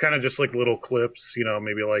 It's kind of just like little clips, you know,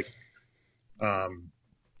 maybe like 6-7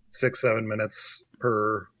 minutes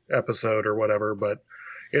per episode or whatever, but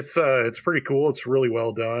it's pretty cool. It's really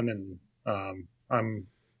well done, and I'm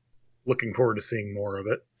looking forward to seeing more of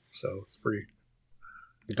it. So it's pretty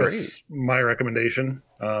great. That's my recommendation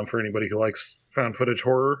for anybody who likes found footage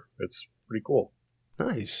horror. It's pretty cool.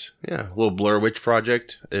 Nice. Yeah, a little Blair Witch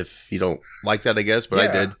Project, if you don't like that, I guess, but I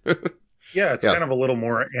did. Yeah, it's kind of a little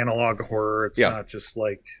more analog horror. It's not just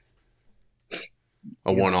like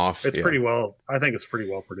a one-off. It's pretty well, I think it's pretty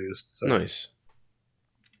well produced. So. Nice.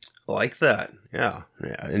 Like that. Yeah.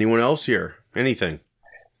 Anyone else here? Anything?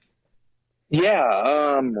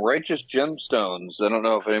 Yeah, Righteous Gemstones. I don't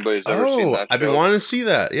know if anybody's ever seen that show. I've been wanting to see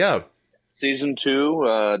that, yeah. Season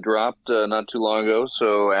 2 dropped not too long ago,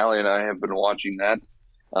 so Allie and I have been watching that.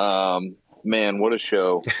 Man, what a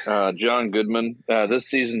show. John Goodman. This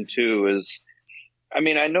season 2 is, I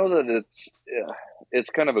mean, I know that it's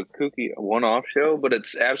kind of a kooky one-off show, but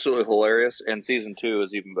it's absolutely hilarious, and season 2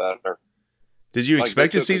 is even better. Did you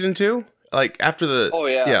expect a season 2? Like, after the... Oh,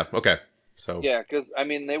 yeah. Yeah, okay. So. Yeah, because, I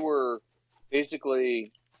mean, they were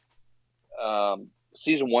basically...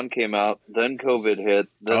 season 1 came out, then COVID hit,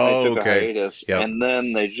 then they took a hiatus, and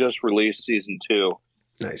then they just released season 2.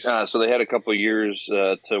 Nice. So they had a couple of years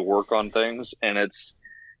to work on things, and it's,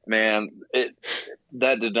 man,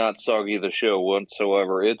 that did not soggy the show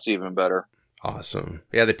whatsoever. It's even better. Awesome.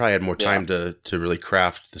 Yeah, they probably had more time to really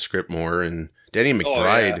craft the script more, and Danny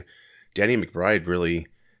McBride really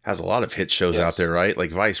has a lot of hit shows out there, right?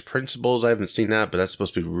 Like Vice Principals, I haven't seen that, but that's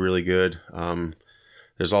supposed to be really good.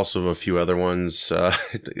 There's also a few other ones. I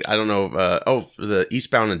don't know. The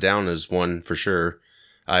Eastbound and Down is one for sure.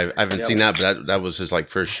 I haven't seen that, but that was his like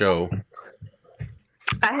first show.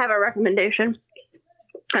 I have a recommendation.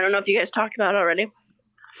 I don't know if you guys talked about it already.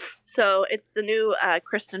 So it's the new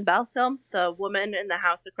Kristen Bell film, The Woman in the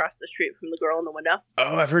House Across the Street from the Girl in the Window.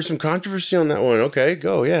 Oh, I've heard some controversy on that one. Okay,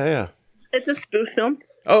 go. Yeah. It's a spoof film.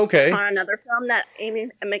 Oh, okay. On another film that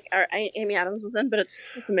Amy Adams was in, but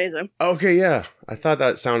it's amazing. Okay, yeah. I thought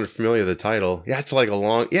that sounded familiar, the title. Yeah, it's like a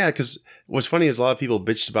long... Yeah, because what's funny is a lot of people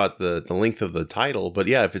bitched about the length of the title, but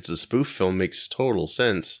yeah, if it's a spoof film, it makes total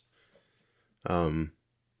sense.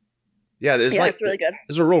 Yeah, it's really good.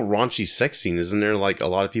 There's a real raunchy sex scene, isn't there? Like a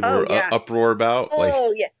lot of people were uproar about.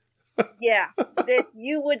 Oh, yeah.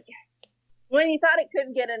 You would... When you thought it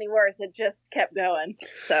couldn't get any worse, it just kept going.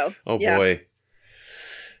 So, boy.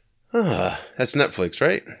 That's Netflix,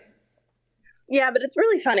 right? Yeah, but it's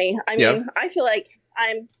really funny. I mean, I feel like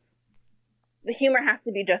the humor has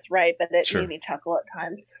to be just right, but it made me chuckle at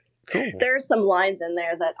times. Cool. There's some lines in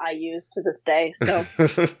there that I use to this day. So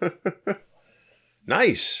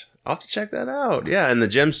nice. I'll have to check that out. Yeah, and the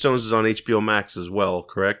Gemstones is on HBO Max as well,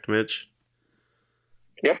 correct, Mitch?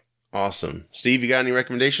 Yep. Awesome. Steve, you got any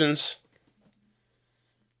recommendations?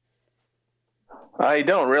 I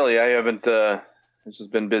don't really. I haven't. It's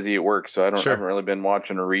just been busy at work, so I haven't really been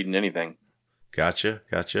watching or reading anything. Gotcha.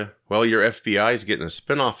 Well, your FBI is getting a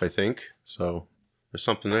spinoff, I think. So there's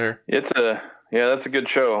something there. That's a good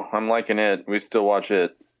show. I'm liking it. We still watch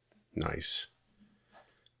it. Nice.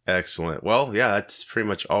 Excellent. Well, yeah, that's pretty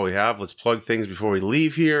much all we have. Let's plug things before we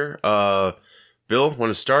leave here. Bill,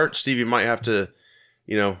 want to start? Steve, you might have to,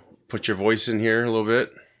 put your voice in here a little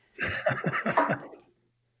bit.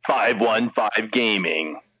 515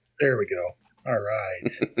 Gaming. There we go. All right.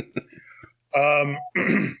 I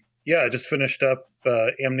just finished up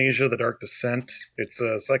Amnesia: The Dark Descent. It's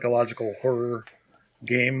a psychological horror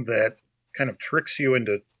game that kind of tricks you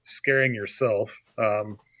into scaring yourself.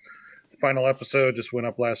 Final episode just went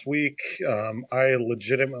up last week. I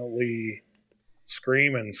legitimately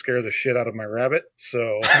scream and scare the shit out of my rabbit,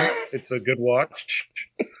 so it's a good watch.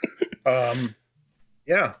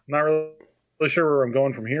 Not really sure where I'm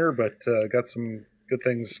going from here, but got some good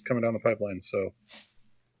things coming down the pipeline. So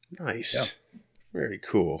nice. Yeah. Very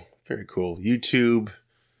cool. YouTube,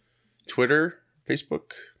 Twitter,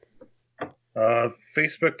 Facebook.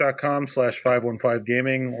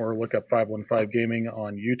 Facebook.com/515gaming, or look up 515 Gaming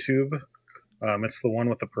on YouTube. It's the one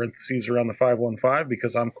with the parentheses around the 515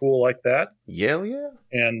 because I'm cool like that. Yeah.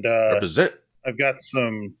 And represent. I've got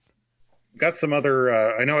some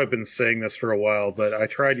other. I know I've been saying this for a while, but I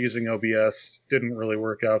tried using OBS. Didn't really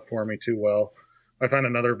work out for me too well. I found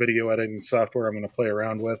another video editing software I'm going to play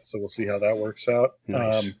around with, so we'll see how that works out.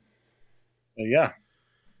 Nice.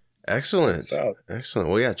 Excellent. So, Excellent.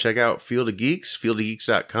 Well, yeah, check out Field of Geeks,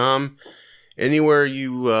 fieldofgeeks.com. Anywhere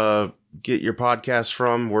you get your podcast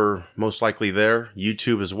from, we're most likely there.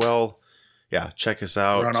 YouTube as well. Yeah, check us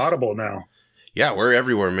out. we're on Audible now. Yeah, we're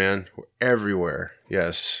everywhere, man. We're everywhere.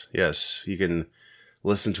 Yes, yes. You can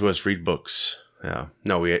listen to us read books. Yeah.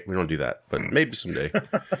 No, we don't do that, but maybe someday.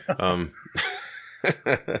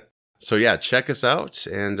 So yeah, check us out.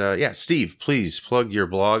 And yeah, Steve, please plug your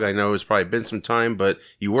blog. I know it's probably been some time, but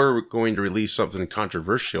you were going to release something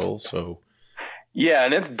controversial, so. Yeah,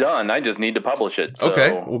 and it's done. I just need to publish it. So,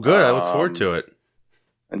 Okay, well, good. I look forward to it.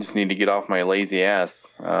 I just need to get off my lazy ass.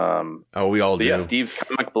 Oh, we all do. Yeah,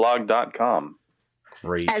 stevescomicblog.com.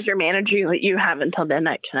 Great. As your manager, you have until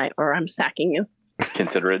midnight tonight, or I'm sacking you.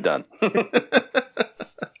 Consider it done.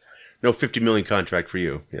 No 50 million contract for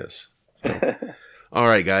you. Yes. All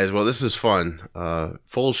right, guys. Well, this is fun.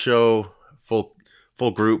 Full show, full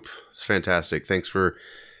group. It's fantastic. Thanks for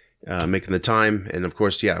making the time. And of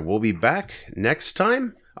course, yeah, we'll be back next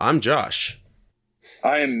time. I'm Josh.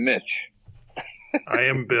 I am Mitch. I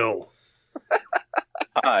am Bill.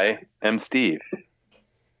 I am Steve.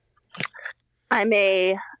 I'm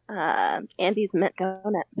a Andy's Mint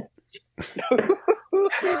Donut.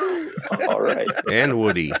 All right. And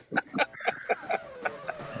Woody.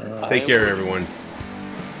 Take care, everyone.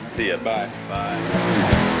 See ya. Bye. Bye.